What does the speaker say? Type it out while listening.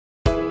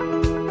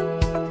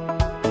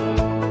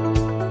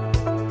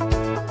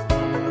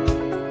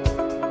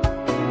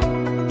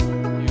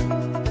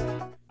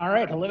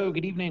Hello,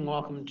 good evening.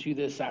 Welcome to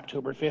this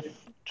October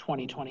 5th,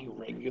 2020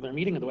 regular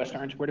meeting of the West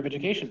Orange Board of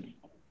Education.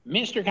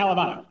 Mr.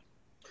 Calavano.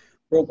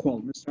 Roll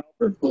call. Mr.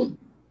 Halper?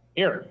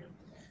 Here.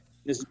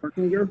 Mrs.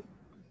 Berklinger?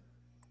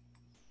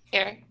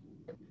 Here.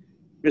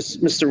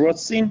 Mr.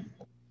 Rothstein?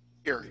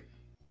 Here.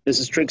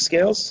 Mrs.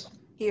 Trigg-Scales?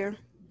 Here.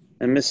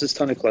 And Mrs.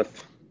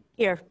 Tunnicliffe?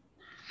 Here.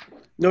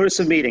 Notice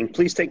of meeting.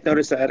 Please take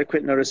notice that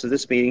adequate notice of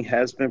this meeting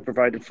has been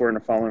provided for in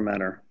the following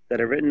manner. That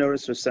a written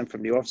notice was sent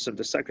from the Office of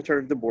the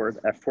Secretary of the Board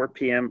at 4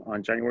 p.m.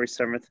 on January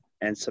 7th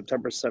and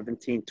September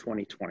 17,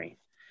 2020.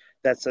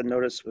 That said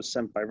notice was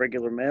sent by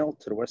regular mail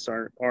to the West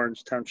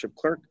Orange Township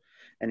Clerk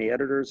and the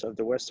editors of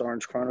the West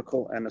Orange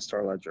Chronicle and the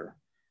Star Ledger.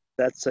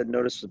 That said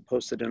notice was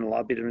posted in the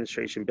lobby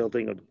administration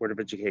building of the Board of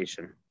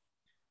Education.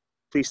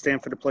 Please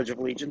stand for the Pledge of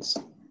Allegiance.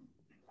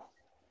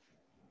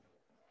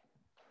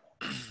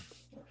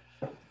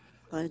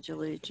 Pledge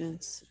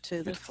allegiance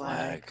to the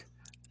flag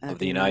of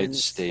the United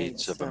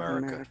States of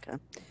America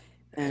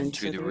and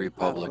to the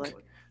republic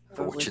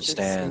for which it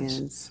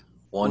stands,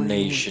 one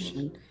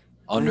nation,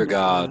 under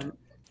God,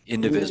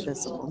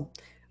 indivisible,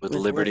 with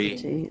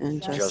liberty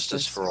and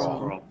justice for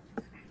all.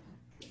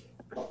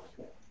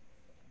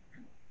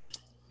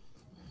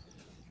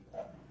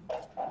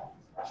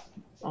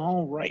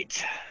 All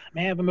right.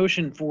 May I have a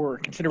motion for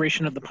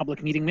consideration of the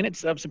public meeting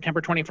minutes of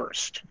September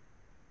 21st?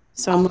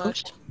 So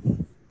moved.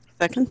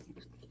 Second.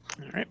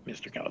 All right,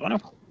 Mr.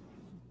 Calavano.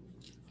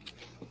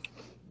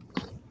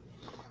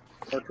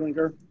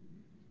 Berklinger?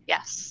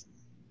 Yes.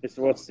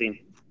 Mr. Rothstein?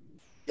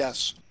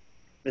 Yes.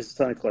 Mrs.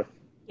 Tunnicliffe?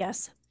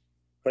 Yes.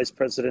 Vice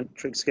President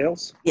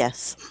Trigg-Scales?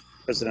 Yes.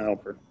 President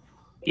Halper?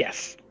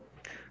 Yes.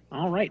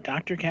 All right,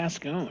 Dr.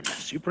 Cascone,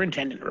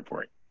 Superintendent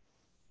report.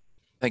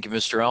 Thank you,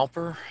 Mr.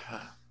 Alper,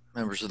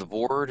 members of the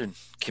board and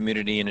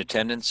community in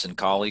attendance and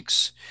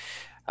colleagues.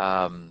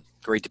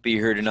 Great to be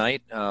here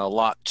tonight. A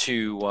lot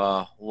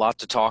to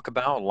talk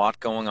about, a lot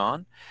going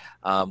on.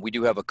 We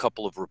do have a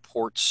couple of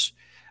reports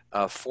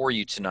for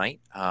you tonight.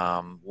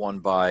 One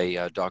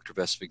by Dr.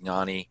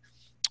 Vespignani,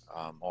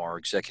 our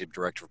Executive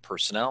Director of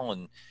Personnel,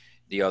 and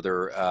the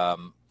other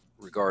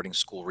regarding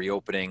school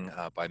reopening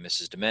by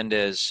Mrs.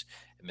 DeMendez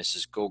and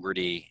Mrs.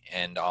 Gogarty,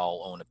 and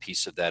I'll own a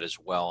piece of that as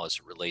well as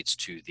it relates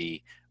to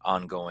the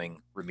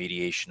ongoing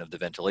remediation of the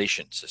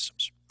ventilation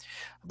systems.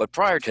 But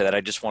prior to that,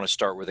 I just want to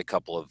start with a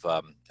couple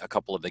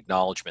of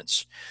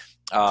acknowledgments.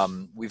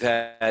 We've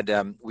had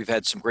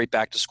some great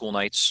back to school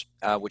nights,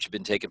 which have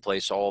been taking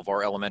place. All of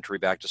our elementary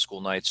back to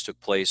school nights took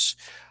place.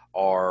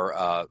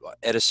 Our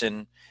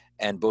Edison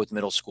and both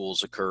middle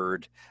schools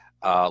occurred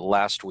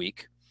last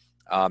week.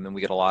 And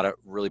we got a lot of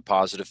really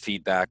positive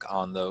feedback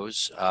on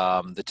those.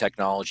 The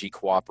technology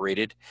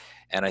cooperated,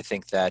 and I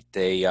think that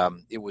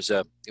it was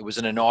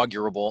an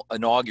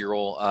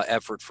inaugural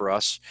effort for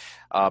us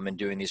in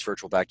doing these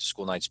virtual back to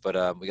school nights.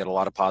 But we got a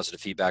lot of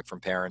positive feedback from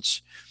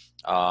parents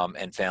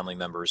and family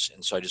members,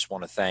 and so I just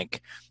want to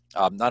thank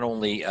not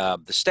only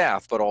the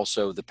staff but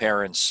also the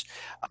parents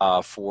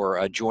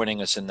for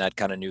joining us in that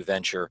kind of new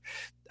venture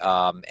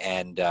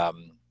and kind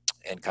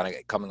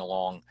of coming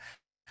along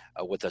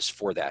with us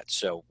for that.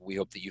 So we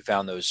hope that you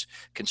found those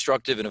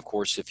constructive. And of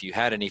course, if you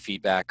had any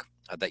feedback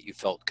that you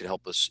felt could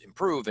help us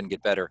improve and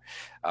get better,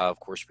 of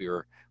course, we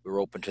were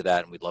open to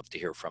that, and we'd love to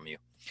hear from you.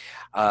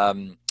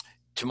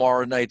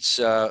 Tomorrow night's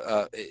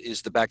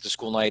is the back to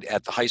school night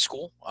at the high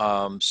school.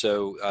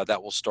 So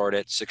that will start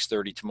at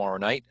 6:30 tomorrow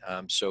night.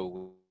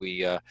 So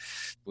we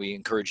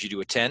encourage you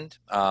to attend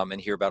and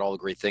hear about all the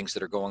great things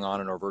that are going on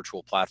in our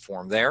virtual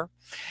platform there.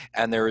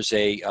 And there is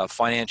a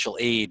financial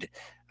aid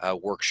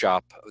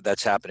workshop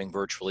that's happening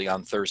virtually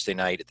on Thursday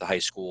night at the high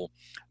school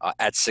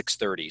at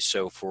 6:30.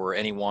 So for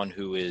anyone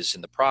who is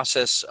in the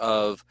process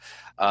of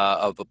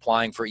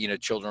applying for,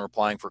 children are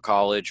applying for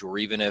college, or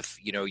even if,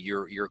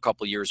 you're a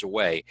couple years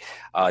away,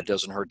 it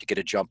doesn't hurt to get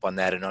a jump on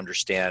that and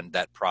understand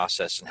that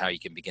process and how you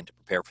can begin to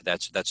prepare for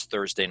that. So that's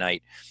Thursday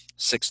night,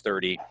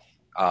 6:30,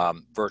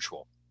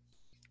 virtual.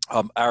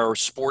 Our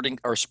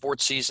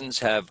sports seasons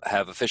have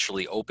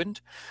officially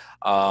opened.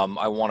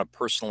 I want to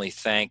personally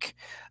thank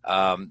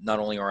not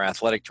only our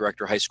athletic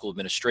director, high school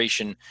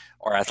administration,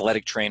 our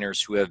athletic trainers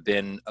who have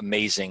been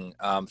amazing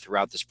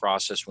throughout this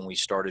process. When we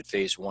started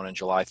phase 1 on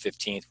July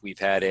 15th, we've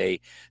had a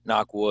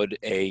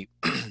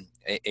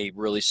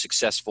really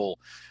successful,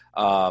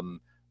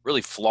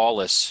 really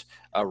flawless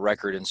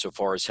record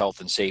insofar as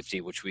health and safety,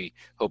 which we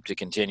hope to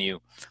continue.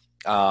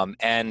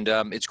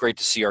 It's great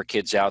to see our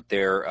kids out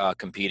there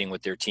competing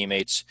with their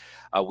teammates.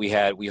 We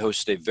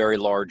hosted a very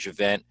large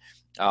event,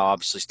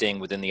 obviously staying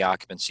within the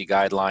occupancy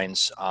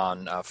guidelines.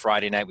 On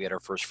Friday night, we had our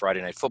first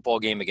Friday night football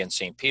game against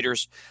St.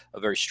 Peter's,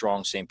 a very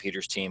strong St.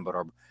 Peter's team, but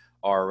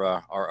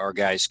our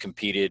guys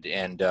competed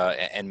and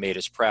made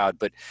us proud.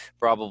 But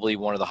probably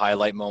one of the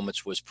highlight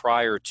moments was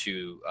prior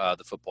to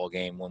the football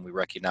game, when we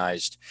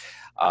recognized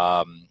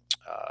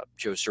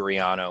Joe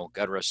Suriano.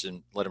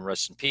 Let him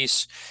rest in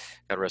peace.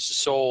 God rest his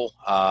soul.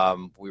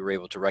 We were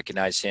able to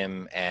recognize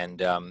him and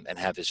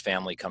have his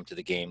family come to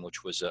the game,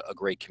 which was a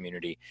great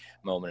community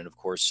moment. And of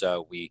course,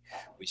 we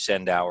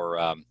send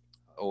our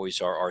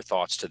always our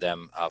thoughts to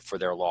them for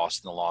their loss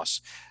and the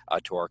loss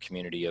to our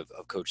community of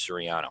Coach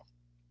Suriano.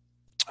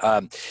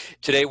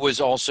 Today was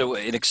also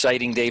an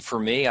exciting day for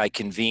me. I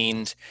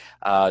convened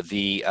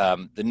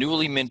the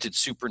newly minted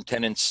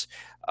Superintendent's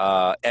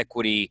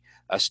Equity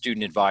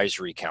Student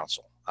Advisory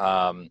Council,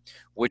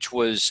 which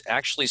was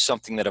actually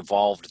something that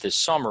evolved this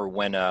summer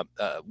when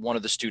one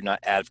of the student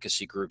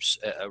advocacy groups,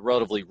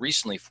 relatively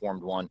recently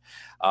formed one,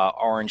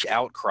 Orange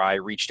Outcry,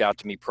 reached out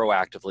to me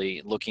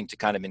proactively, looking to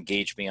kind of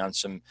engage me on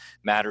some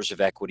matters of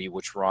equity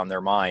which were on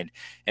their mind.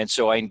 And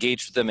so I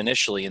engaged with them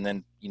initially, and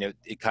then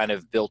it kind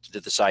of built into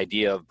this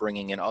idea of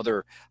bringing in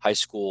other high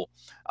school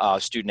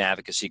student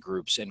advocacy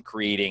groups and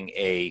creating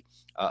a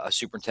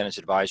superintendent's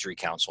advisory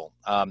council.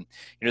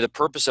 The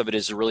purpose of it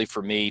is really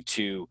for me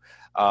to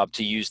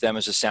use them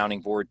as a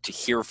sounding board, to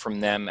hear from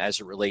them as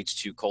it relates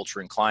to culture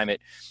and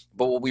climate.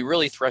 But what we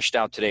really threshed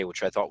out today,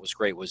 which I thought was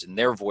great, was in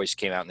their voice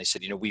came out and they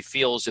said, we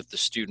feel as if the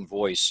student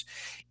voice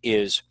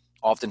is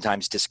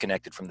oftentimes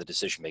disconnected from the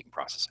decision-making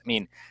process. I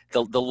mean,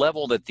 the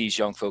level that these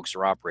young folks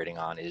are operating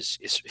on is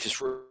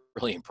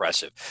really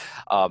impressive,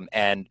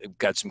 and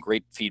got some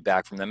great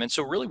feedback from them. And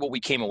so really what we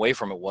came away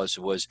from it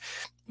was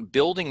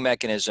building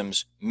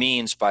mechanisms,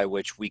 means by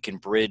which we can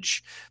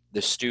bridge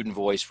the student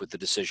voice with the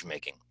decision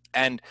making.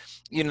 And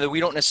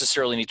we don't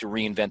necessarily need to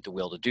reinvent the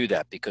wheel to do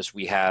that, because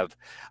we have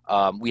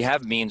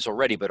means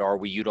already, but are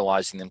we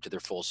utilizing them to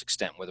their fullest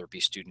extent, whether it be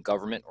student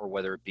government or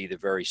whether it be the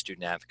very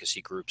student advocacy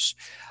groups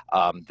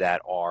that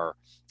are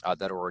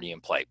already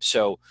in play.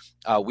 So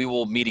we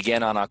will meet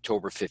again on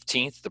October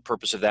 15th. The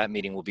purpose of that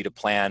meeting will be to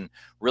plan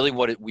really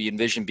what we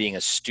envision being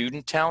a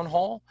student town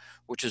hall,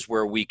 which is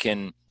where we can,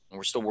 and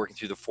we're still working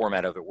through the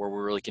format of it, where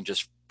we really can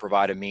just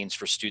provide a means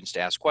for students to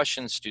ask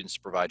questions, students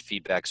to provide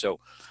feedback. So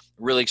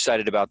really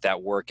excited about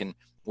that work, and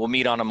we'll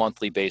meet on a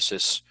monthly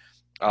basis,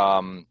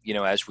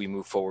 as we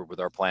move forward with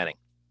our planning.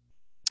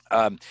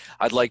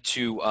 I'd like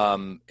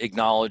to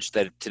acknowledge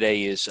that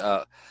today is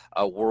a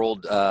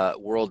World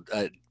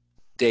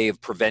Day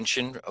of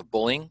Prevention of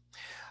Bullying.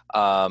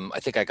 I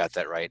think I got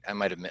that right. I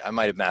might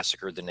have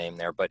massacred the name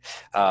there, but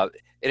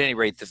at any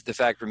rate, the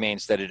fact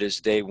remains that it is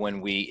a day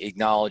when we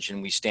acknowledge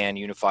and we stand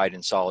unified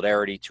in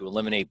solidarity to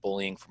eliminate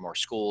bullying from our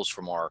schools,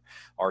 from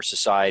our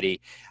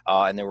society.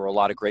 And there were a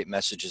lot of great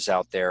messages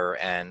out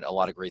there and a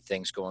lot of great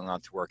things going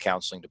on through our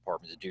counseling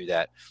department to do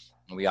that.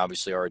 And we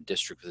obviously are a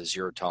district with a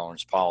zero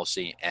tolerance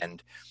policy,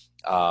 and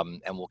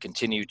we'll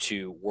continue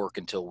to work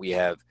until we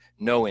have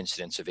no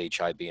incidents of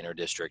HIB in our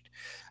district.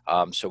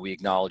 So we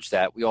acknowledge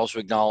that. We also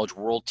acknowledge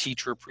World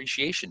Teacher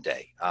Appreciation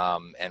Day,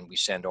 and we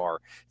send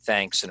our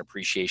thanks and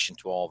appreciation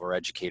to all of our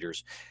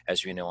educators.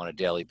 As we know, on a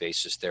daily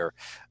basis, they're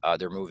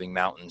moving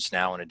mountains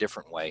now in a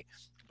different way,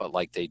 but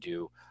like they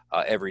do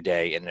every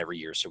day and every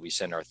year. So we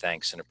send our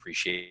thanks and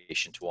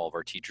appreciation to all of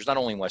our teachers, not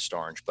only in West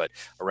Orange, but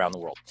around the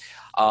world.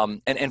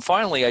 And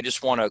finally, I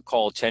just want to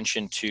call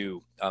attention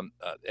to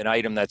an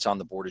item that's on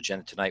the board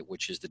agenda tonight,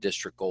 which is the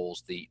district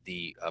goals,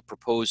 the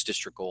proposed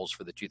district goals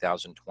for the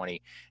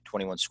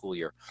 2020-21 school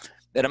year.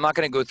 And I'm not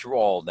going to go through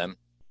all of them,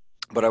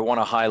 but I want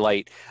to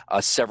highlight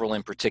several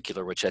in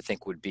particular, which I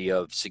think would be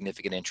of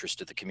significant interest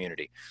to the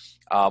community.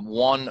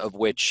 One of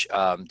which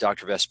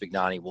Dr.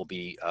 Vespignani will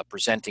be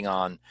presenting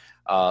on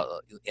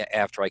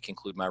after I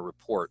conclude my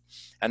report,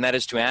 and that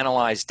is to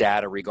analyze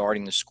data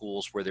regarding the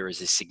schools where there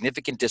is a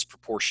significant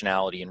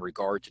disproportionality in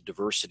regard to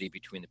diversity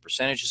between the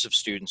percentages of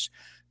students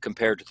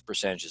compared to the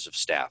percentages of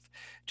staff,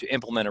 to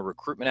implement a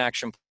recruitment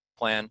action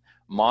plan,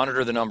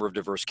 monitor the number of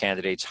diverse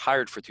candidates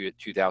hired for the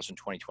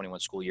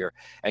 2020-21 school year,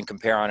 and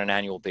compare on an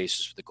annual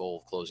basis with the goal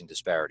of closing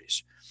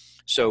disparities.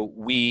 So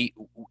we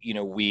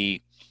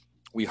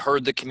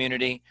heard the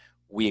community.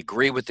 We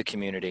agree with the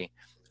community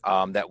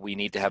that we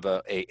need to have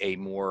a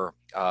more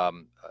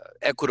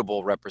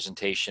equitable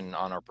representation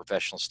on our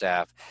professional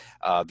staff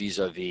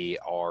vis-a-vis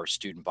our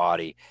student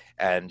body,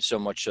 and so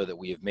much so that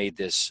we have made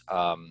this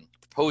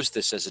proposed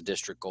this as a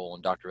district goal,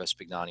 and Dr.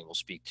 Vespignani will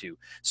speak to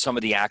some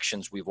of the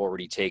actions we've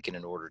already taken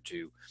in order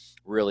to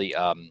really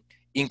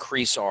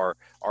increase our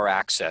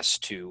access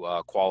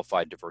to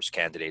qualified diverse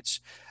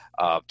candidates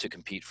to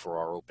compete for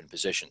our open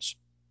positions.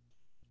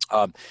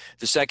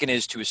 The second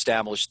is to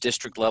establish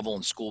district level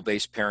and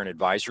school-based parent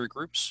advisory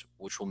groups,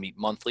 which will meet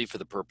monthly for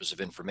the purpose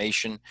of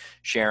information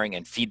sharing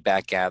and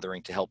feedback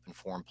gathering to help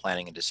inform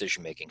planning and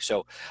decision making.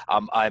 So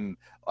I'm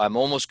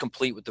almost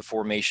complete with the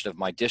formation of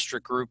my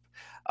district group.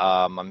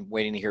 I'm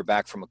waiting to hear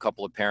back from a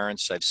couple of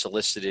parents. I've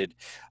solicited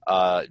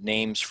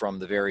names from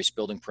the various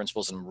building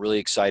principals, and I'm really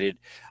excited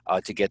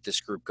to get this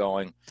group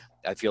going.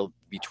 I feel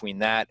between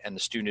that and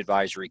the Student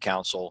Advisory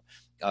Council,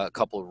 a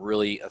couple of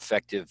really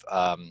effective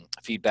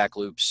feedback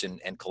loops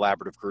and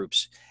collaborative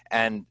groups,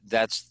 and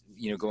that's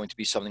going to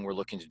be something we're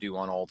looking to do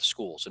on all the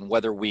schools. And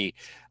whether we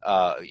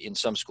in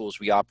some schools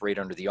we operate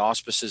under the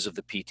auspices of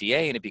the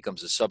PTA and it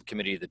becomes a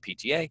subcommittee of the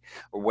PTA,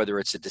 or whether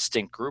it's a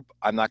distinct group,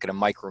 I'm not going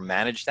to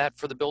micromanage that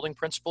for the building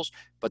principals,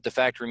 but the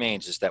fact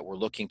remains is that we're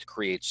looking to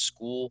create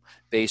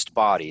school-based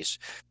bodies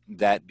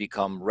that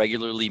become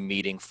regularly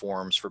meeting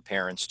forums for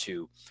parents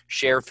to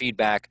share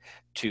feedback,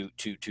 to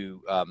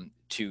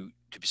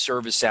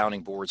serve as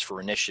sounding boards for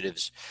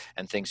initiatives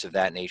and things of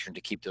that nature, and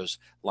to keep those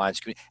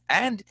lines.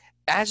 And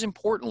as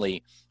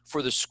importantly,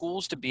 for the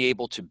schools to be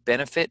able to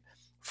benefit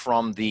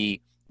from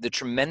the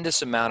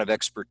tremendous amount of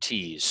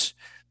expertise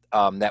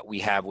that we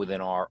have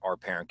within our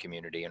parent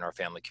community and our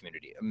family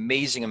community.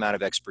 Amazing amount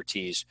of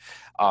expertise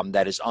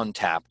that is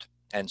untapped.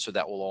 And so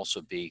that will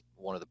also be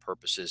one of the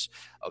purposes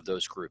of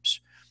those groups.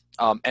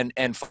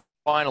 And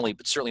finally,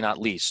 but certainly not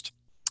least,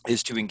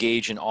 is to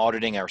engage in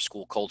auditing our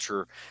school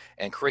culture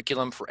and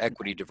curriculum for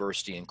equity,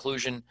 diversity, and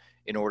inclusion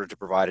in order to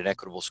provide an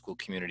equitable school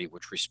community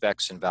which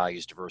respects and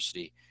values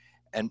diversity.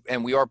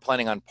 And we are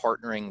planning on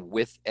partnering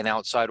with an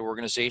outside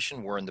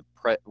organization. We're in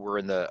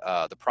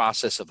the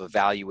process of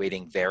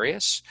evaluating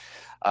various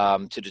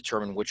to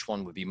determine which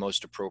one would be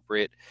most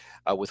appropriate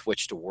with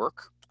which to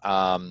work.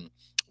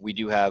 We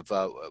do have,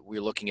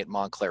 we're looking at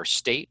Montclair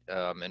State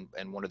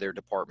and one of their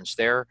departments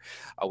there.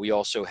 We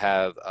also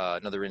have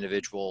another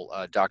individual,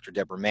 Dr.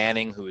 Deborah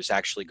Manning, who is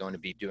actually going to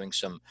be doing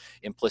some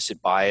implicit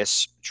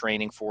bias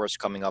training for us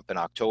coming up in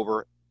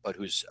October, but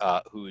whose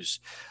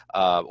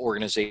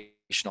organization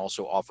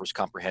also offers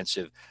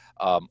comprehensive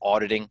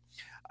auditing.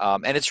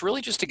 And it's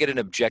really just to get an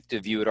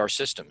objective view at our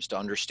systems, to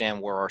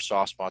understand where our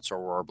soft spots are,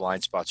 where our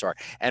blind spots are,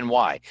 and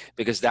why,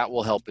 because that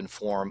will help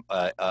inform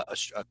a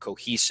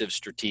cohesive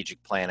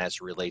strategic plan as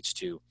it relates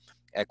to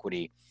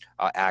equity,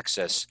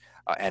 access,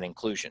 and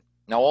inclusion.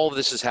 Now, all of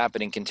this is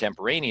happening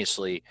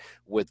contemporaneously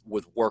with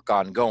work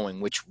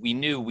ongoing, which we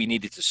knew we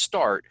needed to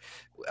start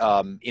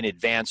in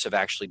advance of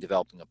actually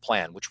developing a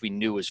plan, which we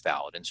knew was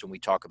valid. And so when we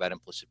talk about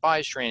implicit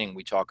bias training,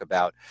 we talk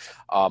about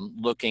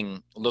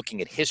looking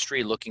at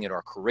history, looking at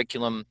our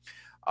curriculum,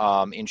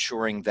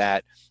 ensuring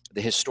that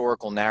the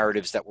historical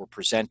narratives that we're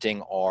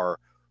presenting are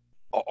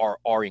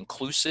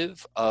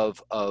inclusive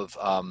of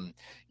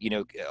you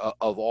know,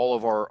 of all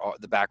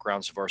of the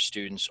backgrounds of our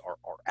students, are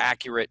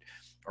accurate,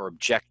 are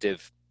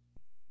objective.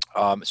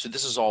 So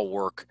this is all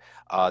work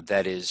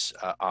that is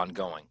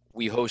ongoing.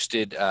 We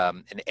hosted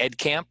an ed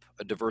camp,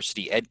 a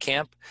diversity ed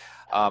camp.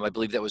 I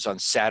believe that was on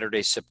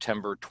Saturday,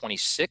 September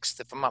 26th,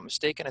 if I'm not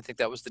mistaken. I think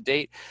that was the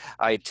date.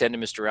 I attended.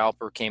 Mr.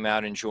 Alper came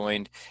out and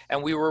joined,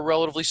 and we were a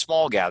relatively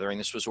small gathering.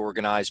 This was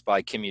organized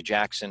by Kimya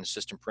Jackson,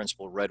 assistant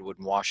principal at Redwood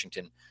in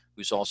Washington,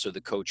 who's also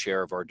the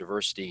co-chair of our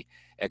Diversity,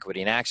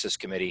 Equity, and Access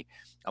Committee.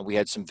 We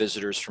had some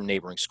visitors from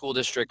neighboring school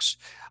districts.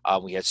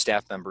 We had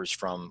staff members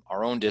from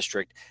our own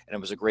district, and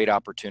it was a great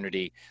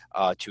opportunity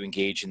to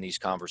engage in these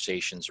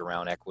conversations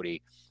around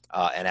equity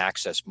and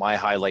access. My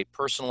highlight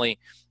personally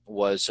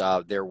was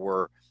there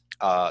was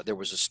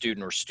a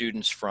student or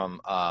students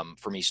from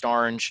East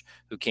Orange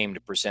who came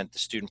to present the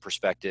student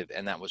perspective,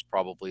 and that was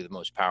probably the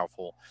most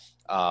powerful,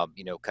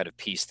 you know, kind of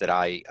piece that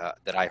I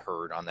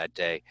heard on that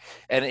day.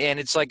 And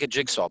it's like a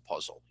jigsaw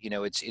puzzle. You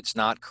know, it's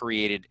not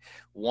created.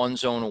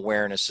 One's own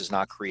awareness is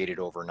not created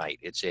overnight.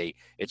 It's a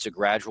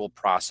gradual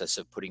process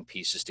of putting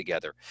pieces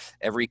together.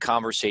 Every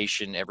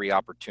conversation, every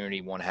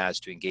opportunity one has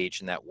to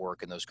engage in that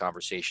work and those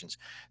conversations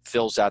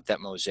fills out that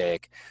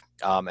mosaic.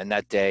 And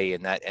that day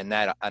and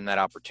that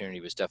opportunity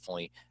was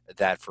definitely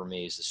that for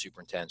me as the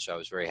superintendent. So I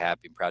was very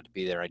happy and proud to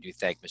be there. I do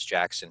thank Ms.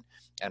 Jackson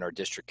and our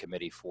district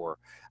committee for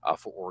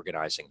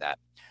organizing that.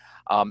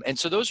 And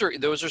so those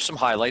are some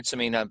highlights. I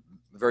mean, I'm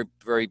very,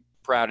 very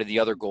proud of the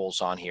other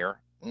goals on here.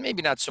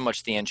 Maybe not so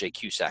much the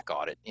NJ-CUSAC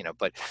audit, you know,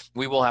 but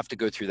we will have to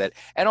go through that.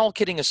 And all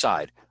kidding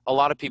aside, a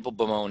lot of people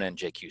bemoan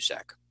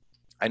NJ-CUSAC.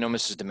 I know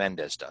Mrs.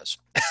 DeMendez does,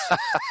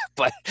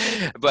 but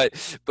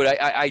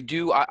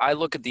I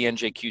look at the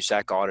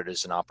NJ-CUSAC audit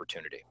as an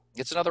opportunity.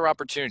 It's another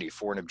opportunity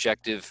for an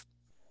objective,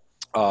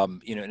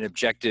 you know, an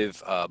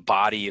objective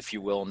body, if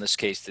you will, in this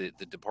case, the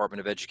Department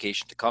of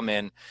Education, to come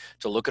in,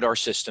 to look at our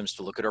systems,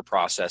 to look at our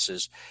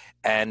processes,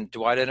 and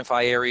to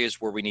identify areas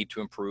where we need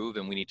to improve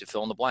and we need to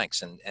fill in the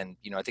blanks. And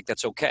you know, I think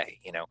that's okay.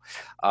 You know,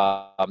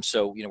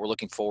 so you know, we're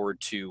looking forward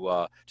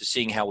to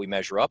seeing how we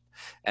measure up,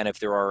 and if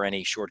there are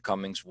any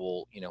shortcomings,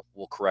 we'll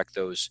correct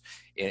those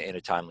in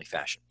a timely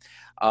fashion.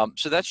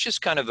 So that's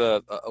just kind of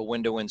a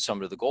window in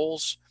some of the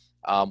goals.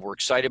 We're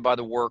excited by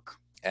the work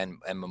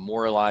and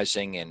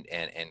memorializing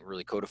and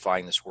really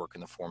codifying this work in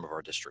the form of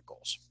our district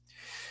goals.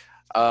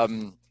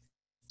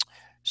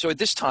 So at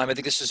this time, I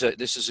think this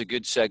is a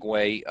good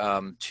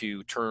segue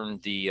to turn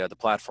the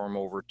platform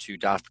over to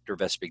Dr.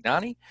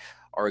 Vespignani,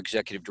 our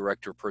Executive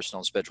Director of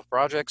Personnel and Special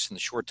Projects. In the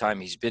short time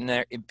he's been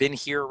here,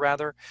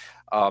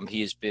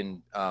 he has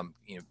been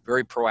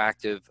very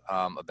proactive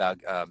about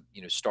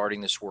starting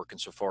this work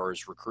insofar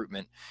as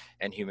recruitment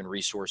and human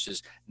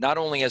resources, not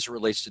only as it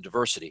relates to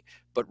diversity,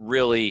 but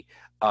really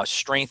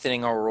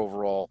strengthening our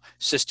overall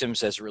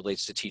systems as it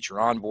relates to teacher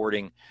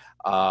onboarding,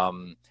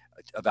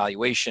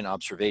 evaluation,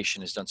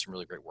 observation. Has done some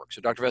really great work.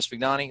 So Dr.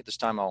 Vespignani, at this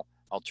time I'll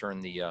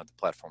turn the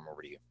platform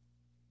over to you.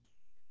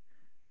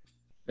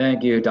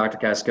 Thank you, Dr.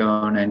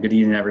 Cascone, and good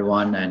evening,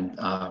 everyone. And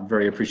I'm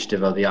very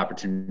appreciative of the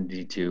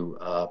opportunity to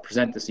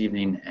present this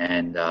evening,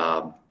 and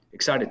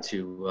excited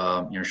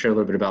to share a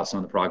little bit about some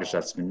of the progress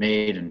that's been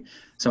made and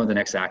some of the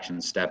next action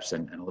steps,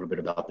 and a little bit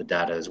about the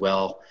data as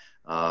well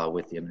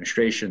with the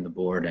administration, the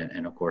board,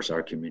 and of course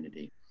our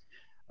community.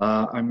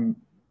 I'm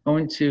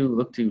going to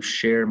look to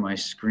share my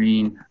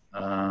screen.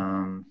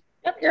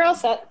 Yep, you're all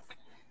set.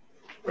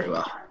 Very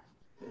well.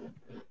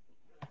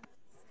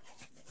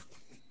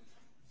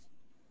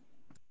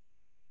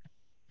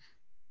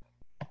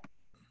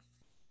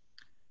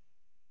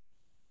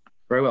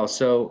 Very well.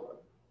 So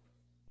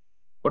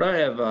what I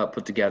have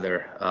put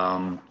together,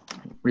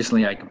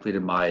 recently I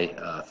completed my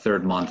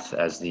third month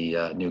as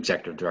the new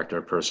Executive Director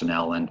of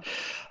Personnel, and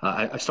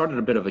I started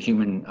a bit of a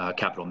human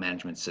capital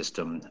management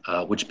system,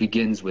 which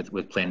begins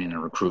with planning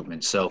and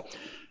recruitment. So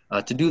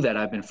to do that,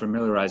 I've been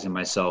familiarizing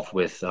myself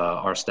with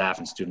our staff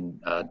and student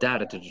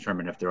data to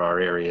determine if there are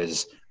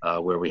areas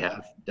where we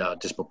have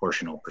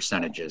disproportional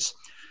percentages.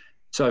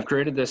 So I've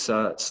created this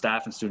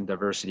staff and student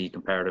diversity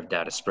comparative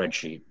data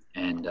spreadsheet,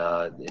 and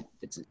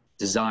it's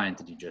designed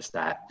to do just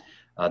that.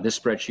 This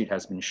spreadsheet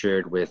has been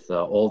shared with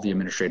all the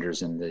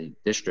administrators in the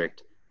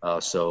district.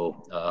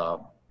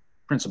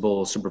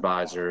 Principals,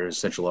 supervisors,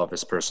 central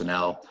office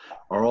personnel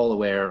are all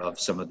aware of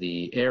some of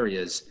the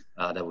areas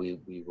that we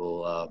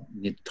will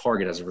need to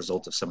target as a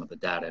result of some of the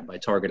data. And by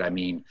target, I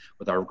mean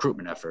with our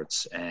recruitment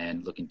efforts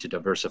and looking to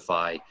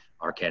diversify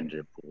our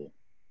candidate pool.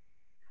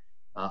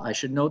 I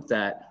should note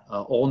that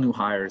all new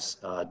hires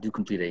do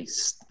complete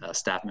a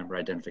staff member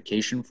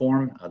identification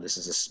form. This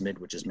is a SMID,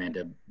 which is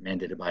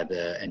mandated by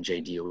the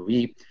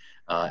NJDOE,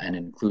 and it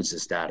includes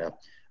this data.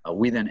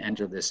 We then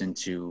enter this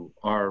into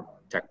our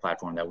tech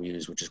platform that we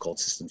use, which is called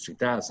Systems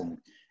 3000,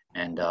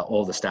 and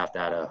all the staff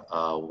data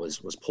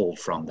was pulled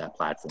from that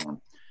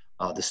platform.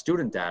 The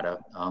student data,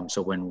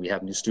 so when we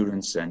have new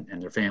students and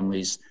their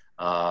families,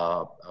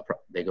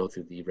 they go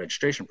through the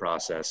registration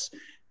process.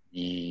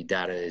 The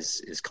data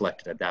is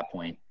collected at that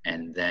point,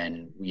 and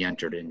then we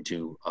entered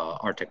into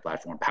our tech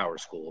platform,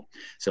 PowerSchool.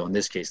 So in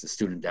this case, the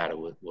student data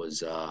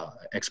was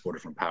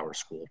exported from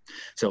PowerSchool.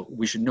 So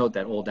we should note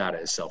that all data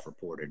is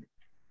self-reported.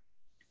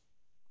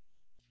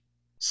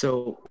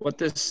 So what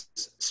this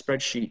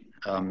spreadsheet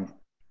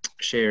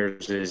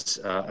shares is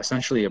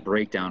essentially a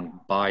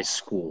breakdown by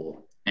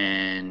school.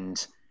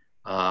 And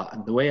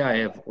the way I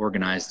have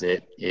organized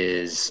it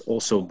is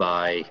also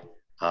by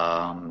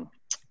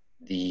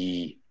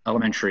the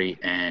elementary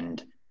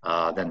and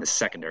then the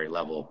secondary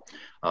level.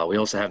 We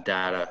also have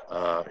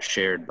data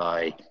shared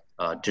by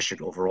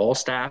district overall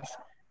staff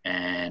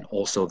and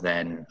also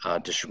then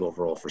district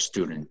overall for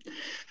student.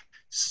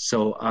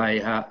 So I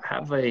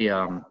have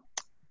a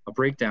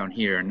breakdown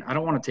here, and I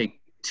don't want to take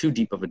too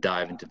deep of a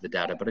dive into the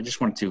data, but I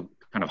just wanted to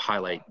kind of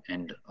highlight,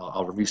 and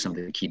I'll review some of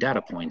the key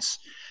data points.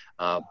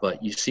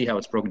 But you see how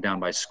it's broken down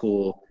by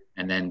school,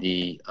 and then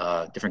the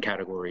different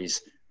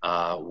categories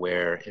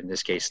where, in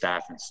this case,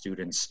 staff and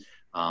students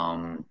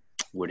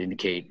would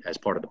indicate as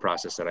part of the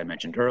process that I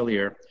mentioned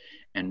earlier,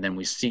 and then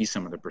we see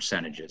some of the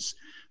percentages.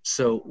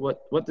 So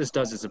what this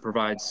does is it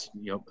provides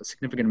a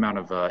significant amount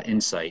of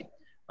insight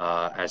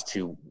as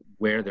to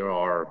where there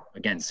are,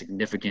 again,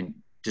 significant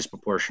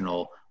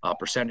disproportional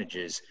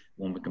percentages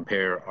when we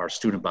compare our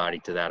student body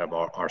to that of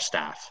our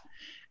staff.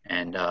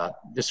 And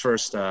this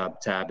first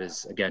tab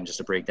is, again, just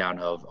a breakdown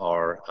of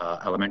our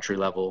elementary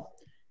level,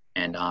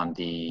 and on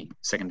the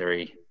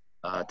secondary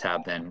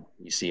tab, then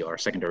we see our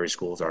secondary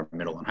schools, our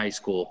middle and high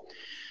school.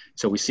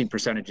 So we see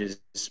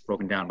percentages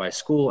broken down by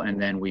school, and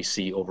then we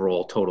see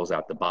overall totals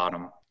at the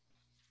bottom.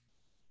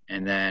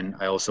 And then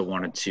I also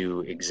wanted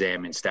to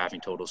examine staffing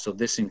totals. So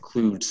this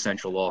includes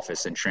central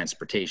office and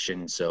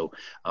transportation. So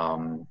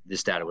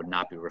this data would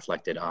not be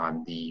reflected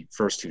on the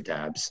first two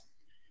tabs.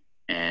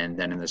 And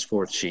then in this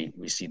fourth sheet,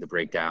 we see the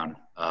breakdown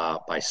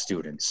by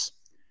students.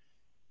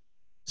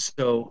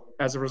 So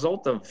as a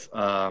result of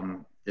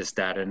this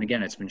data, and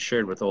again, it's been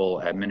shared with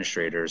all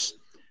administrators,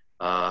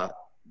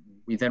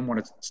 we then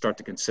want to start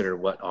to consider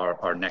what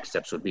our next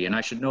steps would be. And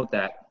I should note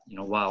that,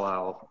 while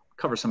I'll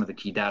cover some of the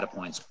key data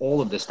points,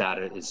 all of this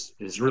data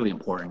is really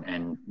important,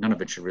 and none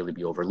of it should really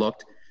be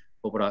overlooked.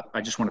 But what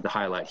I just wanted to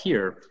highlight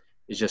here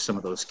is just some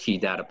of those key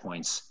data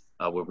points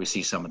where we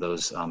see some of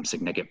those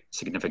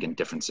significant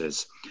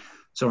differences.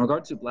 So in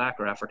regard to Black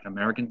or African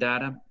American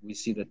data, we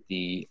see that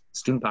the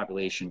student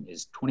population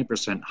is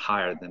 20%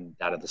 higher than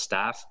that of the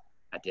staff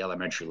at the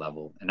elementary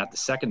level. And at the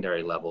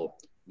secondary level,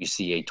 we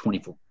see a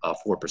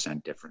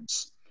 24%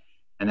 difference.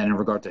 And then in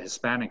regard to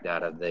Hispanic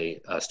data,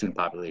 the student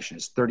population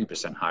is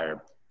 30%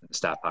 higher than the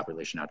staff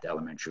population at the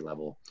elementary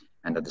level.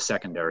 And at the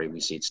secondary,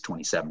 we see it's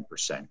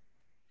 27%. In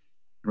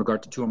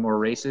regard to two or more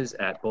races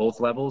at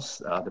both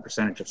levels, the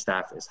percentage of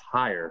staff is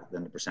higher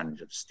than the percentage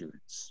of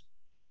students.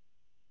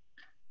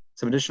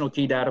 Some additional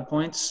key data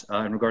points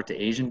in regard to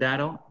Asian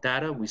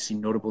data, we see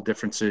notable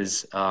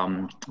differences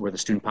where the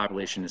student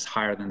population is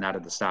higher than that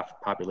of the staff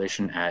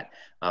population at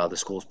the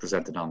schools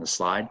presented on the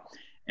slide.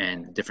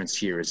 And the difference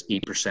here is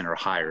 8% or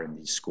higher in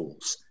these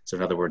schools. So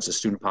in other words, the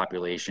student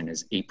population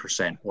is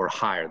 8% or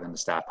higher than the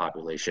staff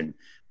population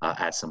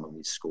at some of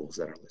these schools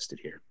that are listed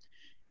here.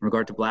 In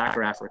regard to Black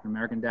or African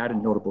American data,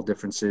 notable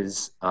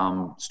differences,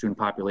 student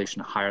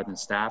population higher than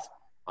staff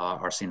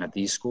are seen at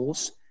these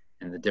schools,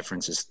 and the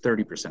difference is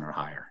 30% or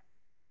higher.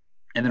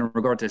 And then in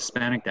regard to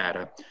Hispanic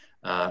data,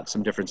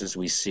 some differences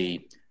we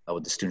see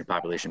with the student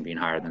population being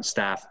higher than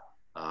staff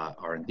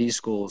are in these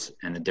schools,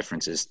 and the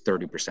difference is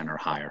 30% or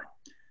higher.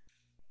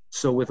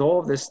 So with all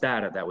of this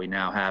data that we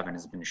now have and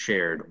has been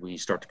shared, we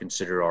start to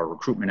consider our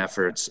recruitment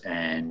efforts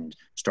and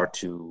start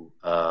to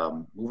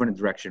move in a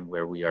direction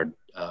where we are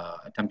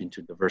attempting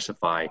to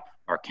diversify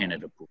our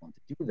candidate pool. And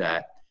to do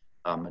that,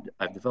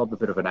 I've developed a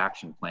bit of an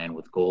action plan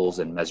with goals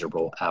and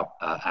measurable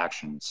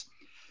actions.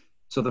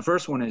 So the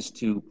first one is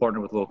to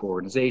partner with local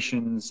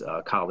organizations,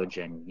 college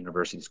and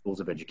university schools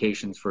of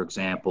education, for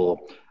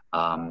example,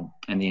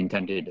 and the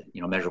intended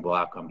measurable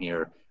outcome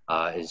here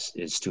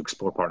is to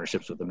explore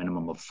partnerships with a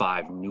minimum of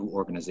 5 new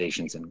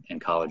organizations and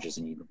colleges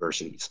and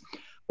universities,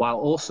 while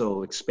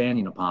also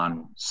expanding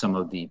upon some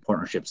of the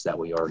partnerships that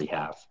we already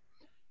have.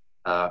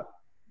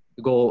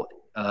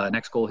 The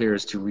next goal here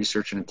is to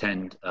research and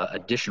attend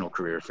additional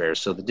career fairs.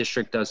 So the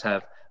district does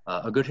have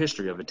a good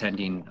history of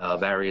attending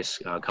various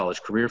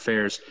college career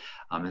fairs.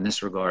 In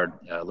this regard,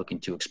 looking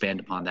to expand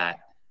upon that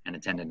and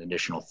attend an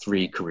additional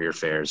 3 career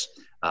fairs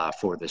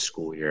for this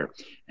school year.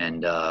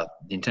 And the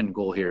intended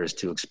goal here is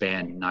to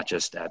expand not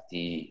just at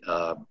the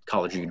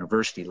college or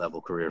university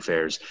level career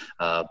fairs,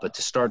 but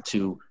to start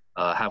to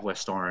have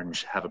West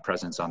Orange have a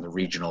presence on the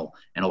regional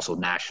and also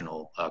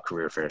national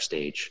career fair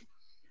stage.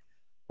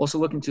 Also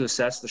looking to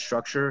assess the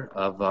structure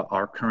of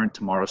our current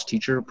Tomorrow's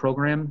Teacher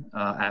program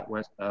at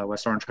West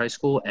Orange High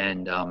School.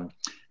 And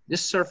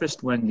this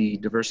surfaced when the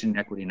Diversity and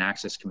Equity and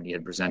Access Committee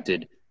had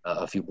presented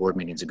a few board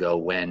meetings ago,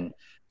 when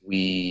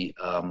we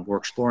were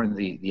exploring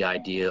the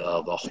idea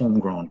of a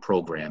homegrown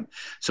program.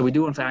 So we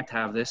do in fact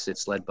have this.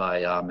 It's led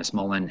by Ms.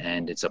 Mullen,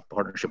 and it's a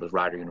partnership with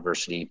Rider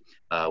University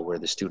where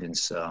the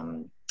students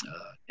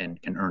can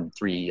earn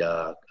 3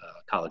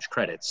 college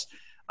credits.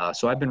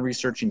 So I've been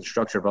researching the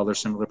structure of other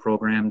similar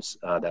programs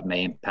that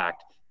may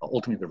impact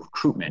ultimately the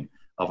recruitment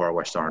of our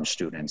West Orange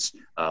students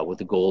with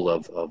the goal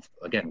of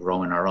again,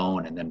 growing our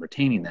own and then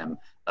retaining them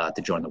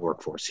to join the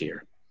workforce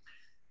here.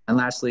 And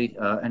lastly,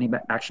 any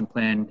action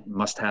plan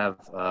must have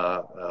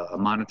a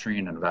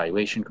monitoring and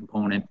evaluation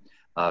component.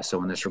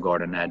 So in this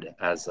regard, and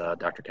as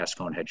Dr.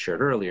 Cascone had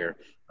shared earlier,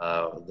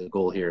 the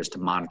goal here is to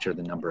monitor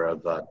the number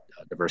of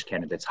diverse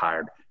candidates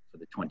hired for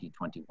the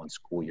 2021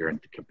 school year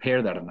and to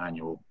compare that on an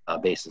annual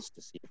basis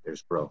to see if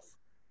there's growth.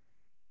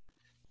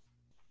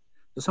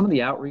 So some of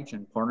the outreach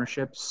and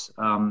partnerships,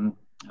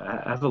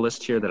 I have a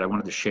list here that I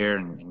wanted to share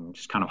and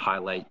just kind of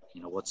highlight,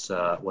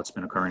 what's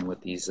been occurring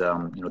with these,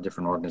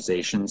 different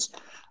organizations.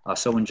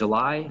 So in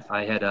July,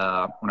 I had,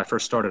 when I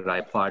first started, I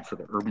applied for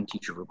the Urban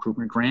Teacher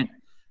Recruitment Grant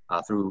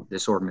through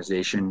this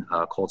organization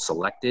called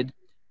Selected.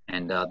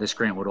 And this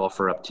grant would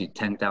offer up to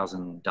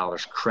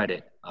 $10,000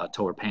 credit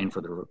toward paying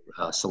for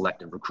the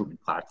Selected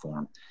recruitment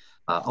platform.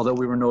 Although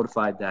we were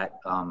notified that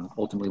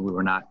ultimately we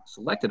were not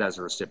selected as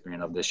a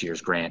recipient of this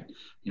year's grant,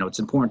 it's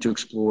important to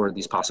explore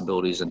these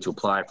possibilities and to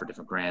apply for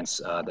different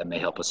grants that may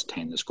help us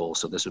attain this goal.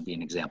 So this would be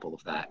an example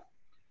of that.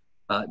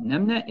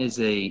 NEMNET is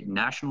a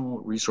national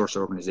resource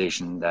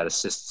organization that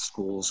assists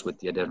schools with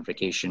the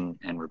identification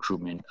and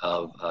recruitment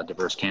of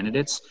diverse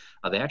candidates.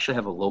 They actually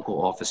have a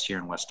local office here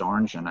in West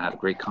Orange, and I had a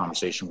great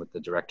conversation with the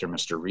director,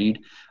 Mr. Reed,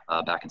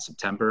 back in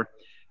September.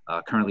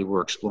 Currently,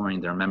 we're exploring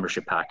their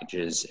membership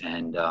packages,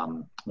 and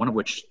one of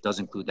which does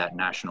include that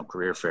national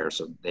career fair.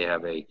 So they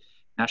have a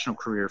national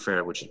career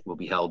fair, which will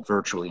be held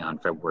virtually on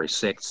February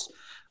 6th.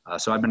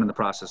 So I've been in the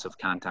process of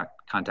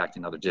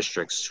contacting other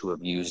districts who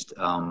have used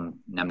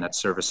NEMNET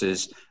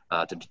services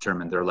to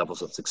determine their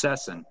levels of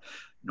success. And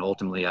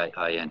ultimately,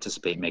 I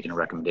anticipate making a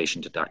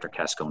recommendation to Dr.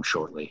 Cascone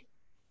shortly.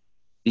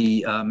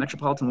 The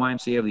Metropolitan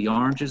YMCA of the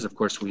Oranges, of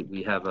course,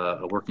 we have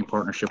a working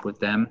partnership with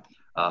them.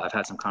 I've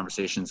had some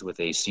conversations with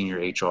a senior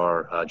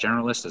HR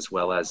generalist as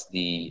well as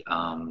the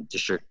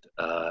district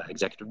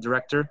executive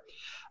director.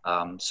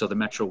 So the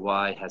Metro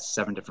Y has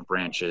 7 different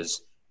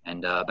branches.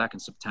 And back in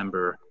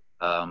September,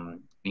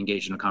 we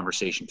engaged in a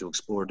conversation to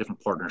explore different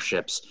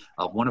partnerships,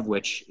 one of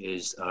which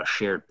is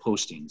shared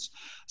postings.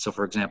 So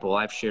for example,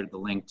 I've shared the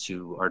link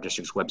to our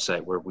district's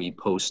website where we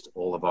post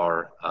all of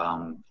our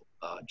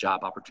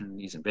job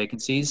opportunities and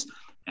vacancies.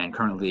 And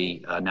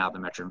currently now the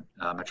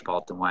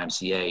Metropolitan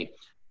YMCA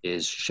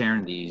is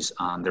sharing these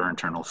on their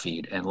internal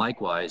feed. And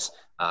likewise,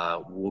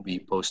 we'll be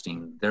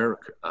posting their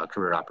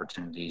career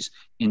opportunities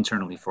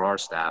internally for our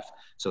staff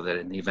so that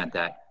in the event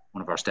that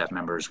one of our staff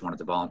members wanted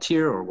to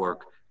volunteer or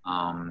work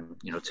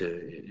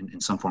in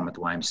some form at the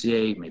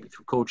YMCA, maybe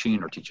through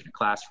coaching or teaching a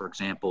class, for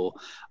example.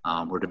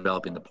 We're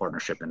developing the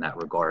partnership in that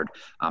regard.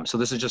 So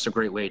this is just a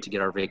great way to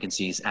get our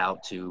vacancies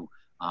out to,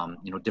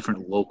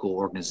 different local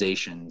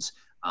organizations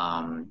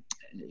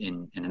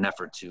in an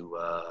effort to,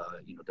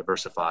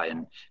 diversify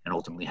and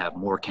ultimately have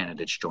more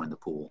candidates join the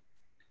pool.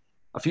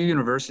 A few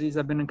universities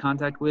I've been in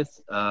contact with.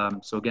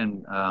 So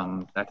again,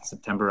 back in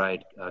September, I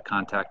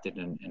contacted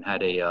and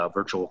had a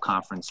virtual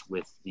conference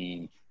with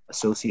the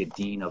Associate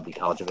Dean of the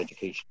College of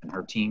Education and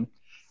her team.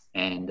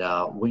 And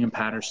William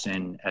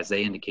Patterson, as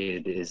they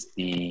indicated, is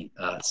the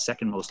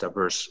second most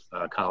diverse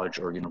college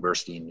or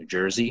university in New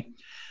Jersey.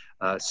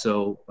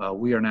 So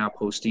we are now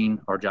posting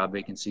our job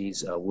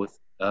vacancies with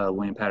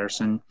William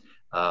Patterson.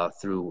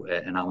 through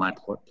an online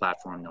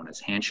platform known as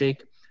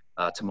Handshake.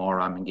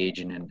 Tomorrow, I'm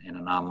engaging in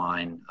an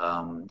online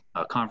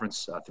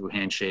conference through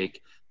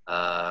Handshake.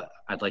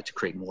 I'd like to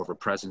create more of a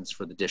presence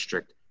for the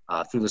district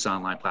through this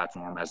online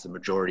platform, as the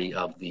majority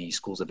of the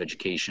schools of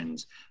education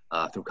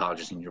through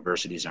colleges and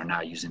universities are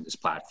now using this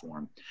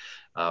platform.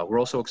 We're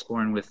also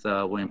exploring with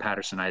William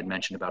Patterson. I had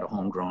mentioned about a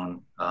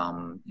homegrown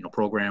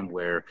program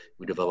where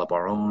we develop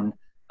our own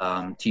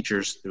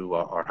teachers through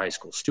our high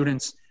school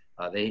students.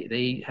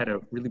 They had a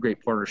really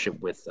great partnership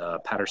with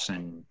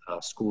Patterson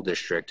School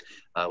District.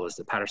 Was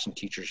the Patterson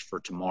Teachers for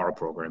Tomorrow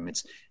program.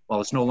 While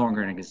it's no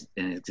longer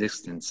in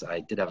existence, I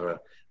did have a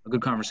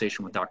good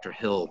conversation with Dr.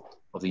 Hill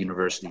of the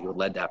university, who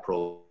led that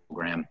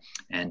program,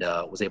 and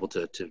was able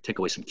to take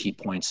away some key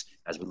points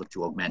as we look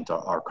to augment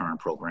our current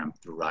program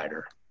through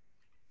Rider.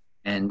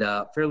 And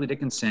Fairleigh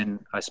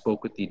Dickinson, I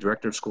spoke with the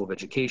Director of School of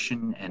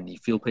Education and the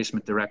Field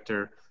Placement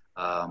Director.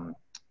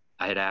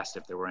 I had asked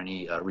if there were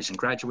any recent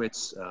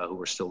graduates who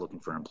were still looking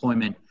for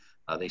employment.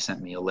 They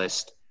sent me a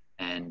list,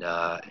 and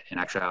in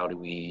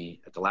actuality,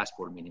 at the last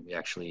board meeting, we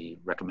actually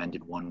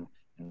recommended one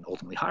and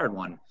ultimately hired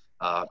one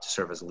to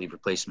serve as a lead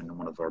replacement in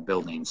one of our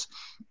buildings.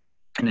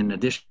 And in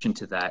addition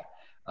to that,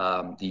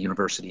 the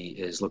university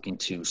is looking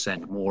to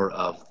send more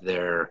of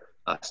their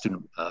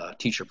student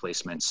teacher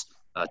placements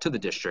to the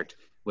district,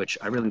 which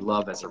I really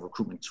love as a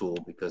recruitment tool,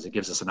 because it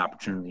gives us an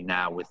opportunity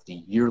now with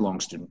the year-long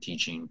student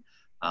teaching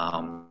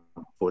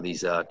for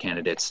these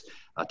candidates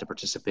to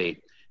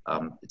participate.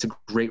 It's a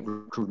great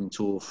recruiting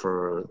tool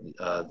for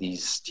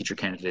these teacher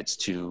candidates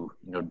to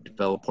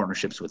develop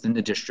partnerships within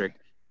the district.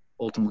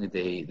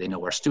 Ultimately, they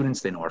know our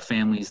students, they know our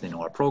families, they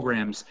know our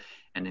programs,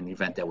 and in the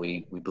event that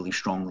we believe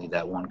strongly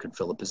that one could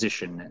fill a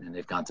position and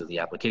they've gone through the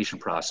application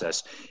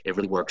process, it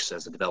really works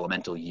as a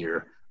developmental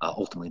year,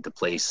 ultimately to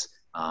place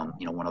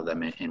one of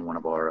them in one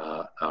of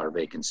our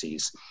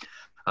vacancies.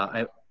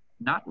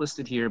 Not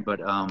listed here,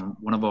 but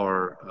one of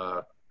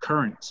our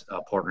current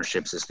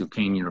partnerships is through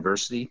Kane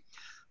University.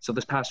 So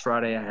this past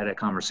Friday, I had a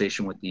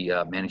conversation with the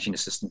managing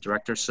assistant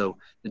director. So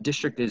the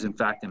district is in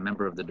fact a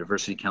member of the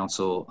Diversity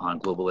Council on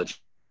Global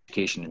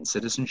Education and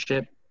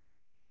Citizenship.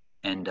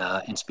 And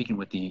in speaking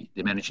with the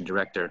managing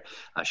director,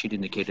 she'd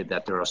indicated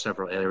that there are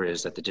several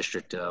areas that the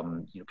district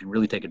can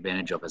really take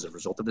advantage of as a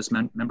result of this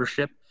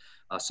membership.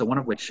 So one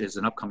of which is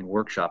an upcoming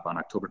workshop on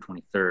October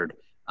 23rd,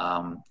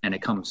 and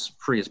it comes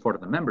free as part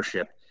of the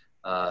membership.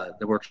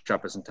 The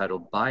workshop is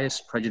entitled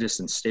Bias, Prejudice,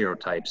 and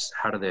Stereotypes,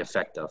 How Do They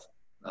Affect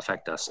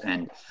Us?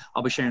 And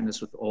I'll be sharing this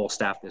with all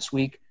staff this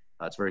week.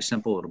 It's very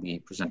simple. It'll be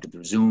presented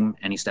through Zoom.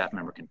 Any staff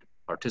member can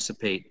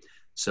participate.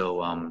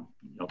 So,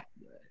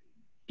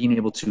 being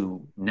able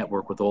to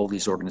network with all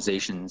these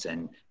organizations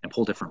and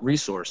pull different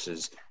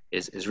resources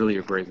is really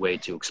a great way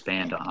to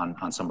expand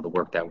on some of the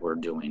work that we're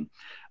doing.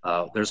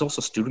 There's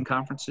also student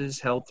conferences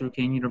held through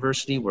Kane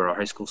University where our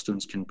high school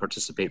students can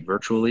participate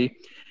virtually.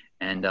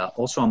 And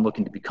also I'm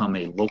looking to become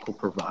a local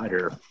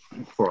provider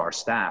for our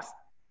staff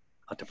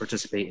to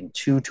participate in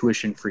 2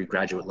 tuition-free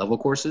graduate level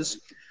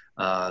courses.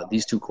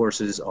 These 2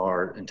 courses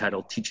are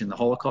entitled Teaching the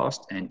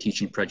Holocaust and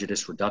Teaching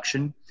Prejudice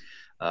Reduction.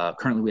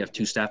 Currently we have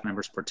 2 staff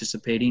members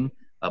participating,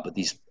 but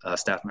these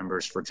staff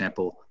members, for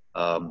example,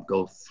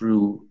 go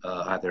through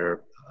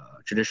either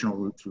traditional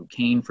route through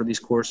Kane for these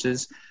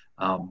courses,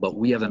 but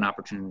we have an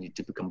opportunity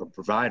to become a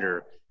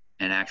provider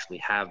and actually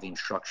have the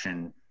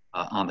instruction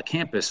on the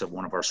campus of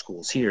one of our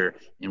schools here,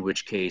 in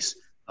which case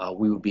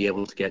we would be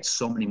able to get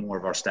so many more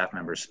of our staff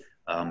members,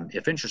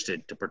 if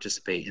interested, to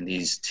participate in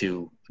these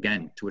 2,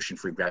 again,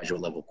 tuition-free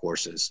graduate level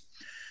courses.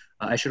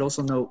 I should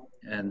also note,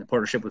 in the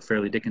partnership with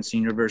Fairleigh Dickinson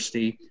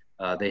University,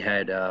 they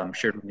had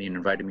shared with me and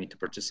invited me to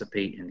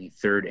participate in the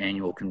 3rd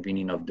annual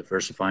convening of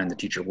Diversifying the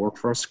Teacher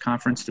Workforce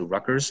Conference through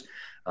Rutgers.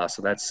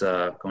 So that's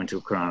going to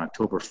occur on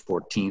October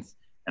 14th,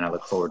 and I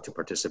look forward to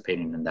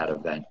participating in that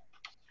event.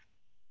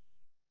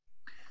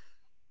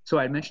 So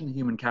I mentioned the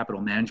human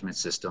capital management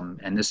system,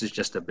 and this is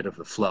just a bit of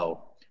the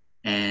flow.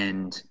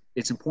 And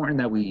it's important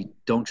that we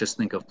don't just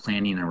think of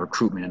planning and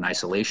recruitment in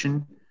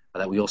isolation,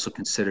 that we also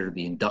consider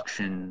the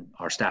induction,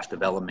 our staff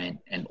development,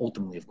 and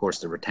ultimately, of course,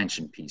 the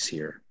retention piece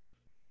here.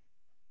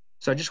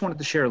 So I just wanted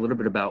to share a little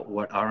bit about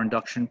what our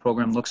induction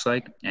program looks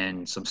like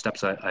and some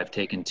steps I've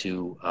taken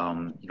to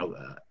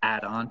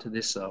add on to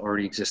this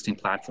already existing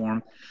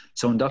platform.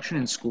 So induction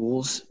in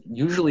schools,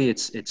 usually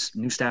it's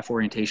new staff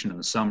orientation in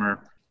the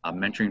summer,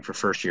 mentoring for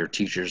first-year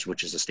teachers,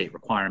 which is a state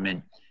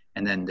requirement,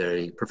 and then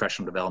the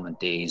professional development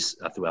days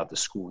throughout the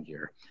school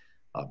year.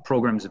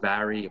 Programs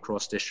vary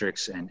across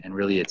districts, and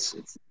really it's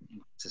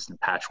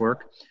consistent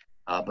patchwork.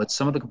 But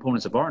some of the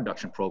components of our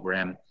induction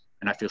program,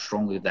 and I feel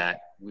strongly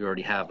that we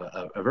already have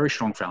a very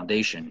strong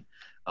foundation.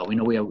 We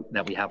know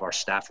that we have our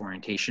staff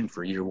orientation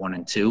for year 1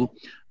 and 2.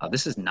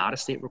 This is not a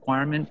state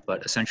requirement,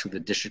 but essentially the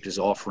district is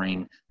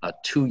offering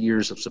 2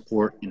 years of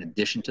support in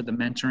addition to the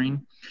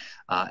mentoring.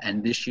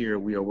 And this year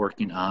we are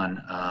working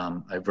on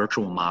a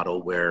virtual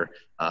model where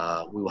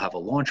we will have a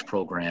launch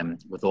program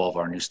with all of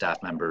our new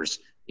staff members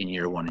in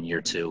year 1 and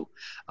year 2.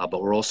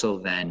 But we're also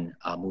then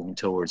moving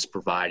towards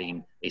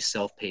providing a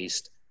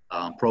self-paced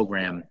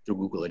program through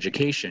Google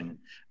Education,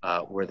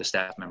 where the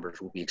staff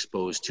members will be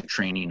exposed to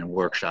training and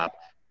workshop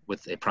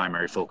with a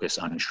primary focus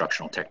on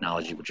instructional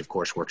technology, which of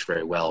course works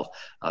very well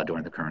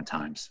during the current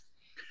times.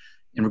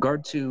 In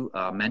regard to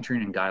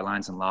mentoring and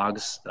guidelines and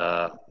logs,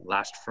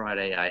 last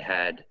Friday I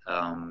had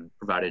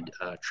provided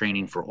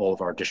training for all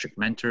of our district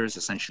mentors.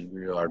 Essentially,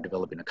 we are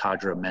developing a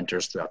cadre of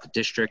mentors throughout the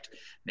district,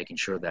 making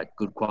sure that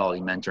good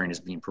quality mentoring is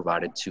being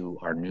provided to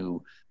our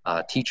new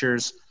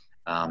teachers.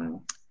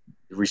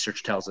 The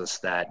research tells us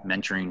that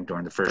mentoring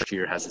during the first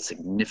year has a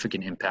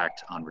significant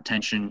impact on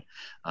retention.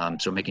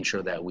 So making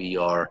sure that we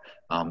are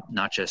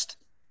not just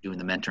doing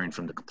the mentoring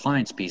from the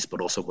compliance piece, but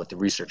also what the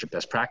research and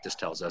best practice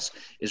tells us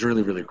is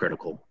really, really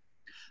critical.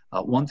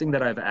 One thing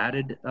that I've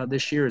added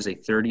this year is a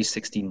 30,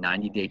 60,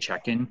 90-day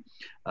check-in.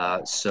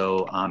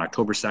 So on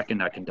October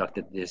 2nd, I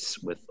conducted this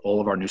with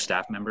all of our new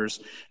staff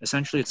members.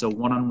 Essentially, it's a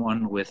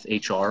one-on-one with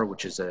HR,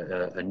 which is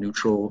a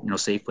neutral,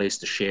 safe place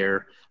to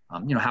share,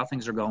 how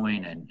things are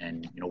going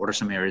and what are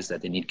some areas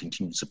that they need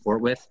continued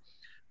support with.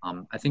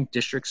 I think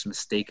districts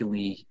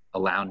mistakenly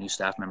allow new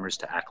staff members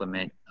to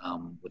acclimate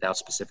without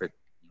specific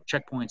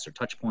checkpoints or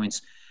touch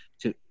points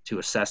to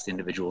assess the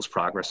individual's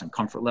progress and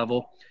comfort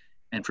level.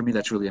 And for me,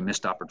 that's really a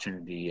missed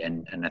opportunity.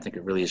 And I think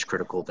it really is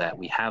critical that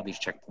we have these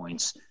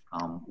checkpoints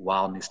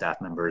while new staff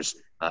members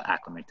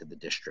acclimate to the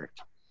district.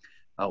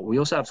 We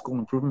also have school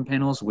improvement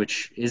panels,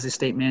 which is a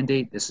state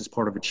mandate. This is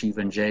part of Achieve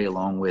NJ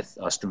along with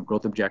student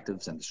growth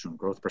objectives and the student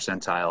growth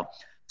percentile.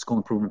 School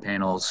improvement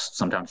panels,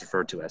 sometimes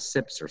referred to as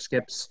SIPs or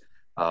SCIPs,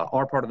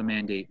 are part of the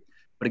mandate.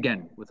 But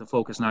again, with a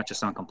focus not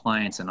just on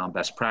compliance and on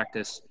best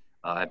practice,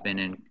 I've been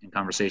in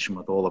conversation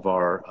with all of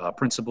our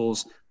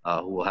principals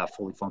who will have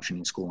fully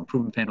functioning school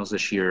improvement panels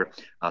this year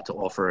to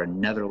offer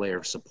another layer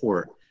of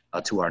support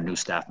to our new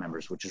staff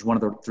members, which is one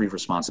of the 3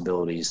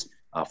 responsibilities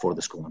for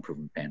the school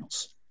improvement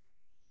panels.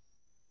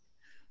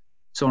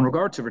 So in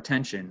regard to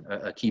retention,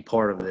 a key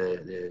part of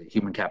the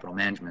human capital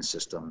management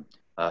system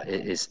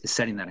is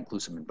setting that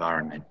inclusive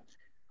environment.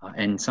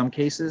 In some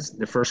cases,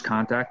 the first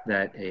contact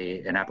that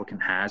an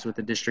applicant has with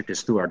the district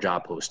is through our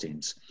job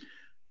postings.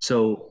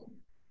 So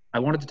I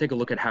wanted to take a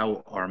look at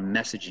how our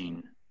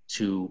messaging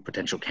to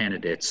potential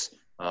candidates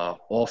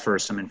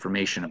offers some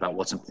information about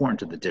what's important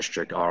to the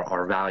district,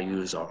 our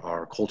values,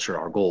 our culture,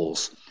 our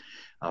goals.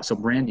 So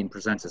branding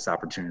presents this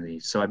opportunity.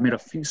 So I've made a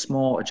few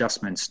small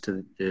adjustments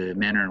to the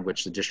manner in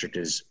which the district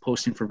is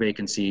posting for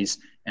vacancies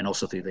and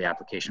also through the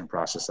application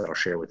process that I'll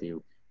share with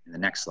you in the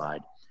next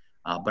slide.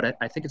 But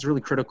I think it's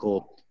really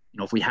critical,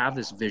 if we have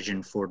this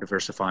vision for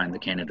diversifying the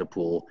candidate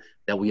pool,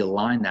 that we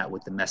align that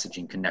with the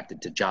messaging connected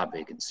to job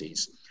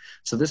vacancies.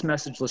 So this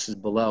message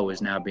listed below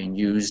is now being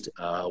used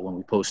when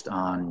we post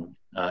on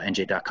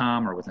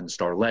NJ.com or within the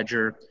Star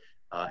Ledger.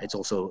 It's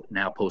also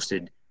now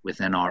posted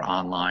within our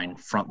online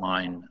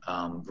frontline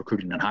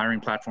recruiting and hiring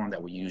platform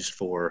that we use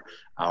for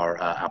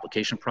our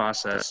application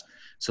process.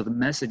 So the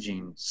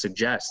messaging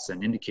suggests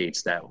and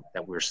indicates that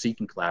we're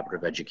seeking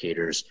collaborative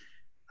educators,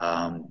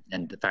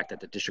 and the fact that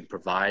the district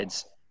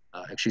prides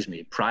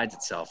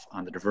itself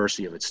on the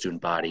diversity of its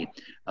student body,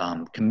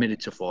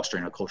 committed to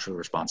fostering a culturally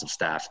responsive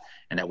staff,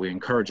 and that we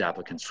encourage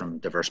applicants from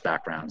diverse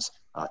backgrounds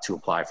to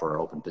apply for our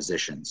open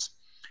positions.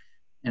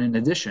 And in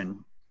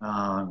addition,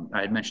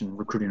 I had mentioned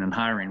recruiting and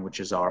hiring, which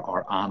is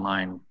our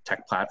online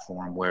tech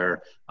platform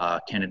where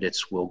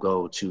candidates will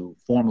go to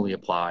formally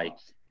apply.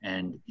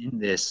 And in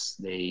this,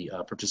 they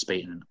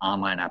participate in an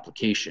online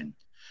application.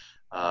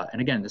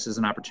 And again, this is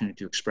an opportunity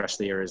to express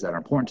the areas that are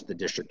important to the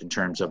district in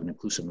terms of an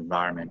inclusive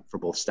environment for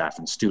both staff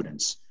and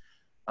students.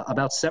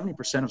 About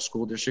 70% of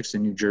school districts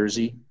in New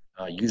Jersey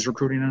use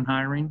recruiting and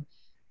hiring.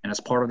 And as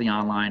part of the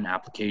online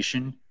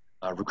application,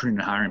 recruiting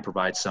and hiring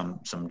provides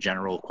some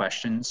general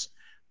questions.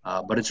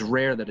 But it's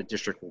rare that a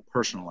district will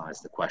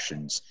personalize the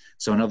questions.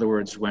 So in other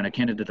words, when a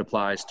candidate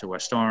applies to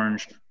West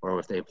Orange, or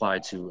if they apply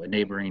to a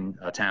neighboring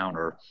town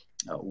or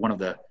one of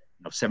the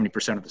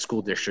 70% of the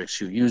school districts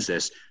who use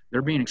this,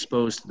 they're being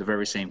exposed to the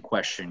very same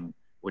question,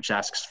 which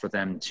asks for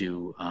them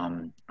to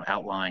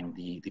outline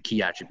the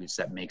key attributes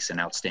that makes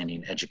an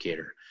outstanding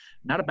educator.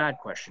 Not a bad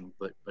question,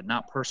 but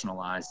not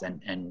personalized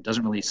and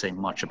doesn't really say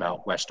much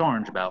about West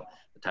Orange, about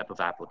the type of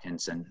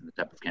applicants and the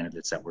type of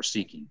candidates that we're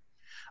seeking.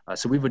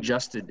 So we've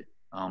adjusted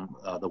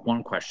the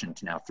 1 question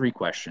to now 3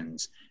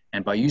 questions.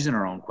 And by using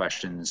our own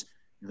questions,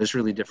 this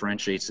really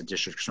differentiates the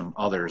districts from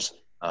others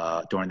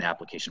during the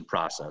application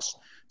process.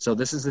 So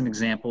this is an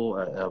example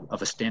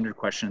of a standard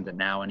question that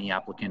now any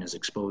applicant is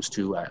exposed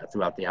to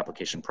throughout the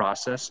application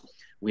process.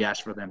 We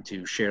ask for them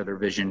to share their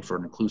vision for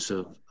an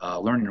inclusive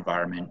learning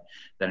environment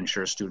that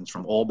ensures students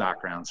from all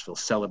backgrounds feel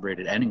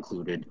celebrated and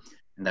included,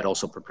 and that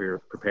also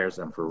prepares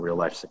them for real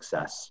life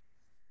success.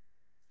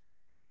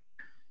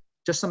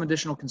 Just some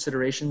additional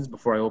considerations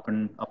before I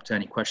open up to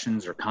any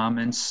questions or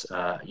comments.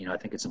 I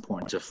think it's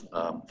important to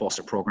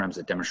foster programs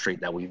that demonstrate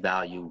that we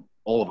value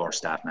all of our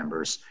staff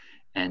members.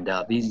 And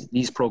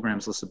these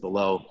programs listed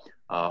below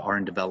are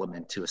in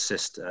development to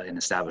assist in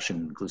establishing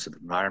an inclusive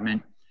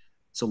environment.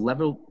 So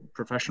level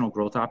professional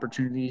growth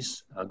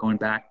opportunities, going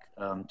back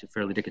to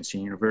Fairleigh Dickinson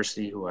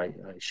University, who I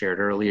shared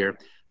earlier,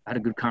 had a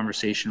good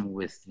conversation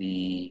with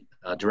the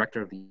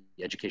director of the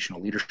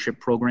Educational Leadership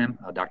Program,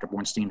 Dr.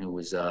 Bornstein, who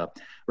was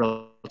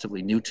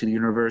relatively new to the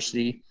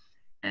university.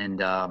 And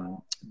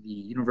the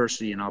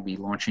university, and I'll be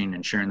launching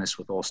and sharing this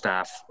with all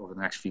staff over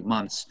the next few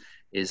months,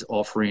 is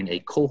offering a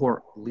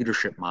cohort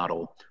leadership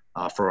model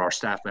for our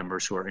staff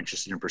members who are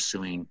interested in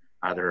pursuing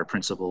either a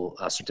principal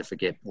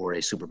certificate or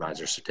a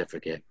supervisor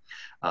certificate.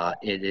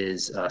 It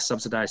is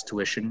subsidized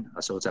tuition,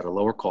 so it's at a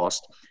lower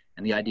cost.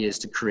 And the idea is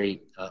to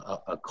create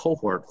a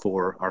cohort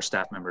for our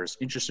staff members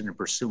interested in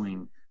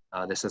pursuing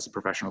this as a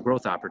professional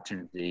growth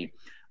opportunity.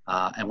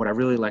 And what I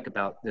really like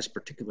about this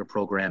particular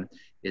program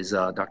is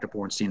Dr.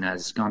 Bornstein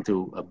has gone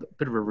through a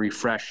bit of a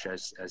refresh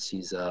as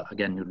he's,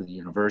 again, new to the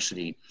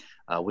university.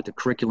 With the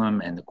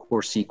curriculum and the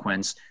course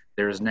sequence,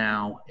 there is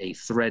now a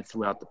thread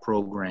throughout the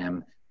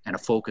program and a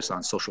focus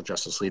on social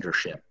justice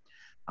leadership.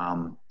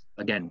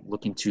 Again,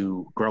 looking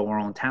to grow our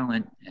own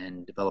talent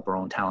and develop our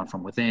own talent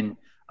from within,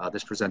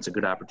 this presents a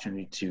good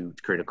opportunity to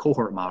create a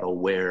cohort model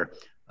where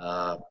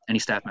any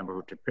staff member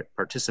who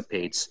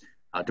participates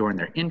during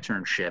their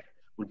internship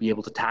would be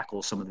able to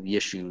tackle some of the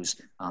issues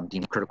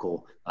deemed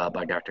critical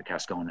by Dr.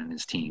 Cascone and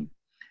his team.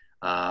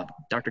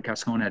 Dr.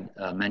 Cascone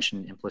had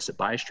mentioned implicit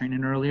bias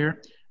training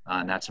earlier,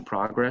 and that's in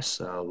progress,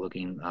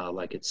 looking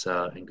like it's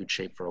in good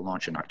shape for a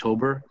launch in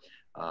October.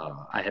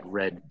 I had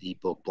read the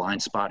book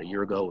Blind Spot a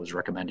year ago. It was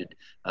recommended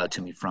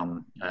to me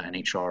from an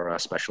HR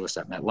specialist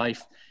at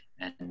MetLife.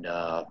 And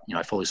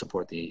I fully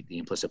support the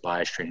implicit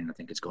bias training. I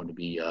think it's going to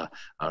be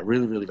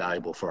really, really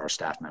valuable for our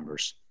staff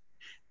members.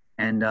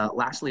 And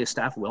lastly, a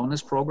staff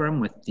wellness program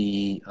with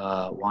the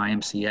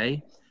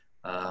YMCA.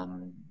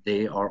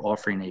 They are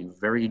offering a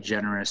very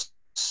generous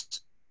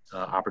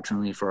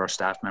opportunity for our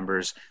staff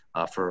members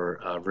for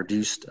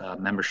reduced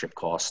membership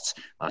costs,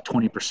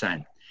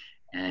 20%.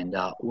 And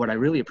what I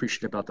really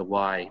appreciate about the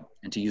Y,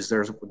 and to use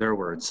their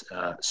words,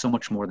 so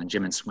much more than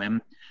gym and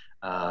swim,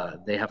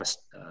 they have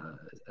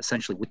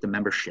essentially with the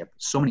membership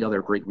so many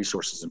other great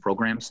resources and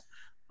programs.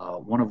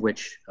 One of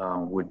which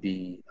would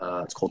be,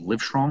 it's called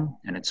Livestrong,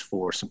 and it's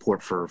for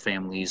support for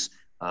families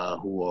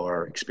who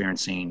are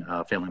experiencing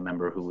a family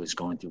member who is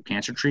going through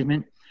cancer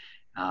treatment.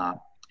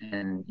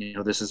 And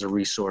this is a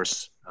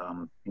resource,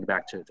 think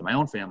back to my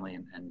own family,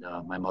 and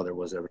my mother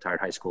was a retired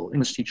high school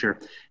English teacher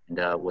and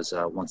was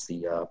once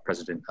the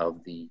president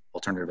of the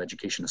Alternative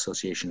Education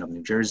Association of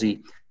New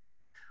Jersey.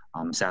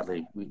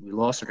 Sadly, we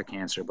lost her to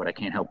cancer, but I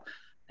can't help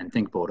and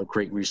think about a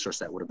great resource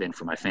that would have been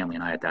for my family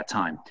and I at that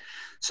time.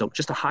 So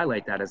just to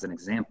highlight that as an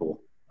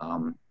example,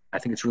 I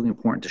think it's really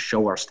important to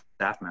show our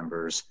staff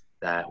members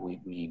that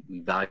we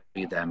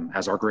value them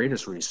as our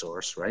greatest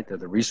resource, right? They're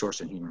the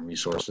resource in human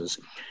resources.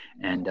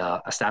 And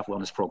a staff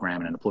wellness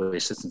program and an employee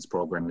assistance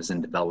program is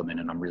in development,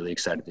 and I'm really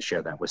excited to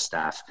share that with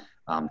staff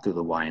through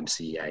the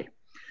YMCA.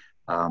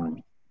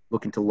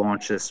 Looking to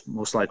launch this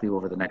most likely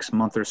over the next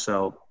month or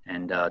so,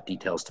 and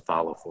details to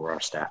follow for our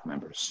staff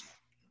members.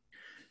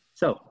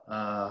 So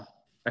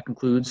that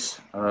concludes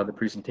the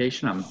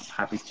presentation. I'm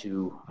happy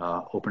to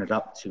open it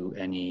up to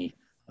any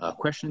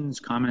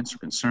questions, comments, or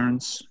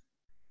concerns.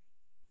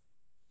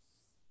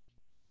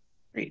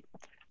 Great.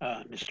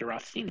 Mr.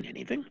 Rothstein,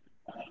 anything?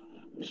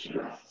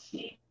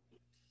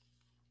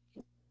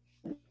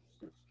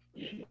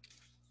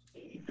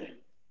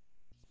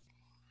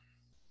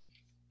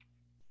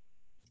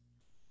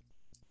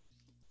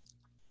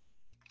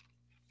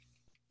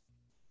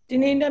 Do you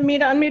need me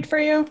to unmute for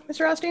you,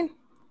 Mr. Rothstein?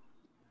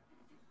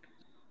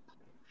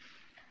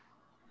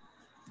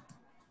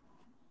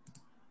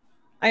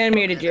 I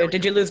unmuted you.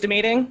 Did you lose the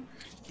meeting?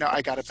 No,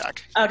 I got it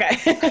back. Okay.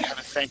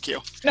 Thank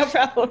you. No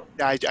problem.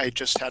 Yeah, I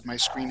just had my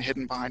screen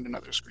hidden behind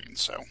another screen,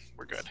 so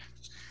we're good.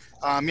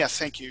 Yeah,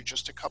 thank you.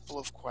 Just a couple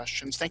of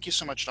questions. Thank you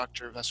so much,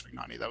 Dr.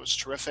 Vespignani. That was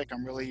terrific.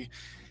 I'm really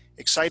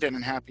excited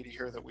and happy to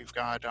hear that we've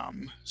got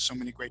so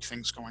many great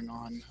things going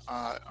on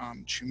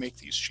to make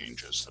these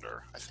changes that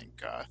are, I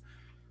think,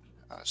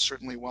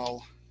 certainly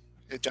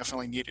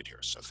definitely needed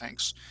here. So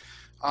thanks.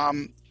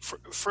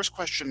 First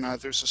question,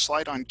 there's a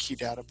slide on key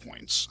data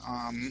points.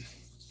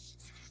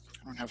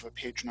 I don't have a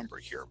page number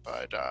here,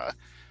 but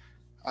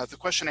the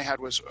question I had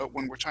was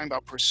when we're talking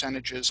about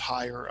percentages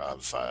higher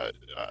of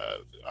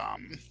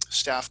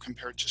staff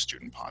compared to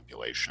student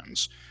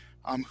populations,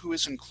 who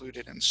is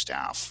included in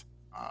staff?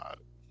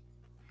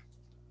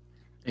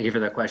 Thank you for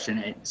that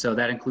question. So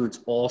that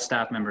includes all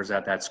staff members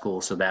at that school.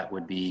 So that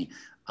would be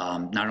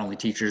not only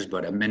teachers,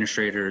 but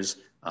administrators,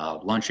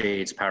 lunch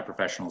aides,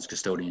 paraprofessionals,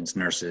 custodians,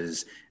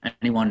 nurses,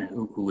 anyone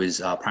who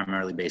is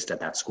primarily based at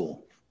that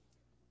school.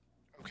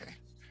 Okay.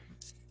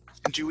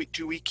 And do we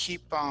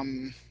keep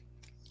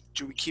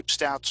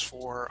stats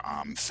for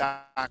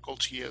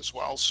faculty as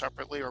well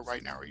separately, or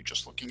right now are you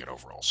just looking at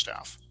overall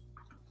staff?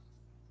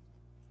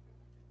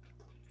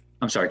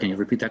 I'm sorry, can you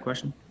repeat that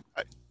question?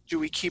 Do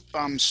we keep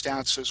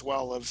stats as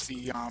well of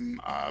the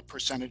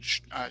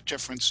percentage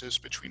differences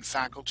between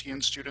faculty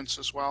and students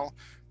as well,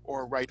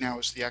 or right now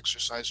is the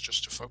exercise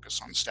just to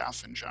focus on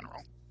staff in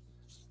general?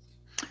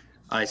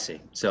 I see.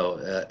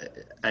 So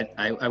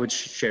I would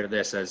share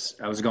this as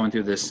I was going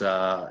through this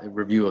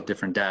review of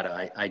different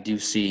data. I do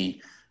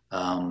see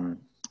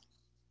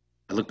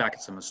I look back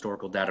at some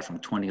historical data from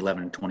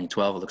 2011 and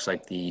 2012. It looks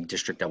like the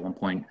district at one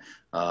point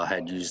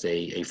had used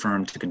a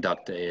firm to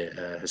conduct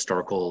a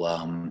historical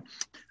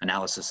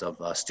analysis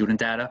of student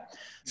data.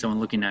 So in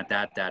looking at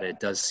that data, it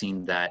does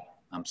seem that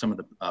some of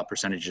the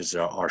percentages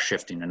are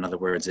shifting. In other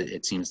words,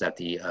 it seems that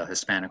the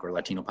Hispanic or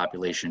Latino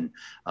population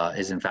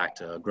is in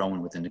fact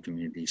growing within the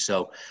community.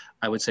 So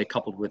I would say,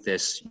 coupled with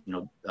this,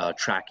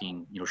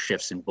 tracking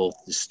shifts in both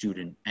the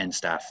student and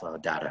staff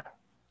data.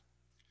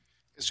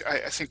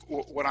 I think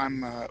what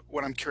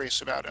I'm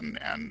curious about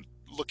and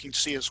looking to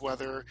see is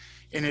whether,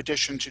 in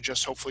addition to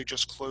just hopefully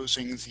just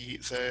closing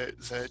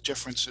the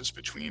differences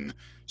between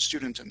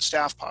student and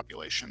staff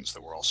populations,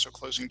 that we're also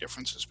closing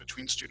differences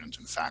between student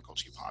and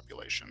faculty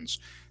populations.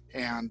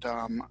 And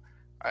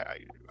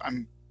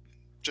I'm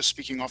just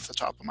speaking off the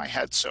top of my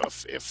head. So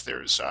if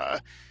there's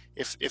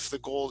if the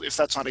goal, if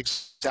that's not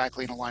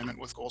exactly in alignment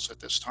with goals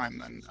at this time,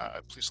 then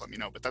please let me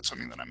know. But that's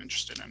something that I'm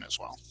interested in as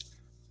well.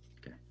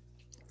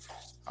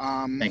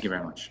 Thank you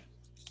very much.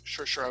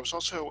 Sure. I was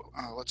also,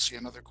 let's see,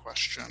 another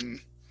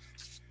question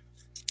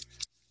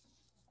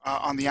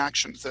on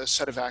the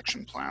set of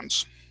action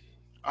plans.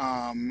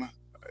 I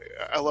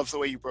love the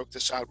way you broke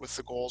this out with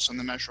the goals and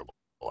the measurable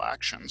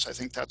actions. I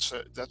think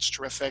that's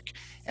terrific.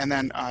 And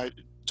then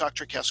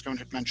Dr. Cascone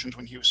had mentioned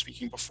when he was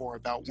speaking before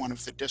about one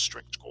of the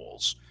district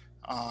goals,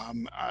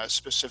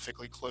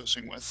 specifically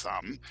closing with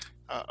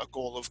a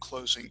goal of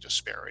closing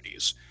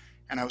disparities.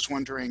 And I was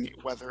wondering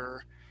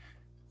whether,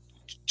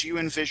 do you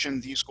envision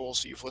these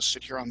goals that you've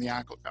listed here on the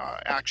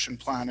action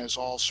plan as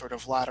all sort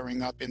of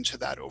laddering up into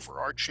that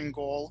overarching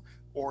goal,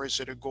 or is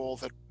it a goal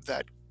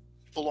that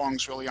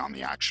belongs really on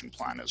the action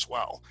plan as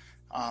well,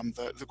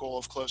 the goal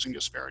of closing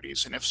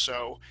disparities? And if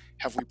so,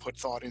 have we put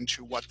thought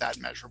into what that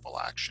measurable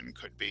action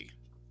could be?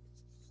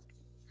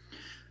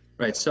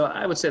 Right, so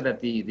I would say that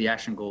the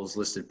action goals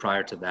listed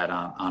prior to that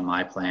on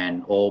my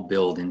plan all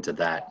build into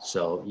that.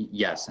 So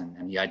yes,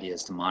 and the idea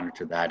is to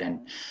monitor that.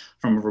 And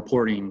from a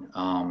reporting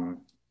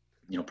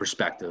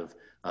perspective,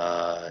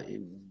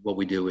 what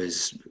we do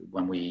is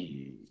when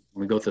we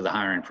go through the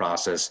hiring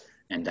process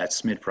and that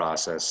SMID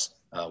process,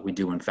 we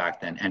do in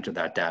fact then enter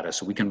that data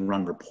so we can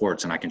run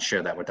reports, and I can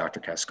share that with Dr.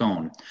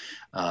 Cascone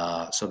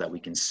so that we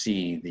can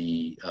see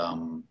the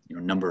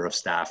number of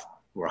staff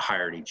who are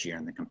hired each year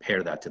and then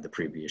compare that to the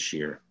previous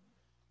year.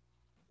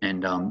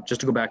 And just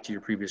to go back to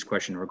your previous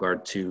question in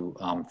regard to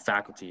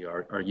faculty,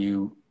 are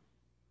you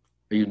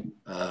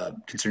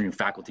considering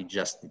faculty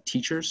just the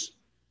teachers?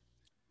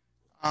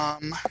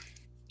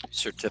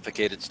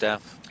 Certificated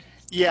staff?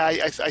 Yeah,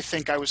 I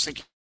think I was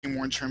thinking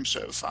more in terms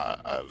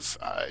of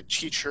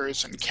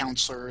teachers and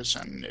counselors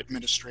and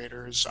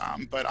administrators,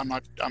 but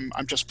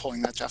I'm just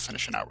pulling that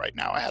definition out right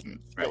now. I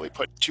hadn't really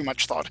put too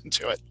much thought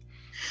into it.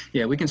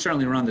 Yeah, we can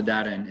certainly run the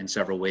data in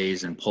several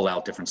ways and pull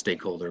out different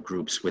stakeholder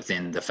groups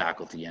within the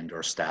faculty and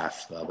or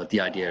staff. But the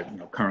idea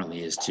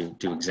currently is to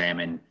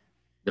examine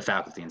the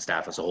faculty and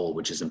staff as a whole,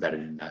 which is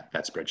embedded in that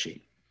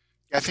spreadsheet.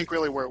 I think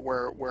really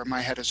where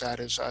my head is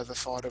at is the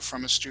thought of,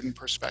 from a student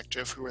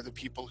perspective, who are the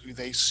people who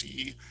they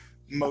see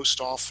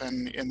most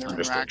often in their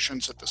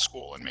interactions at the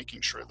school, and making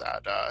sure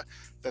that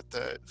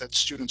that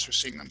students are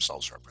seeing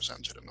themselves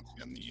represented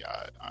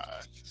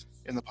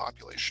in the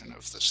population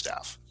of the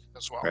staff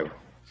as well. Right.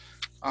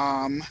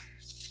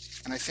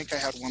 And I think I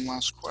had one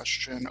last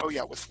question. Oh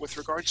yeah, with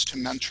regards to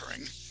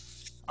mentoring.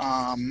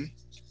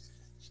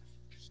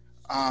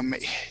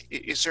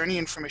 Is there any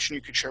information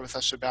you could share with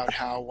us about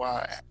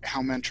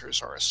how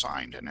mentors are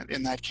assigned? And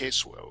in that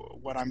case,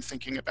 what I'm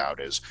thinking about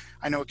is,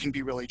 I know it can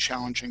be really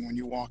challenging when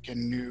you walk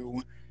in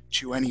new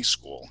to any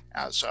school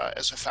as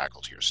a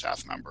faculty or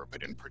staff member,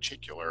 but in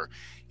particular,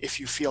 if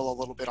you feel a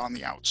little bit on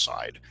the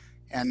outside,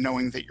 and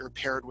knowing that you're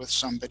paired with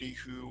somebody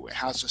who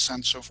has a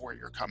sense of where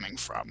you're coming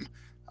from,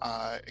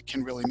 it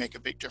can really make a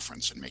big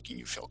difference in making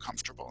you feel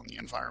comfortable in the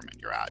environment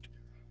you're at.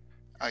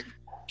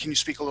 Can you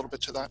speak a little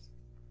bit to that?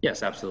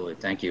 Yes, absolutely.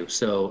 Thank you.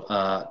 So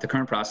the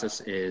current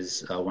process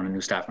is when a new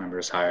staff member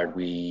is hired,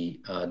 we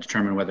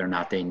determine whether or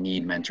not they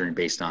need mentoring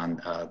based on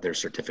their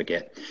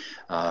certificate.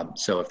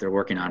 So if they're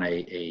working on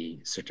a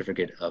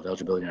certificate of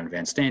eligibility and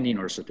advanced standing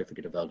or a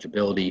certificate of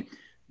eligibility,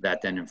 that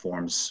then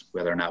informs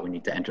whether or not we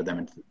need to enter them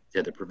into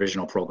the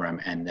provisional program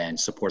and then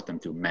support them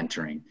through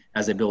mentoring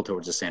as they build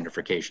towards a standard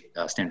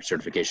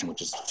certification,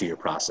 which is a 2-year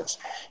process.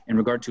 In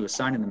regard to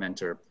assigning the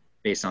mentor,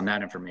 based on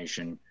that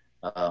information,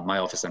 my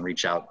office then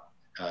reaches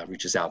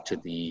out to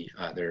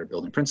their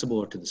building principal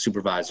or to the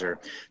supervisor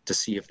to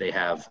see if they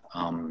have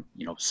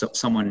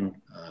someone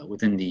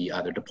within the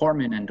either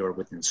department and or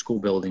within the school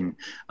building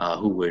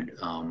who would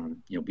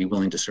be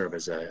willing to serve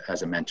as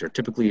a mentor.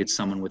 Typically it's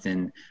someone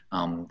within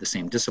the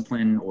same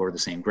discipline or the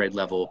same grade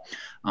level.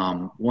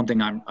 One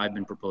thing I've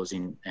been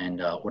proposing, and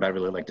what I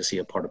really like to see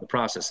a part of the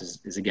process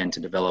is again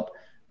to develop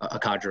a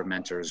cadre of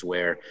mentors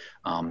where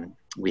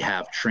we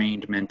have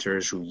trained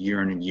mentors who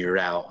year in and year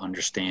out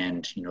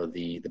understand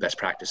the best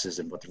practices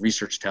and what the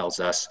research tells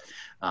us,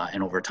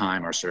 and over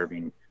time are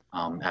serving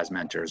as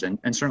mentors.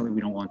 And certainly we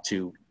don't want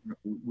to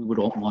we would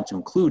all want to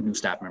include new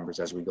staff members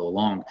as we go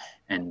along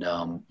and,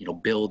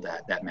 build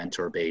that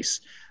mentor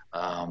base.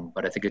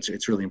 But I think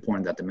it's really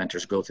important that the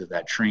mentors go through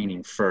that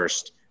training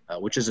first,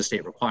 which is a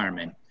state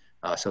requirement,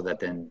 so that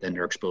then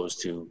they're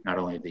exposed to not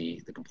only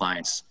the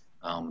compliance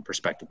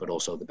perspective, but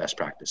also the best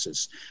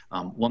practices.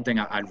 One thing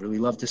I'd really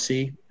love to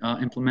see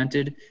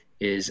implemented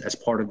is, as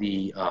part of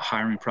the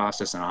hiring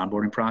process and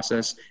onboarding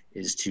process,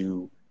 is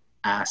to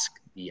ask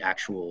the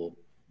actual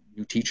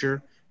new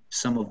teacher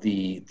some of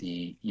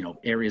the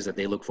areas that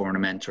they look for in a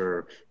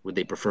mentor. Would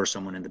they prefer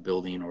someone in the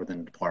building or in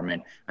the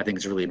department? I think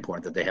it's really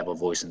important that they have a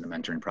voice in the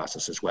mentoring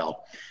process as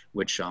well,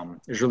 which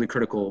is really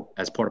critical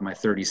as part of my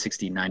 30,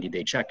 60,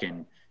 90-day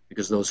check-in,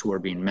 because those who are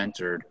being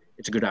mentored,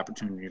 it's a good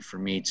opportunity for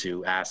me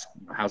to ask,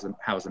 how's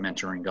the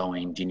mentoring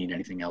going? Do you need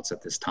anything else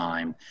at this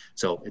time?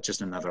 So it's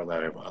just another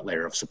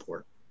layer of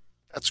support.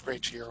 That's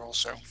great to hear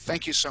also.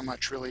 Thank you so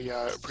much. Really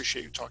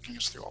appreciate you talking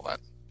us through all that.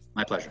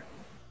 My pleasure.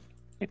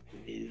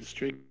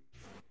 District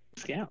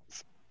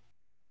Scouts.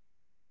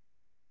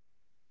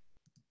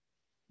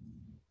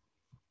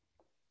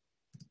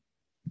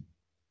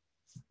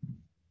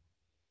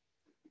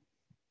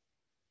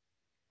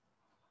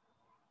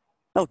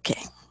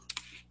 Okay.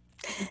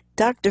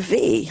 Dr.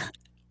 V,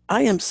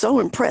 I am so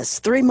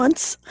impressed. 3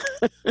 months.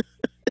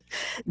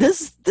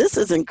 This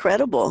is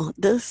incredible.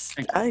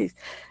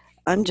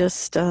 I'm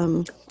just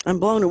I'm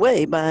blown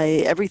away by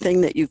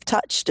everything that you've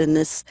touched in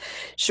this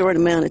short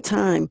amount of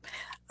time.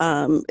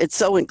 It's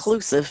so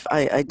inclusive.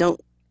 I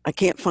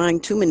can't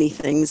find too many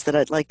things that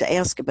I'd like to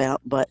ask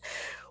about, but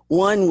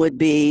one would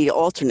be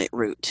alternate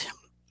route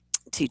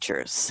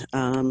teachers.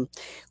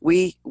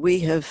 We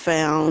have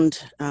found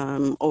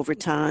over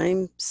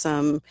time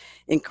some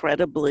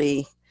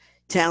incredibly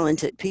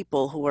talented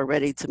people who are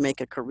ready to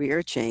make a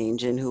career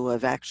change and who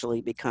have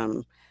actually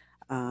become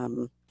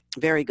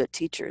very good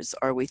teachers.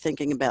 Are we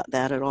thinking about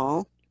that at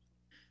all?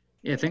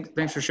 Yeah,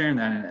 thanks for sharing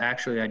that. And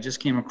actually, I just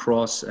came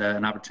across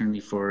an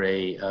opportunity for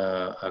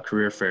a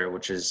career fair,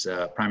 which is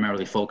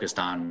primarily focused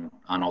on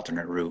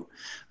alternate route.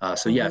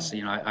 So yes,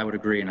 I would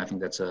agree, and I think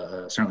that's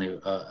certainly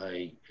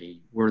a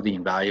worthy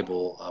and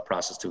valuable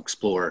process to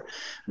explore.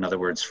 In other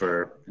words,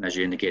 and as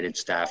you indicated,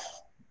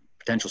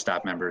 potential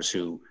staff members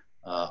who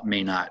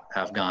may not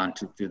have gone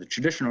through the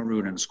traditional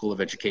route in the School of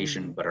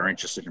Education, but are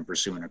interested in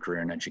pursuing a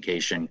career in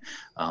education,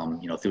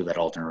 through that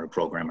alternate route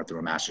program or through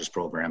a master's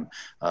program.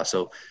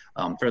 So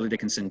Fairleigh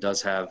Dickinson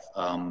does have,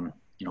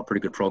 a pretty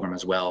good program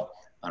as well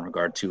in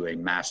regard to a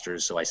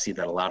master's. So I see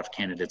that a lot of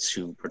candidates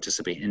who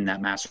participate in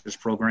that master's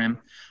program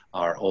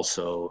are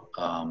also,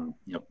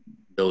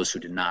 those who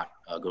did not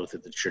go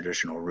through the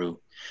traditional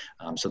route.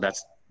 So that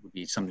would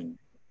be something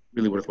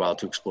really worthwhile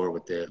to explore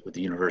with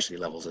the university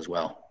levels as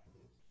well.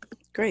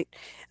 Great.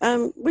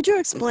 Would you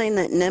explain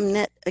that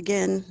NEMNET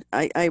again?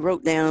 I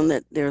wrote down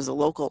that there's a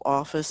local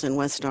office in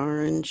West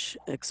Orange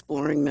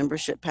exploring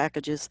membership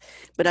packages,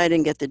 but I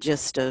didn't get the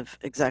gist of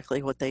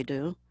exactly what they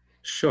do.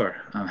 Sure,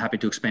 I'm happy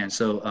to expand.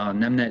 So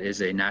NEMNET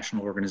is a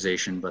national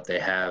organization, but they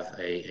have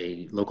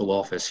a local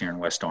office here in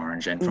West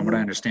Orange. And from what I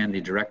understand,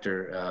 the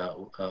director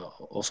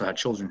also had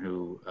children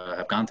who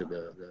have gone through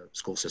the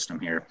school system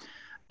here.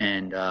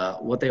 And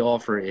what they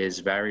offer is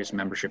various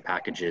membership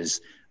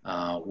packages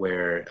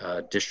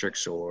where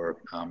districts or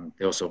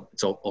it's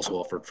also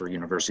offered for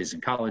universities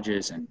and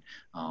colleges and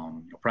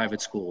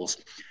private schools.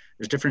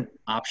 There's different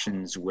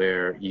options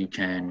where you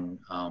can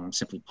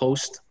simply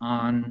post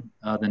on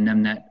the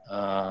NEMNET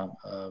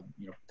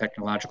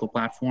technological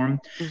platform,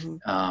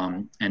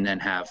 and then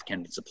have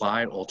candidates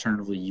apply.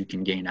 Alternatively, you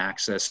can gain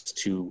access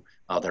to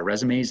their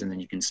resumes, and then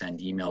you can send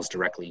emails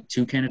directly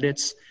to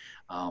candidates.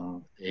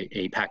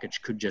 A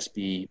package could just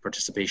be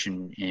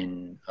participation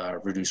in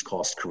reduced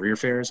cost career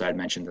fairs. I had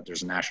mentioned that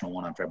there's a national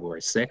one on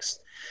February 6th.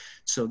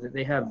 So that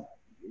they have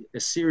a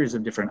series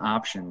of different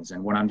options.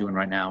 And what I'm doing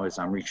right now is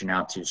I'm reaching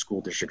out to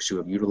school districts who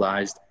have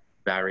utilized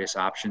various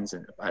options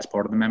as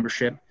part of the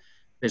membership,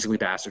 basically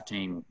to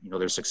ascertain,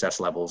 their success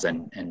levels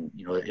and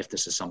if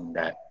this is something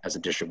that as a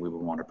district we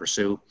would want to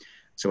pursue.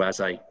 So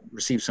as I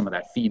receive some of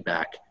that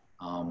feedback,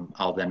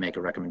 I'll then make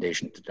a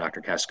recommendation to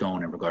Dr.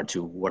 Cascone in regard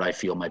to what I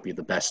feel might be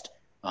the best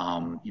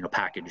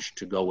package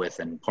to go with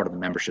and part of the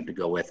membership to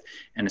go with.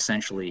 And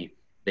essentially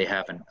they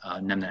have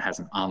NEMNET has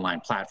an online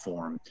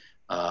platform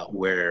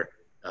where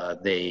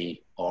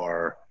they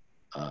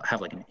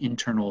have like an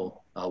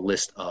internal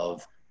list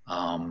of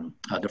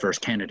diverse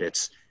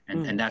candidates,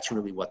 and that's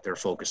really what they're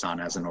focused on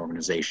as an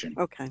organization.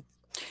 Okay.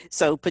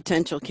 So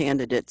potential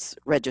candidates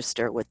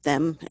register with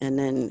them, and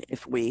then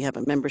if we have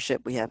a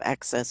membership, we have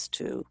access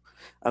to,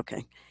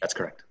 okay. That's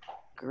correct.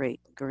 Great.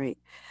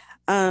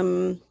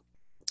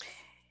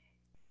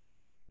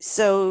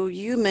 So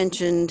you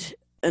mentioned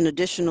an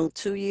additional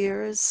 2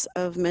 years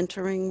of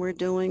mentoring we're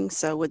doing.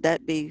 So would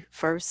that be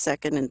first,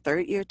 second, and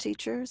third year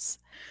teachers?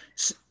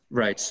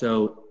 Right.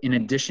 So in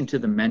addition to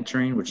the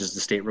mentoring, which is the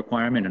state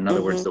requirement, in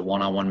other words, the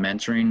one-on-one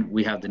mentoring,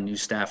 we have the new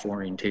staff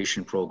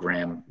orientation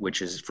program,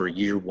 which is for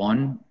year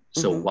one.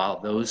 So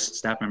while those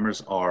staff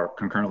members are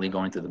concurrently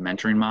going through the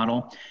mentoring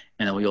model,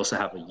 and then we also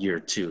have a year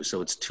two.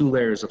 So it's 2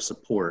 layers of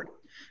support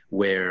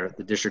where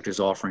the district is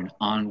offering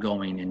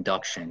ongoing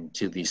induction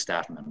to these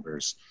staff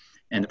members.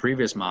 And the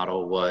previous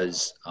model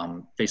was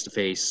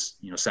face-to-face,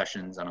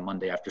 sessions on a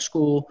Monday after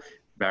school,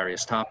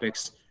 various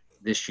topics.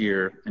 This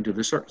year, and due to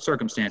the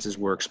circumstances,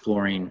 we're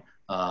exploring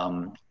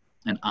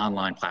an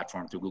online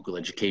platform through Google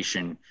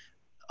Education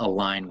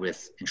aligned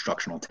with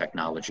instructional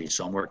technology.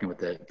 So I'm working with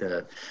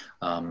the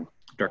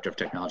Director of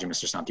Technology,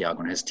 Mr. Santiago,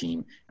 and his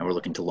team, and we're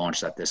looking to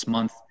launch that this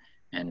month.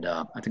 And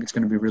I think it's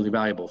going to be really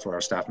valuable for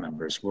our staff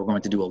members. We're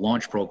going to do a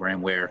launch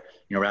program where,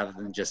 rather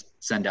than just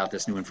send out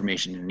this new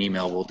information in an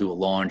email, we'll do a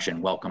launch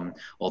and welcome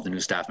all the new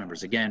staff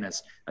members again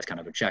as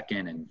kind of a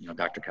check-in. And,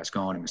 Dr.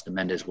 Cascone and Mr.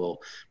 Mendez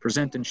will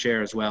present and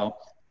share as well.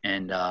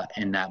 And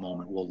in that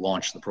moment, we'll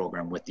launch the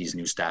program with these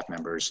new staff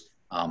members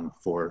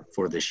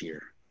for this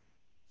year.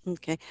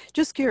 Okay.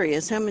 Just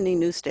curious, how many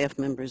new staff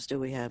members do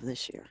we have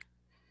this year?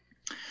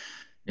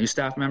 New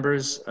staff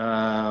members,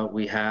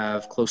 we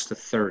have close to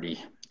 30.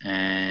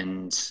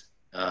 And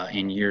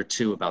in year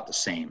 2, about the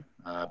same.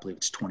 I believe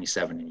it's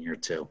 27 in year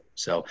 2.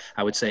 So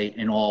I would say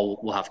in all,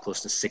 we'll have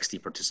close to 60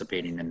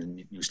 participating in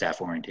the new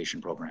staff orientation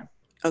program.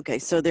 Okay,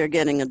 so they're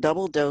getting a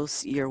double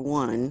dose year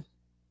 1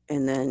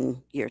 and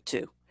then year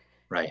 2.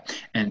 Right.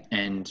 And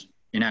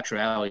in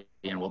actuality,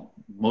 and what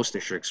most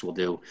districts will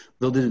do,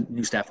 they'll do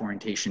new staff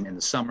orientation in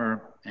the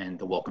summer and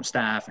they'll welcome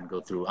staff and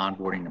go through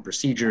onboarding and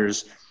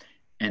procedures.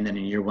 And then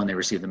in year 1, they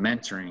receive the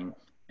mentoring.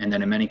 And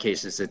then in many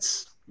cases,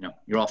 it's,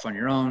 you're off on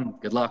your own,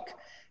 good luck.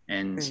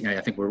 And,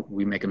 I think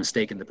we make a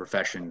mistake in the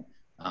profession,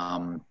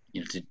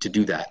 to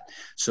do that.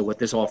 So what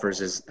this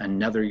offers is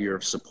another year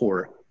of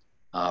support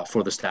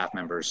for the staff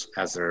members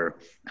as they're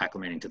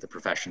acclimating to the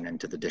profession and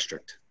to the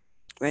district.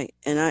 Right.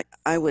 And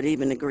I would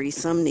even agree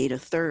some need a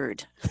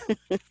third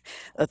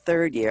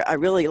year. I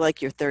really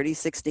like your 30,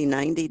 60,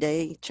 90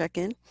 day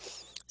check-in.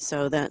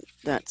 So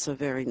that's a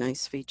very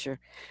nice feature.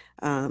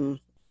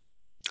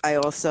 I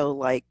also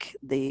like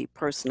the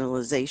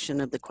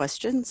personalization of the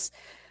questions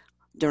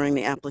during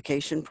the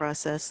application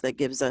process that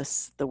gives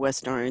us the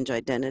West Orange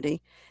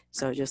identity.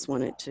 So I just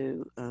wanted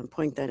to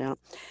point that out.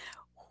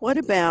 What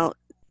about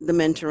the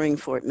mentoring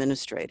for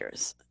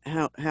administrators?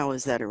 How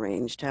is that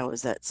arranged? How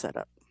is that set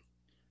up?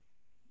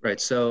 Right.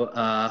 So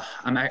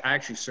I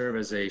actually serve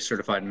as a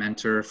certified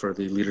mentor for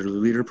the Leader to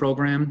Leader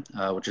program,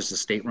 which is a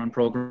state-run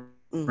program.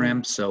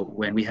 Mm-hmm. So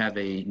when we have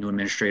a new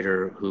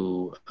administrator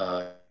who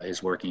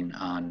is working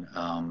on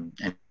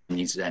and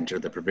needs to enter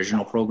the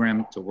provisional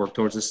program to work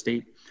towards the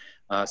state,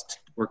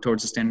 work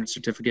towards the standard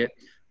certificate,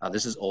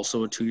 this is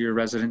also a 2-year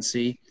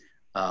residency,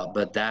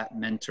 but that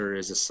mentor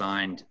is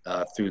assigned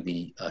through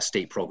the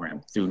state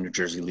program, through New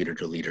Jersey Leader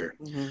to Leader.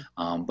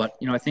 Mm-hmm. But,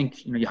 I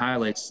think, you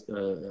highlights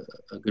a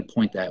good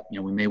point that,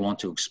 we may want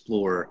to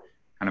explore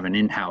kind of an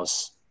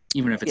in-house,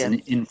 even if it's an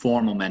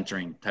informal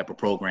mentoring type of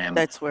program.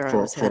 That's where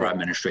for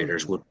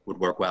administrators would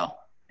work well.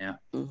 Yeah.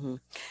 Mm-hmm.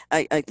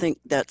 I think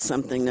that's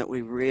something that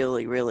we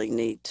really, really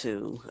need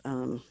to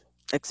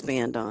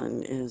expand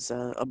on is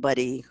a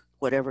buddy,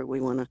 whatever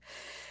we want to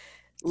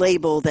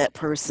label that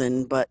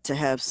person, but to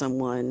have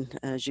someone,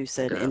 as you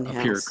said, in-house.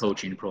 A peer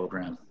coaching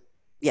program.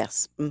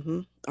 Yes.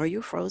 Mm-hmm. Are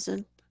you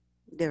frozen?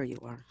 There you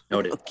are.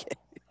 Noted.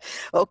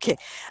 Okay.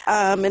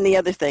 And the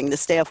other thing, the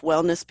staff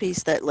wellness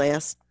piece, that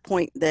last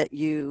point that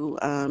you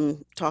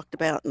talked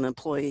about in the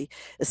employee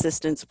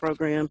assistance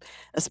program,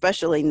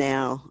 especially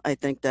now, I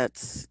think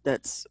that's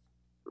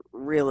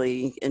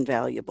really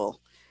invaluable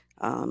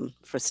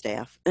for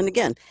staff. And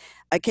again,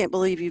 I can't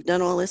believe you've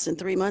done all this in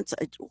 3 months.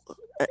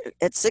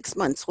 At 6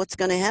 months, what's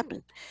going to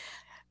happen?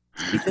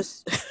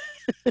 Because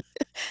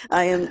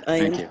I am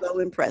so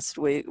impressed.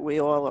 We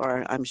all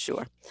are, I'm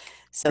sure.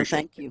 So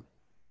thank you.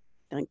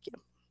 Thank you.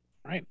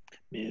 All right,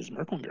 Ms.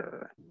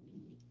 Merklinger.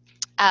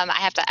 I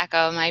have to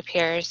echo my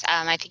peers.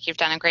 I think you've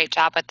done a great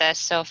job with this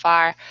so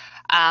far,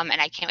 and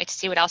I can't wait to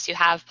see what else you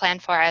have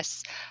planned for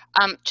us.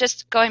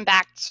 Just going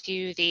back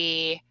to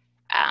the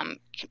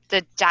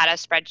data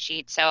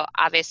spreadsheet. So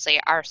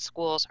obviously our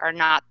schools are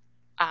not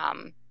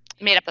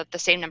made up of the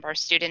same number of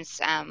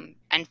students and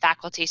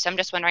faculty. So I'm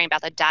just wondering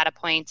about the data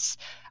points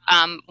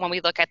when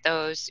we look at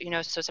those.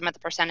 So some of the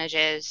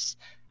percentages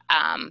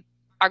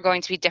are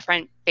going to be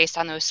different based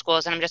on those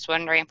schools, and I'm just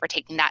wondering if we're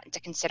taking that into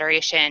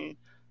consideration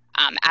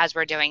as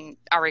we're doing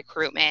our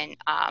recruitment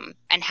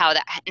and how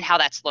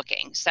that's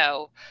looking.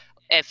 So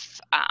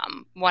if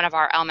one of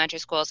our elementary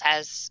schools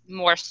has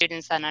more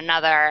students than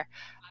another,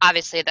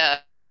 obviously the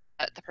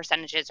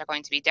percentages are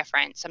going to be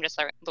different. So I'm just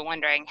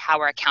wondering how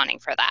we're accounting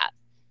for that.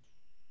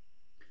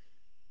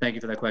 Thank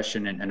you for that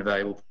question and a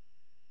valuable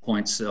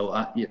point. So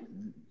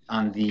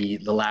on the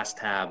last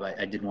tab,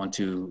 I did want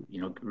to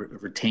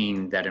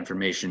retain that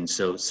information.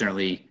 So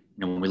certainly,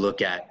 when we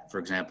look at, for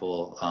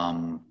example,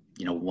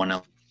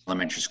 one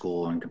elementary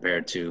school and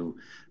compared to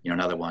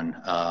another one,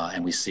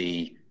 and we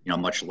see a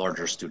much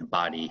larger student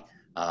body,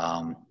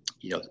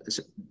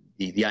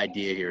 the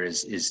idea here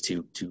is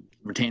to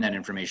retain that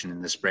information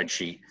in the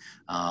spreadsheet.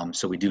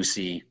 So we do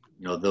see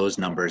those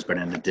numbers, but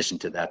in addition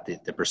to that,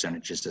 the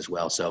percentages as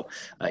well. So,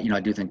 I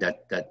do think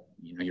that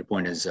your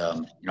point is,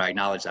 I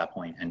acknowledge that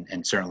point,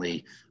 and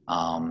certainly,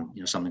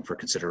 something for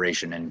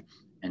consideration,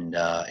 and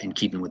in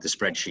keeping with the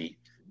spreadsheet,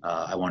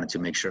 I wanted to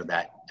make sure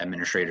that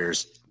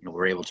administrators,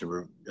 were able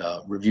to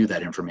review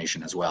that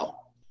information as well.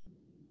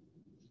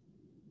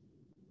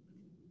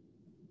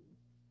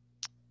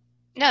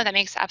 No, that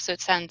makes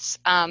absolute sense.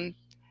 And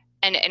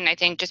I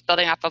think just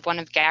building off of one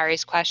of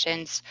Gary's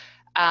questions,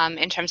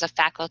 in terms of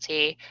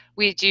faculty,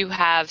 we do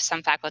have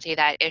some faculty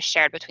that is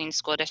shared between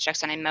school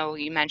districts. And I know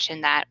you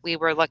mentioned that we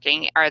were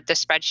looking, or the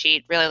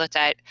spreadsheet really looked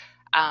at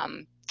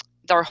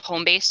their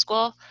home-based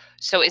school.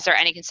 So is there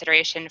any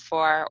consideration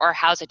for, or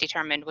how's it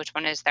determined which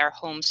one is their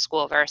home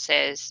school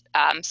versus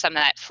some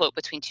that float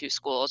between two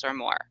schools or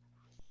more?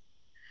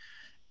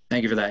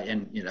 Thank you for that.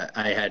 And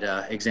I had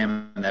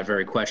examined that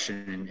very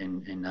question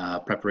in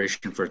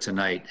preparation for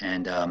tonight,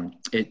 and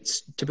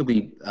it's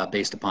typically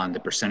based upon the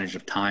percentage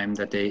of time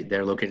that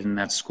they're located in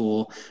that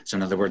school. So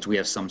in other words, we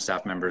have some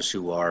staff members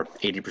who are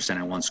 80%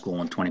 in one school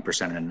and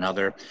 20% in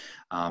another.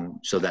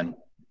 So then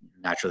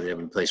naturally they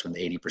would be placed with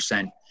the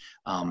 80%.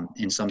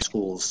 In some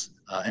schools,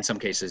 in some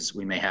cases,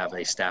 we may have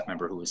a staff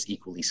member who is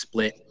equally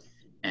split.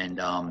 And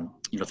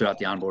throughout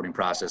the onboarding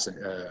process,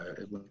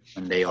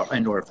 when they are,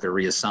 and or if they're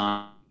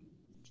reassigned,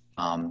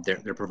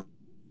 they're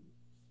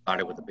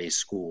provided with a base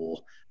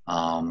school,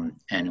 and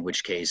in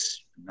which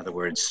case, in other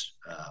words,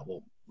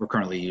 we're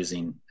currently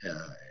using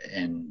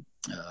an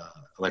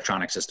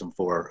electronic system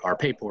for our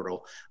pay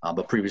portal,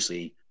 but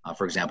previously,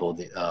 for example,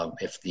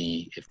 if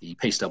the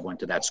pay stub went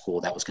to that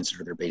school, that was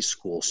considered their base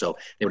school, so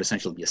they would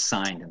essentially be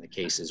assigned in the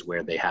cases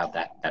where they have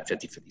that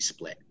 50-50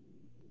 split.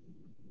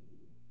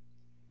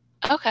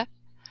 Okay.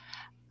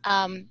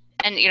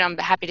 And I'm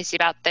happy to see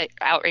about the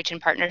outreach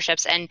and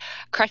partnerships. And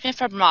correct me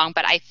if I'm wrong,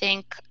 but I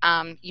think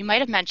you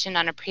might have mentioned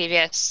on a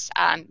previous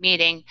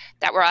meeting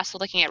that we're also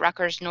looking at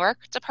Rutgers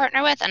Newark to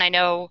partner with. And I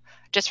know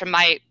just from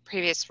my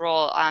previous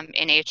role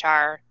in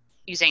HR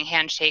using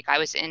Handshake, I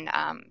was in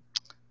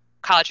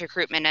college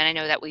recruitment, and I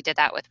know that we did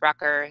that with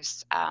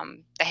Rutgers,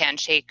 the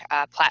Handshake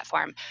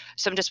platform.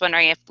 So I'm just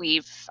wondering if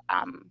we've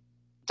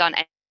done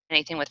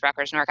anything with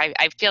Rutgers Newark.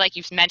 I feel like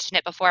you've mentioned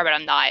it before, but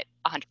I'm not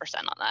 100%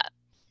 on that.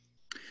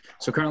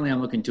 So currently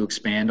I'm looking to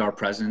expand our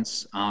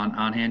presence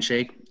on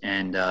Handshake,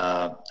 and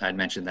I'd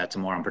mentioned that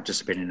tomorrow I'm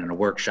participating in a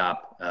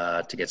workshop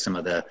to get some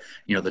of the,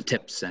 the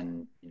tips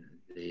and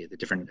the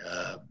different,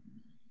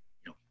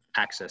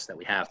 access that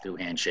we have through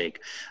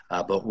Handshake.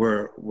 But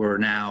we're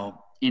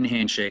now in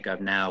Handshake.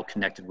 I've now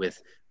connected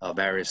with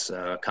various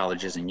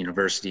colleges and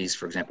universities.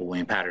 For example,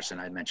 William Patterson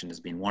I mentioned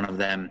as being one of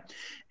them,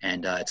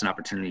 and it's an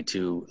opportunity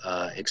to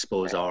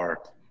expose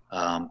our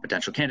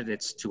potential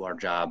candidates to our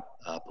job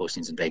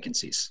postings and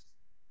vacancies.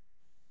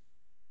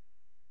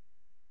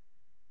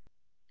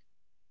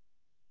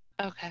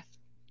 Okay.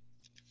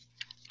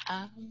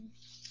 I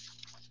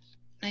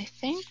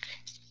think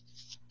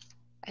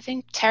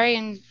Terry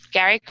and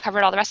Gary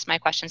covered all the rest of my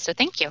questions, so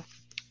thank you.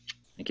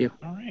 Thank you.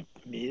 All right,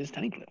 Ms.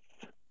 Tunnicliffe.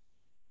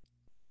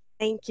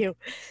 Thank you.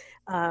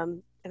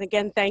 And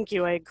again, thank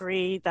you. I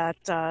agree that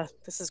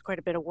this is quite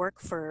a bit of work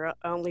for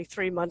only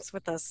 3 months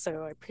with us,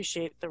 so I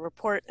appreciate the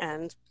report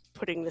and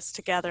putting this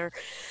together.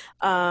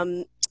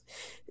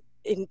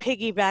 In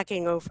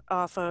piggybacking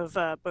off of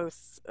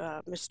both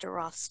Mr.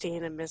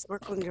 Rothstein and Ms.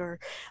 Merklinger,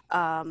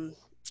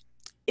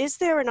 is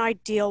there an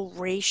ideal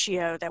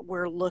ratio that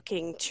we're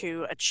looking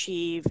to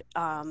achieve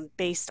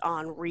based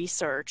on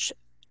research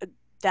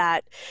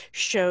that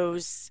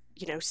shows,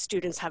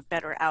 students have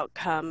better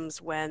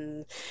outcomes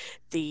when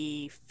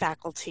the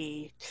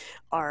faculty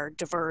are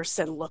diverse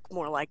and look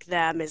more like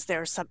them? Is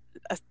there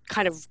a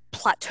kind of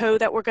plateau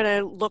that we're going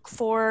to look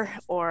for,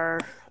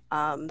 or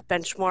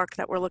benchmark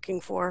that we're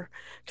looking for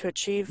to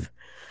achieve?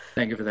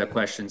 Thank you for that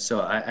question.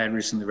 So I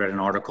recently read an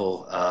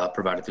article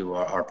provided through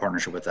our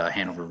partnership with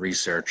Hanover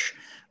Research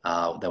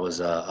that was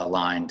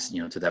aligned,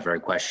 to that very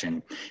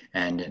question.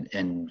 And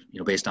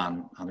based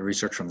on the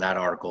research from that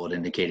article, it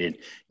indicated,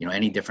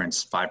 any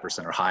difference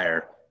 5% or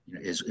higher,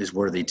 is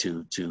worthy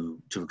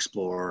to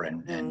explore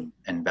and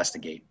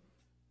investigate.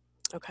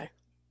 Okay.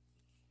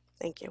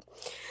 Thank you.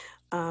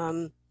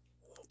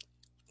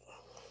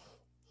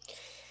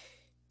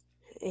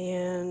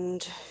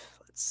 And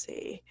let's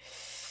see.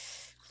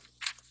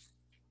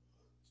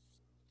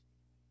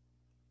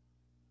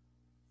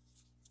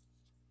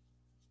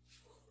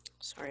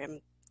 Sorry, I'm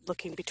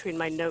looking between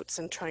my notes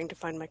and trying to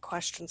find my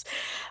questions.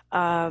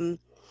 And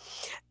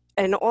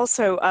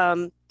also,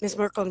 Ms.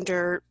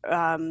 Merklinger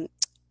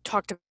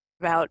talked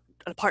about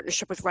a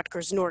partnership with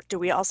Rutgers Newark. Do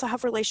we also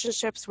have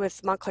relationships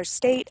with Montclair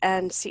State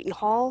and Seton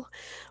Hall,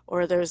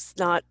 or those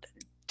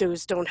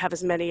don't have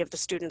as many of the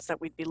students that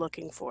we'd be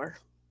looking for?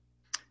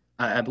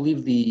 I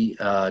believe the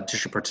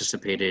district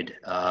participated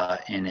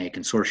in a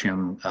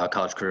consortium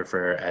college career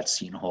fair at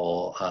Seton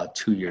Hall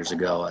 2 years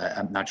ago.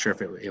 I'm not sure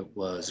if it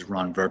was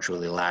run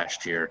virtually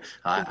last year.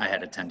 I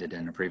had attended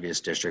in a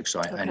previous district,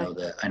 so I know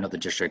the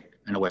district.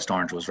 I know West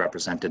Orange was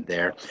represented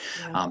there.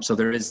 Yeah. So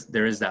there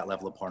is that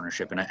level of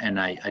partnership, and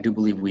I do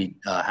believe we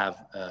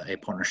have a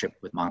partnership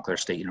with Montclair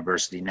State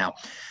University. Now,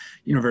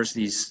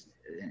 universities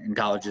and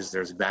colleges,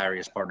 there's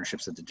various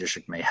partnerships that the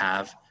district may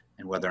have,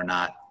 and whether or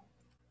not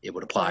it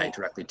would apply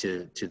directly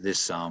to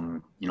this,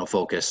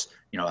 focus.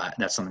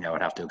 That's something I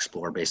would have to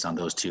explore based on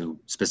those two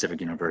specific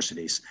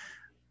universities.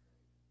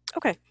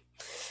 Okay,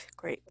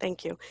 great,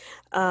 thank you.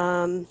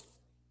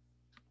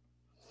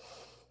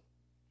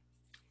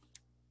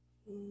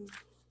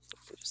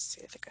 Just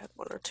see, I think I had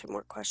one or two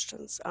more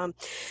questions.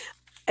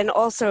 And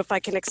also, if I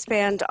can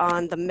expand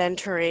on the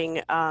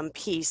mentoring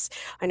piece,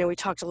 I know we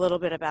talked a little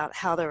bit about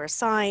how they're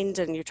assigned,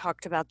 and you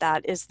talked about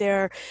that.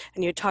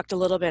 And you talked a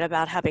little bit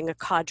about having a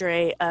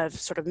cadre of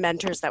sort of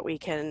mentors that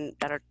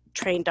are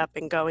trained up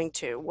and going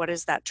to. What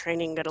is that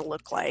training going to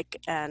look like?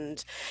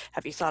 And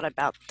have you thought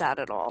about that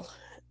at all?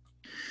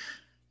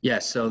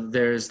 Yes, so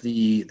there's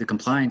the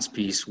compliance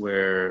piece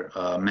where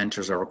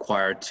mentors are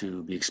required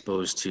to be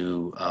exposed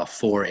to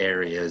 4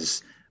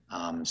 areas.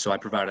 So I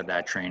provided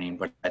that training,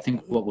 but I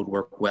think what would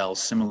work well,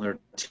 similar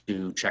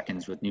to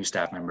check-ins with new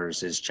staff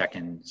members, is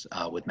check-ins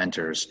with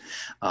mentors.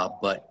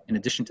 But in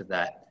addition to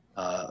that,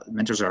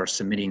 mentors are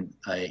submitting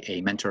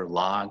a mentor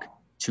log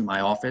to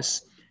my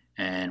office.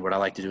 And what I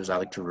like to do is I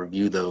like to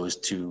review those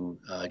to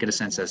get a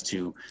sense as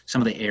to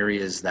some of the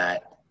areas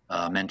that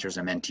mentors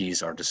and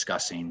mentees are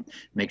discussing,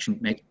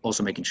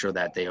 also making sure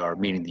that they are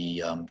meeting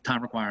the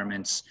time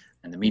requirements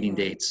and the meeting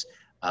dates,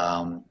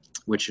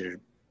 which are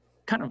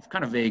kind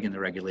of vague in the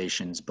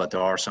regulations, but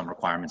there are some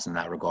requirements in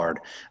that regard.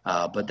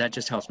 But that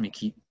just helps me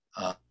keep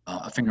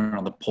a finger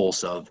on the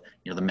pulse of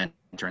the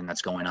mentoring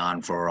that's going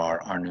on for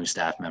our new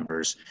staff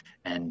members.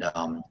 And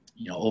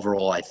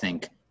overall, I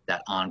think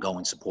that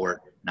ongoing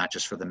support, not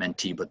just for the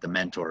mentee but the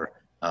mentor,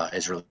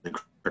 is really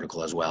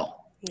critical as well.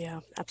 Yeah,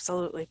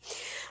 absolutely.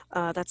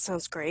 That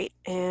sounds great.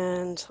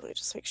 And let me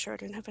just make sure I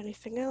didn't have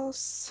anything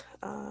else.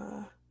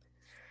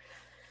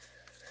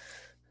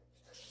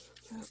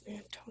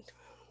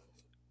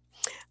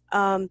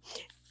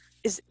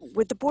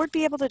 Would the board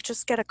be able to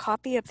just get a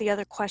copy of the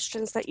other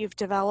questions that you've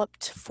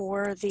developed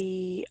for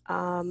the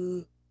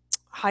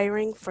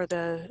hiring, for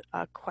the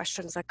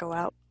questions that go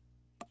out,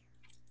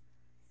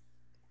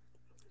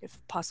 if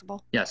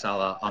possible? Yes,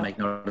 I'll make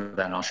note of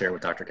that and I'll share it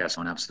with Dr.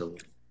 Casson.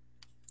 Absolutely.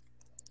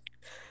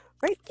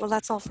 Great. Well,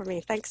 that's all for me.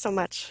 Thanks so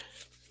much.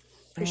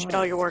 Appreciate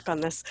all your work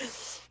on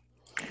this.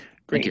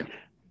 Great. Thank you.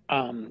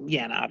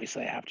 Yeah, and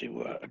obviously I have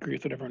to agree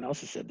with what everyone else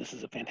has said. This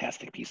is a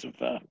fantastic piece of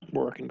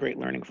work and great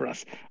learning for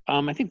us.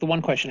 I think the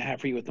one question I have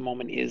for you at the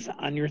moment is,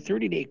 on your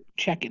 30-day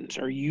check-ins,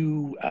 are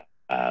you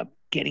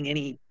getting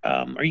any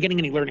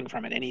learning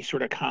from it? Any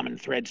sort of common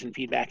threads and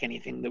feedback?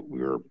 Anything that we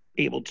were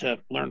able to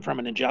learn from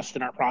and adjust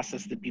in our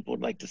process that people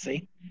would like to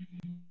see?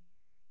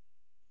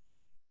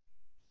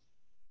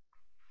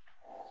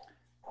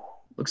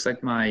 Looks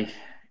like my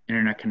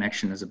internet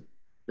connection is a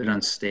bit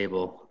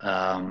unstable.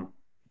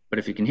 But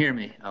if you can hear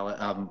me,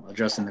 I'm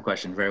addressing the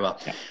question very well.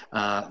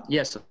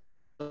 Yes, so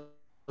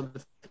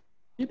the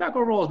feedback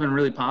overall has been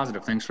really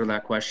positive. Thanks for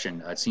that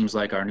question. It seems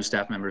like our new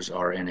staff members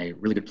are in a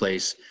really good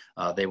place.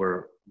 They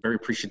were very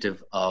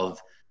appreciative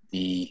of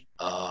the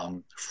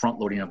front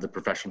loading of the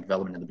professional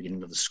development in the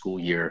beginning of the school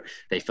year.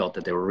 They felt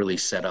that they were really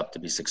set up to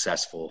be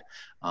successful.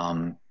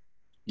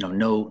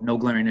 No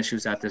glaring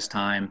issues at this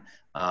time.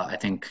 I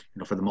think,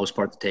 for the most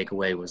part, the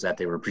takeaway was that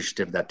they were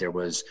appreciative that there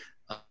was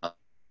a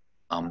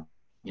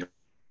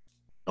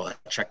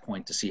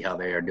checkpoint to see how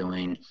they are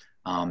doing,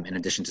 in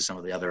addition to some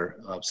of the other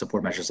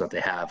support measures that they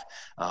have.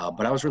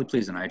 But I was really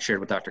pleased, and I had shared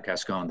with Dr.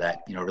 Cascone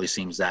that, it really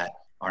seems that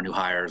our new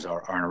hires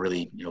are in a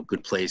really,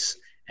 good place.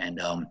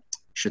 And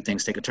should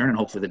things take a turn, and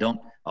hopefully they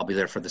don't, I'll be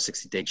there for the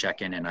 60-day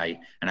check-in. And I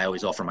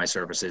always offer my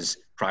services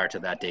prior to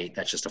that date.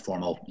 That's just a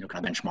formal,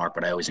 kind of benchmark,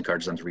 but I always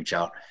encourage them to reach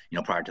out,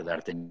 prior to that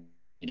if they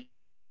need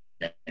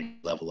any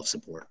level of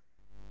support.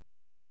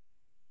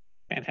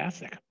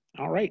 Fantastic.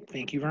 All right.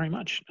 Thank you very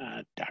much,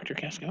 Dr.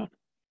 Cascone.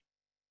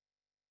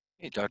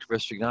 Hey, Dr.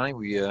 Vespignani,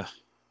 we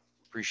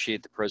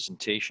appreciate the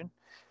presentation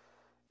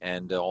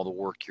and all the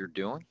work you're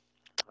doing,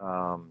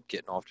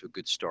 getting off to a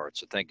good start.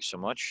 So thank you so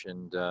much,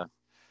 and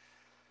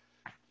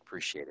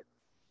appreciate it.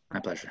 My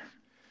pleasure.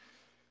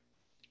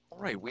 All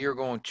right, we are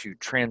going to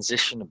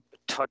transition a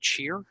touch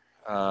here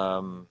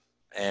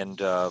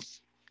and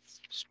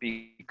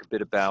speak a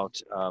bit about,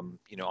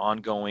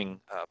 ongoing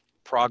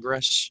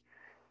progress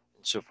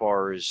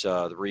insofar as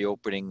the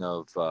reopening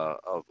of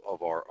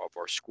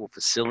our school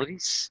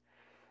facilities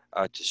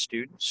to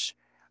students.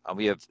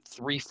 We have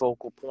 3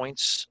 focal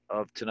points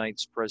of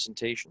tonight's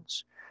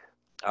presentations.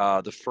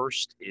 The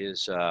first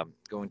is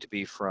going to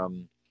be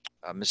from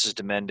Mrs.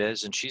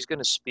 DeMendez, and she's going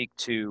to speak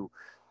to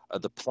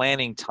the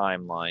planning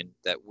timeline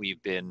that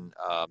we've been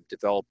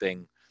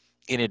developing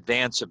in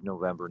advance of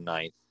November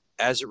 9th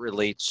as it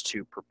relates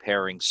to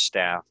preparing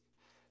staff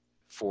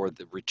for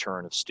the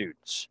return of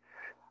students.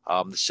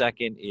 The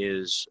second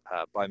is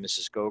by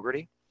Mrs.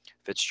 Gogarty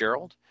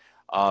Fitzgerald.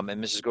 And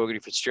Mrs.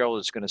 Gogarty Fitzgerald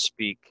is going to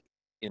speak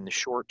in the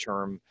short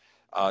term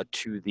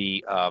to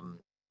the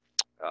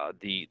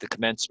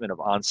commencement of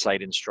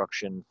on-site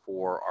instruction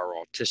for our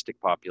autistic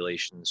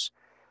populations,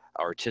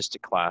 our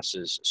autistic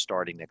classes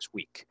starting next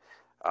week,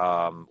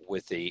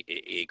 with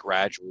a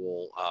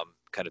gradual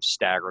kind of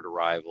staggered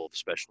arrival of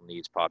special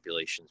needs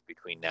populations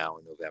between now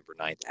and November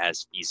 9th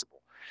as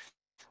feasible.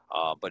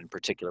 But in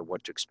particular,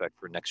 what to expect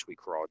for next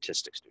week for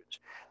autistic students.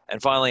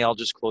 And finally, I'll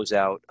just close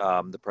out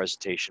the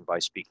presentation by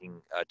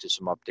speaking to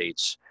some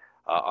updates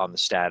on the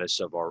status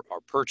of our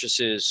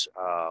purchases,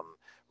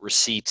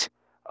 receipt,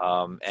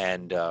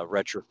 and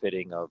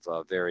retrofitting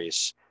of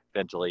various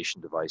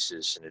ventilation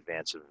devices in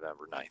advance of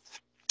November 9th.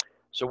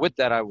 So with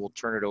that, I will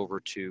turn it over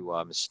to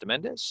Mrs.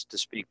 Mendez to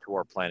speak to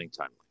our planning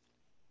timeline.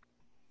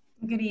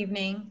 Good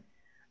evening.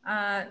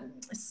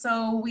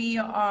 So we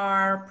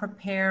are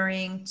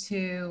preparing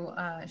to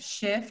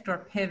shift or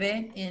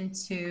pivot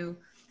into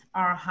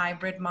our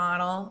hybrid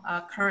model.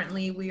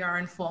 Currently, we are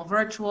in full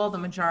virtual. The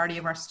majority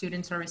of our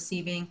students are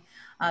receiving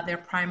their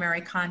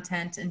primary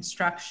content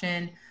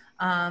instruction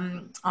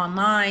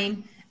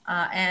online,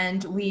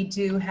 and we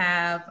do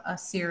have a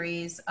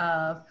series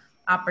of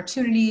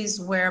opportunities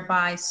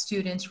whereby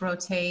students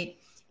rotate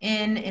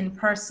in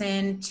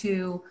person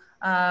to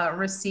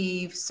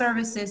receive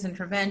services,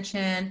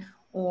 intervention,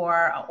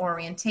 or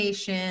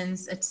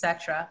orientations,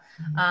 etc.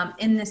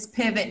 In this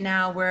pivot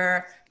now,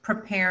 we're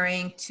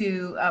preparing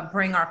to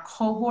bring our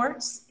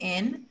cohorts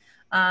in.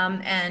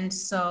 And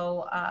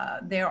so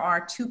there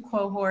are 2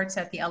 cohorts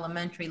at the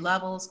elementary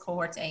levels,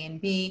 cohorts A and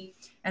B,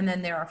 and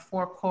then there are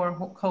 4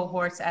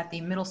 cohorts at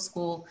the middle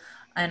school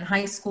and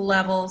high school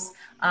levels,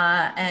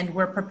 and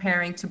we're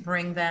preparing to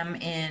bring them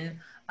in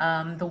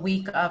the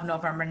week of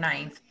November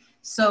 9th.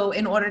 So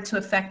in order to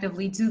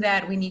effectively do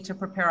that, we need to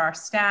prepare our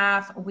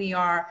staff. We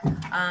are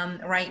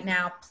right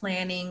now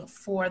planning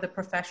for the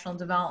professional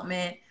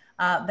development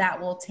that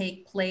will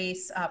take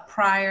place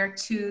prior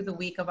to the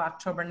week of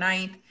October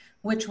 9th,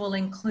 which will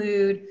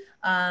include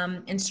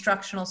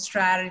instructional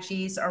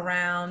strategies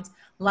around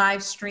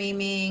live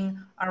streaming,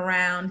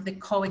 around the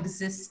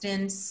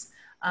coexistence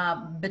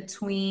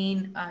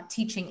between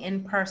teaching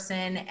in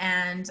person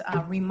and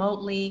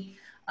remotely,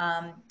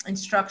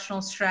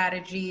 instructional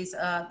strategies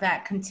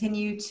that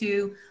continue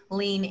to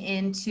lean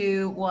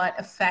into what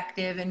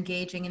effective,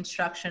 engaging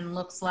instruction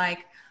looks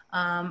like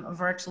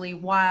virtually,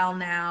 while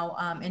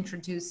now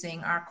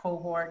introducing our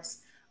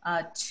cohorts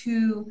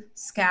to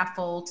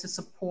scaffold to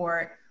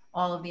support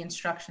all of the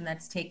instruction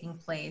that's taking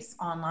place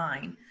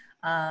online.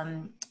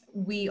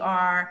 We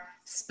are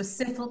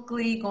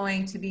specifically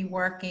going to be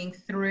working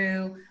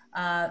through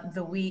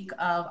the week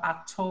of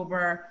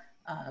October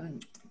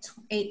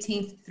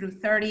 18th through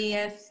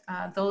 30th,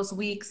 those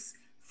weeks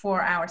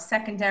for our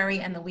secondary,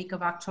 and the week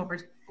of October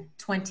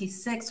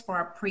 26th for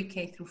our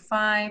pre-K through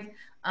 5.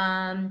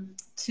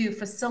 To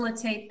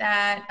facilitate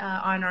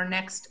that, on our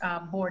next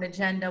board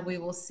agenda, we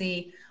will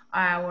see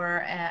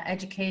our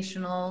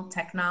educational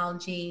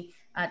technology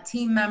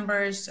team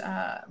members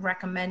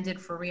recommended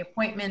for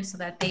reappointment so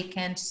that they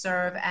can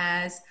serve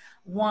as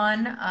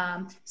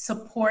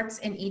supports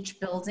in each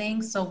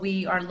building. So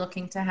we are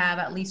looking to have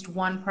at least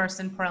 1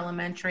 person per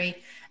elementary,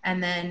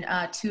 and then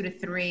 2 to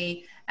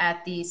 3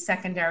 at the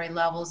secondary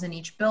levels in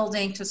each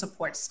building to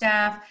support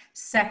staff.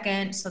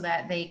 Second, so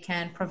that they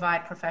can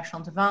provide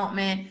professional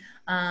development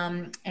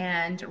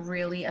and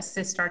really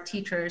assist our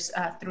teachers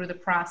through the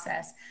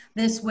process.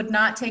 This would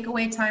not take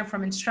away time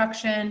from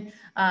instruction.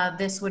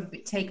 This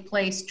would take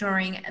place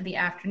during the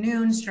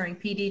afternoons, during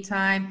PD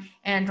time,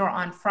 and or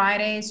on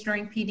Fridays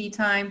during PD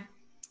time.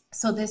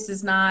 So this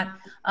is not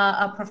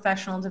a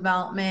professional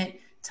development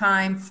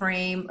time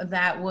frame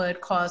that would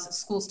cause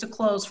schools to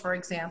close, for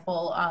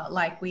example,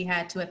 like we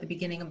had to at the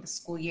beginning of the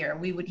school year.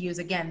 We would use,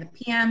 again, the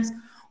PMs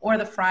or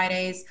the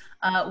Fridays.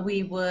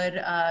 We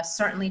would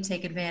certainly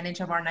take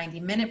advantage of our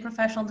 90-minute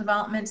professional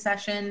development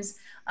sessions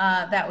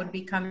that would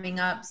be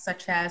coming up,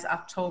 such as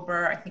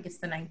October, I think it's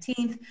the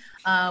 19th,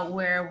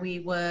 where we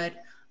would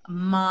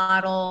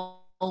model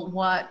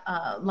what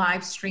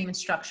live stream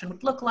instruction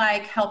would look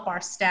like, help our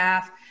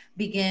staff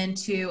begin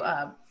to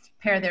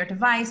pair their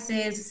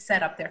devices,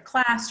 set up their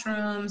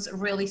classrooms,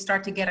 really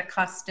start to get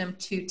accustomed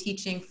to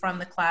teaching from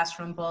the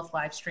classroom, both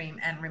live stream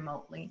and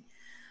remotely.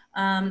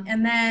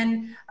 And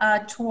then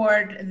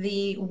toward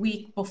the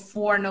week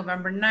before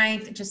November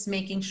 9th, just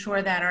making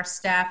sure that our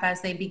staff,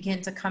 as they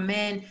begin to come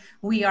in,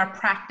 we are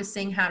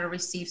practicing how to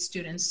receive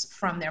students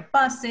from their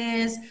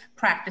buses,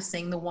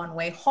 practicing the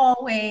one-way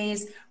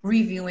hallways,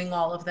 reviewing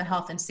all of the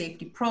health and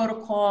safety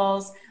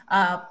protocols,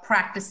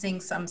 practicing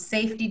some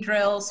safety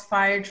drills,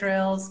 fire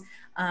drills,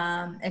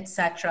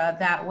 etc.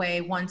 That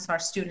way, once our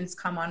students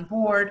come on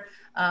board,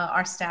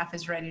 our staff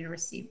is ready to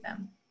receive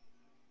them.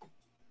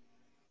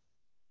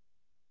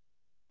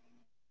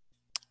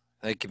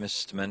 Thank you,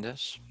 Mrs.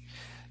 Mendez.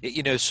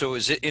 You know, so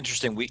is it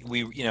interesting?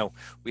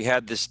 We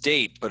had this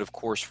date, but of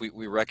course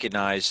we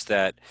recognized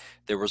that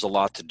there was a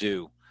lot to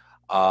do.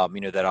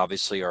 that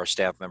obviously our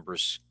staff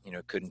members,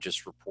 couldn't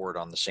just report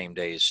on the same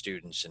day as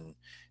students, and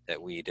that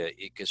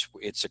because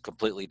it's a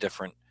completely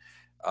different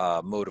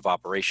mode of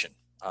operation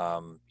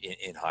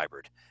in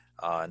hybrid,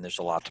 and there's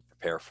a lot to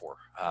prepare for.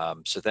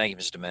 So thank you,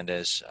 Mr.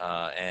 Mendez,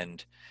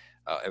 and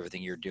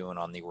everything you're doing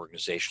on the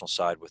organizational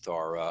side with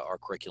our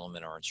curriculum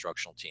and our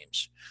instructional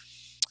teams.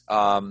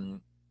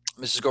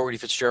 Mrs. Gordy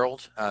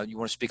Fitzgerald, you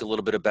want to speak a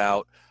little bit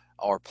about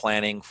our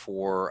planning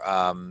for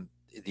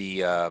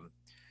the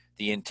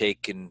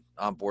intake and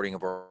onboarding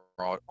of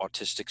our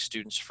autistic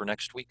students for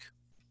next week?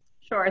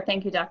 Sure.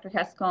 Thank you, Dr.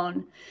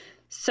 Cascone.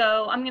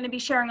 So I'm going to be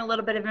sharing a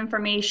little bit of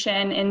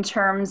information in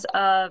terms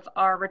of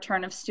our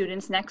return of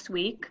students next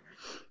week.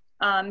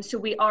 So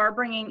we are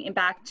bringing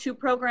back 2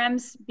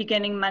 programs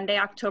beginning Monday,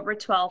 October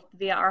 12th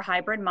via our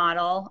hybrid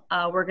model.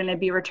 We're going to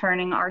be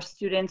returning our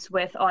students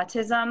with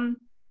autism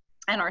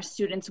and our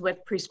students with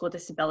preschool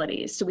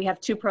disabilities. So we have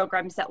 2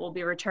 programs that will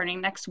be returning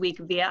next week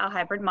via a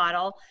hybrid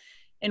model,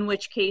 in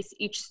which case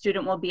each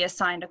student will be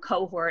assigned a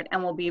cohort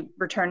and will be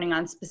returning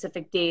on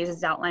specific days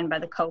as outlined by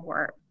the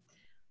cohort.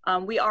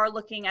 We are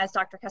looking, as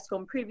Dr.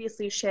 Cascone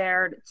previously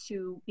shared,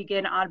 to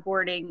begin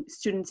onboarding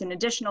students in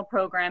additional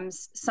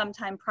programs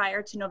sometime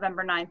prior to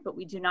November 9th, but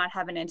we do not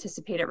have an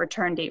anticipated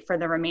return date for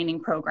the remaining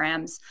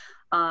programs.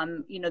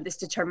 This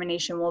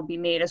determination will be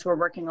made as we're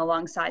working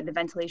alongside the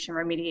ventilation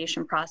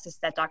remediation process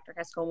that Dr.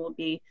 Cascone will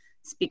be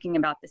speaking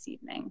about this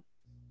evening.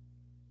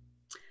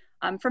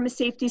 From a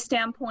safety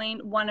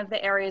standpoint, one of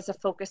the areas of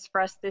focus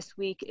for us this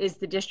week is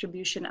the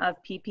distribution of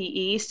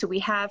PPE. So we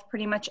have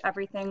pretty much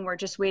everything. We're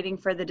just waiting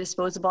for the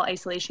disposable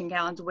isolation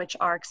gowns, which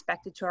are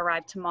expected to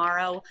arrive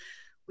tomorrow.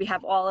 We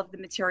have all of the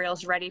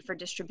materials ready for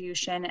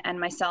distribution, and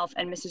myself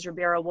and Mrs.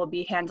 Ribeiro will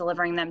be hand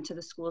delivering them to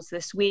the schools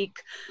this week,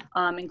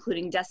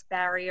 including desk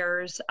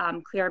barriers,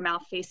 clear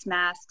mouth face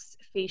masks,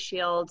 face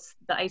shields,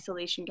 the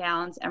isolation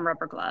gowns, and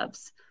rubber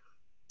gloves.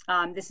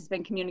 This has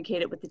been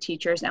communicated with the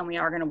teachers, and we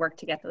are going to work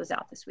to get those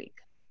out this week.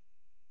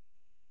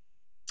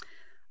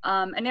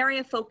 An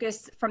area of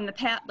focus from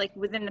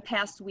within the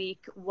past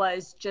week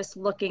was just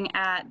looking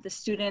at the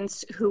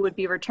students who would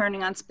be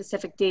returning on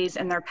specific days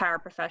and their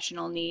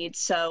paraprofessional needs.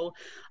 So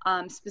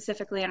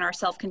specifically in our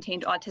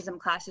self-contained autism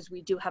classes,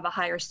 we do have a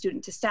higher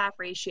student to staff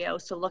ratio.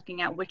 So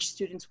looking at which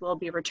students will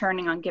be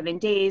returning on given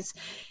days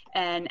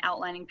and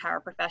outlining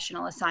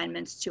paraprofessional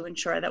assignments to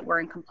ensure that we're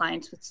in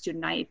compliance with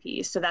student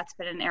IEPs. So that's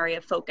been an area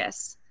of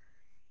focus.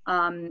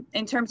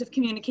 In terms of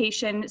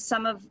communication,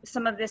 some of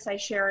this I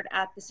shared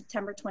at the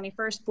September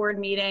 21st board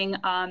meeting,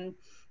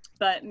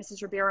 but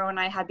Mrs. Ribeiro and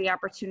I had the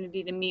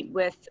opportunity to meet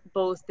with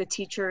both the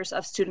teachers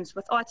of students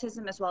with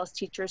autism as well as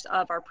teachers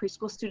of our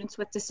preschool students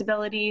with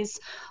disabilities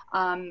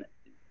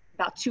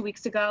about 2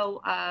 weeks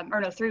ago,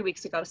 3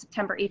 weeks ago,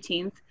 September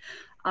 18th.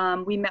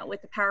 We met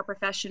with the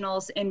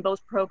paraprofessionals in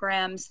both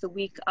programs the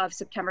week of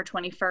September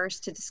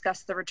 21st to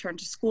discuss the return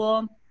to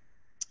school.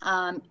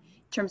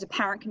 In terms of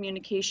parent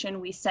communication,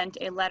 we sent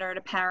a letter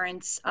to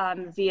parents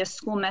via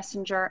school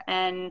messenger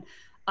and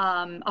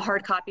a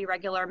hard copy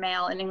regular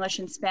mail in English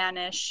and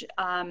Spanish,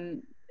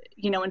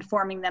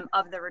 informing them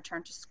of the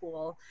return to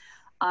school.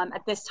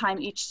 At this time,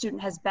 each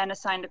student has been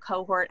assigned a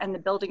cohort, and the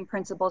building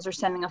principals are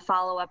sending a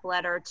follow-up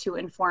letter to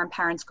inform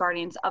parents,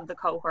 guardians of the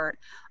cohort.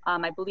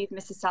 I believe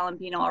Mrs.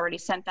 Salambino already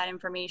sent that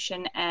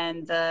information,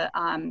 and the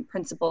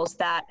principals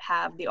that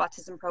have the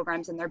autism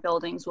programs in their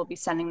buildings will be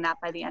sending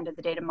that by the end of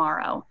the day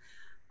tomorrow.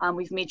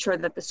 We've made sure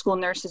that the school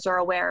nurses are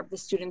aware of the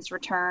students'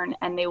 return,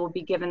 and they will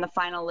be given the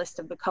final list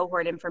of the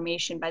cohort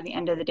information by the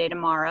end of the day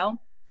tomorrow.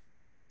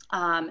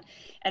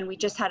 And we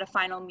just had a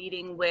final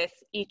meeting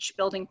with each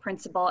building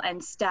principal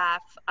and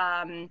staff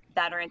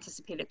that are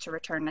anticipated to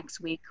return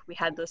next week. We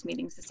had those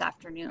meetings this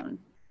afternoon.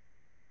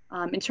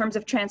 In terms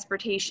of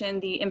transportation,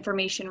 the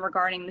information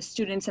regarding the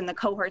students and the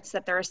cohorts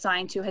that they're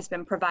assigned to has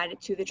been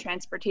provided to the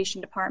transportation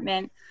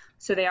department.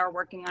 So they are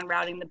working on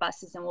routing the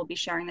buses, and we'll be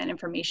sharing that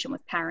information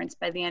with parents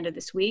by the end of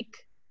this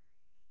week.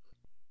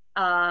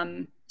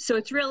 So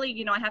it's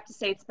really, I have to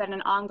say it's been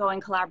an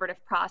ongoing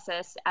collaborative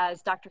process.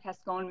 As Dr.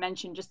 Cascone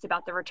mentioned just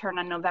about the return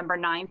on November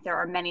 9th, there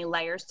are many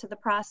layers to the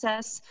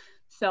process.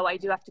 So I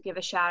do have to give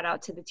a shout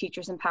out to the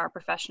teachers and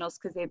paraprofessionals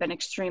because they've been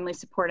extremely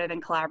supportive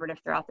and collaborative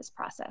throughout this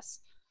process.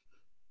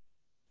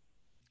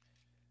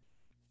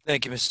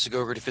 Thank you, Mrs.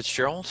 Gogarty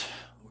Fitzgerald.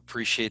 We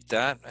appreciate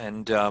that.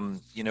 And,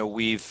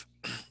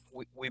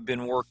 we've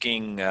been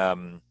working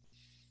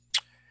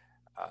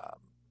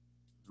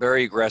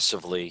very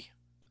aggressively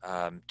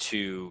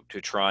to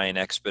try and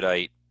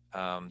expedite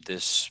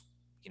this,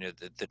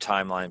 the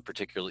timeline,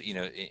 particularly,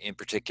 in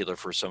particular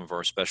for some of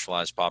our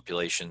specialized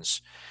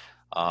populations,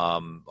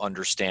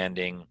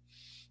 understanding,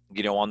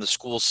 on the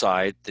school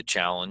side, the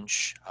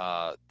challenge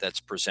that's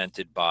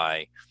presented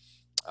by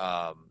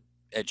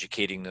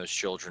educating those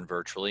children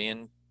virtually,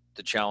 and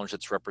the challenge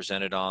that's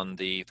represented on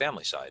the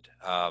family side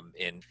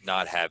in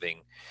not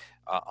having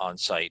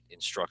on-site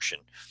instruction.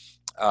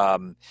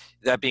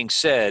 That being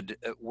said,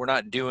 we're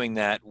not doing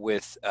that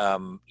with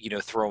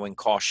throwing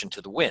caution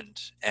to the wind,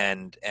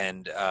 and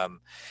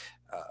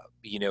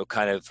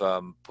kind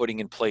of putting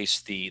in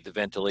place the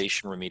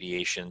ventilation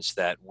remediations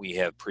that we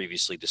have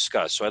previously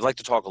discussed. So I'd like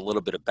to talk a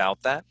little bit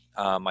about that.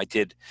 I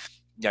did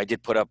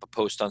put up a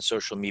post on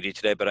social media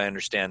today, but I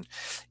understand,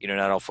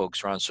 not all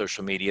folks are on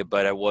social media.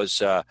 But I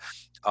was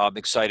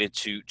excited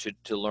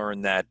to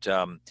learn that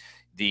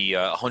the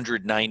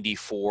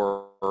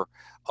 194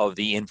 of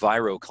the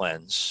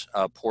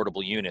EnviroCleanse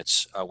portable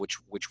units,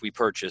 which we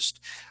purchased,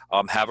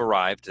 have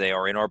arrived. They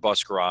are in our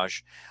bus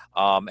garage,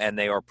 and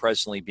they are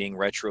presently being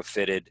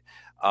retrofitted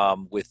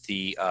with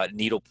the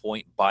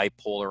needlepoint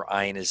bipolar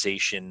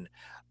ionization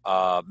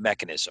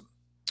mechanism.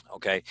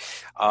 Okay.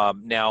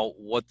 Now,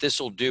 what this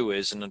will do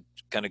is, and I'm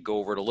going to go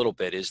over it a little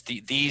bit, is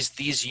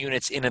these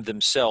units in of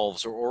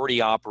themselves are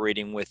already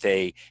operating with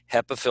a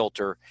HEPA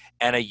filter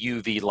and a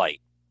UV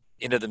light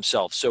in of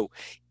themselves. So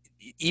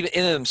even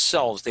in of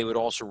themselves, they would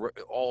also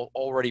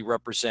already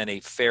represent a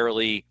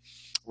fairly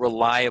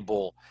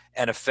reliable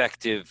and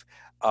effective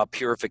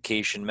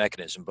purification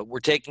mechanism. But we're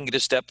taking it a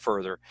step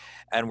further,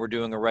 and we're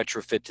doing a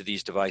retrofit to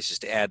these devices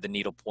to add the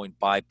needlepoint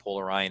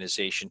bipolar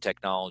ionization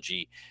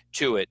technology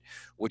to it,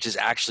 which has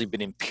actually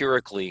been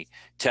empirically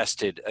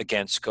tested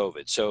against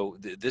COVID. So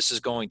this is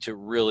going to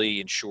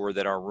really ensure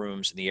that our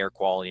rooms and the air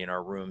quality in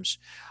our rooms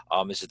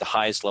is at the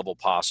highest level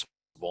possible,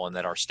 and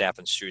that our staff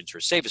and students are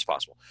as safe as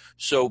possible.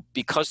 So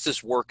because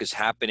this work is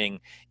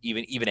happening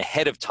even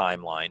ahead of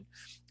timeline,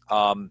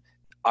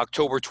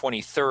 October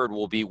 23rd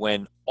will be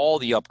when all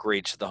the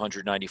upgrades to the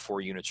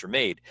 194 units are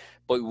made,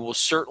 but we will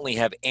certainly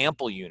have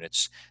ample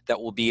units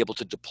that will be able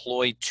to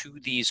deploy to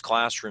these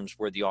classrooms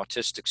where the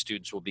autistic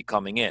students will be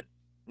coming in.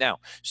 Now,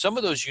 some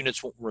of those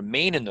units won't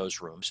remain in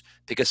those rooms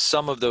because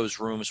some of those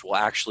rooms will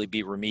actually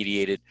be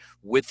remediated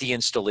with the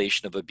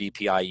installation of a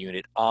BPI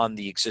unit on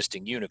the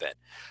existing Univent.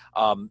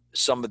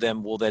 Some of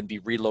them will then be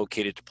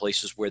relocated to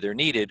places where they're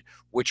needed,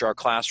 which are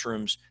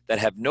classrooms that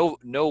have no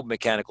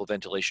mechanical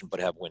ventilation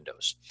but have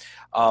windows.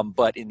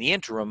 But in the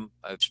interim,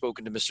 I've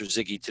spoken to Mr.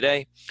 Ziggy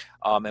today,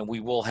 and we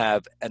will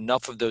have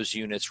enough of those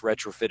units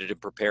retrofitted and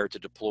prepared to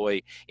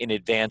deploy in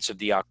advance of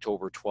the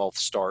October 12th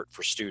start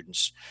for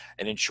students,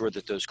 and ensure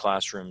that those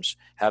classrooms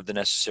have the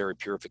necessary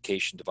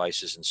purification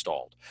devices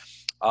installed.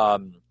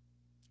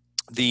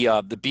 The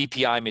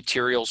BPI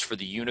materials for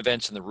the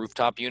Univents and the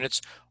rooftop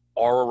units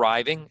are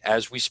arriving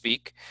as we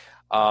speak,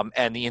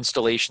 and the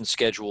installation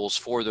schedules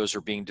for those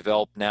are being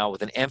developed now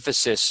with an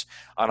emphasis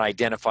on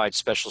identified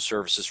special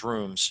services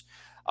rooms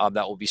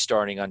that will be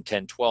starting on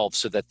 10/12,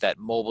 so that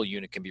mobile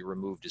unit can be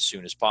removed as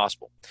soon as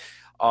possible.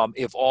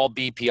 If all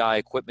BPI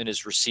equipment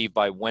is received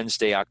by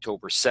Wednesday,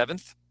 October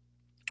 7th,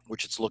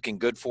 which it's looking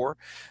good for,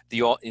 the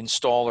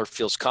installer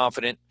feels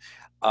confident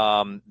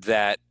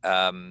that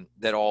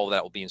all of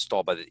that will be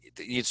installed by the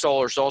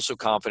installer is also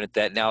confident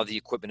that now the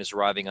equipment is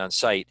arriving on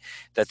site,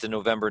 that the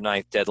November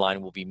 9th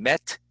deadline will be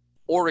met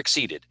or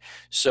exceeded.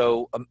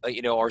 So,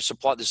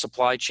 the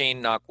supply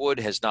chain, knock wood,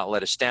 has not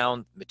let us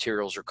down.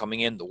 Materials are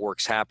coming in, the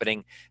work's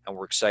happening, and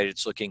we're excited.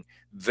 It's looking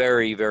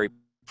very, very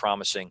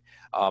promising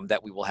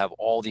that we will have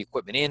all the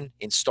equipment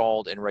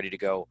installed and ready to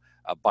go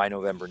by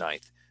November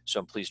 9th. So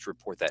I'm pleased to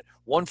report that.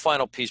 One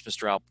final piece,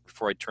 Mr. Alp,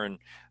 before I turn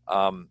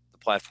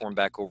platform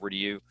back over to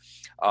you,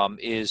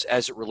 is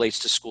as it relates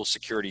to school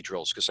security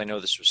drills, because I know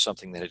this was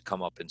something that had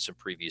come up in some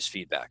previous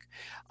feedback.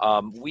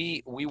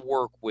 We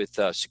work with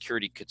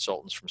security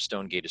consultants from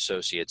Stonegate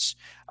Associates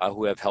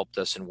who have helped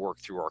us and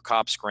worked through our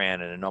COPS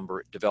grant and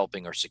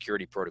developing our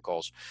security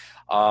protocols.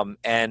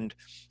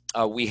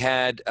 We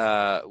had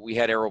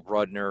Errol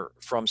Brudner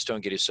from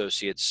Stonegate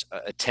Associates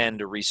attend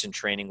a recent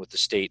training with the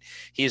state.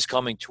 He is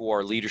coming to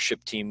our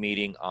leadership team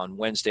meeting on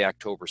Wednesday,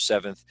 October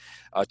 7th,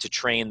 to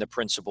train the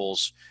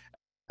principals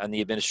and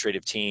the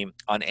administrative team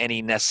on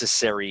any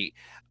necessary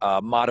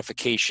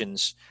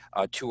modifications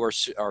to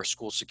our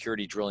school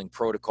security drilling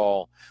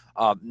protocol,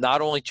 not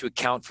only to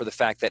account for the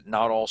fact that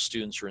not all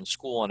students are in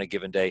school on a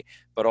given day,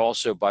 but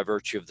also by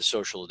virtue of the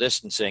social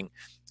distancing,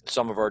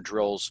 some of our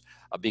drills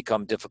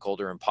become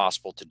difficult or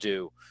impossible to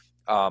do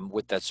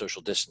with that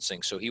social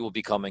distancing. So he will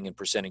be coming and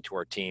presenting to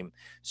our team,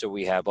 so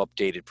we have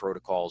updated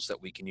protocols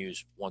that we can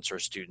use once our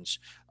students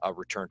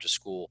return to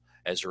school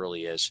as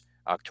early as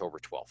October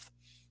 12th.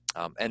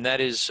 And that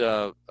is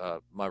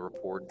my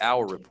report,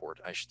 our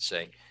report, I should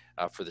say,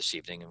 for this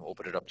evening, and we'll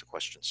open it up to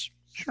questions.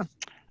 Sure.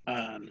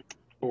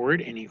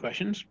 Board, any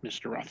questions?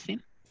 Mr.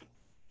 Rothstein?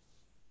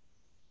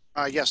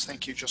 Yes,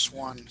 thank you. Just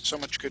one. So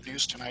much good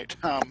news tonight.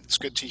 It's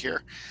good to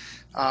hear.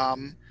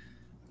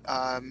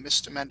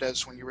 Mr.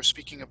 Mendez, when you were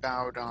speaking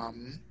about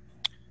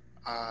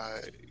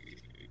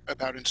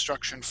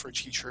instruction for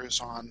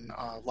teachers on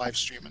live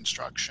stream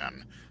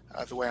instruction,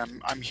 the way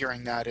I'm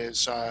hearing that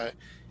is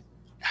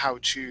how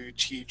to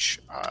teach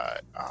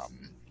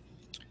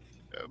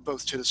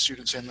both to the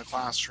students in the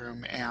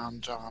classroom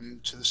and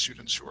to the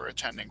students who are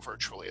attending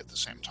virtually at the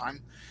same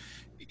time.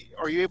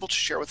 Are you able to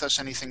share with us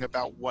anything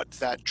about what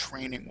that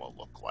training will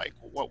look like?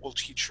 What will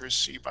teachers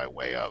see by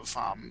way of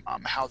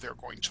how they're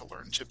going to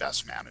learn to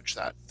best manage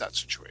that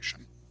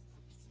situation?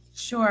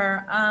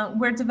 Sure.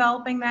 We're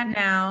developing that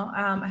now.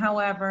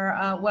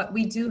 However, what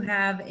we do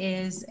have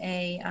is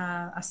a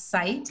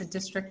site, a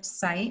district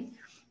site,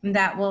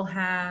 that will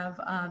have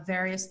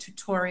various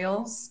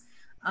tutorials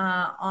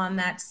on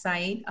that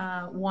site,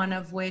 one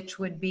of which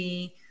would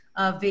be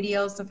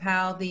videos of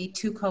how the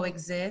two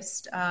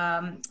coexist,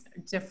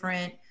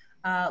 different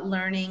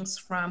learnings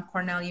from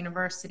Cornell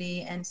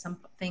University and some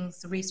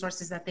things,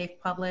 resources that they've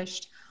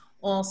published.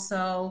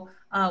 Also,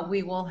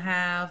 we will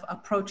have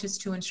approaches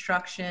to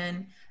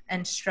instruction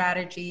and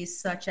strategies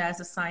such as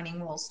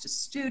assigning roles to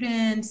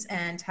students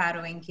and how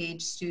to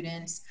engage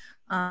students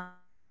on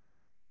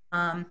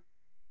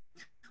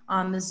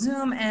the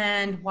Zoom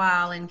end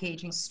while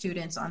engaging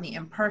students on the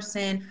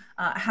in-person,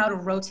 how to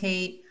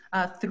rotate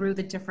through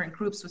the different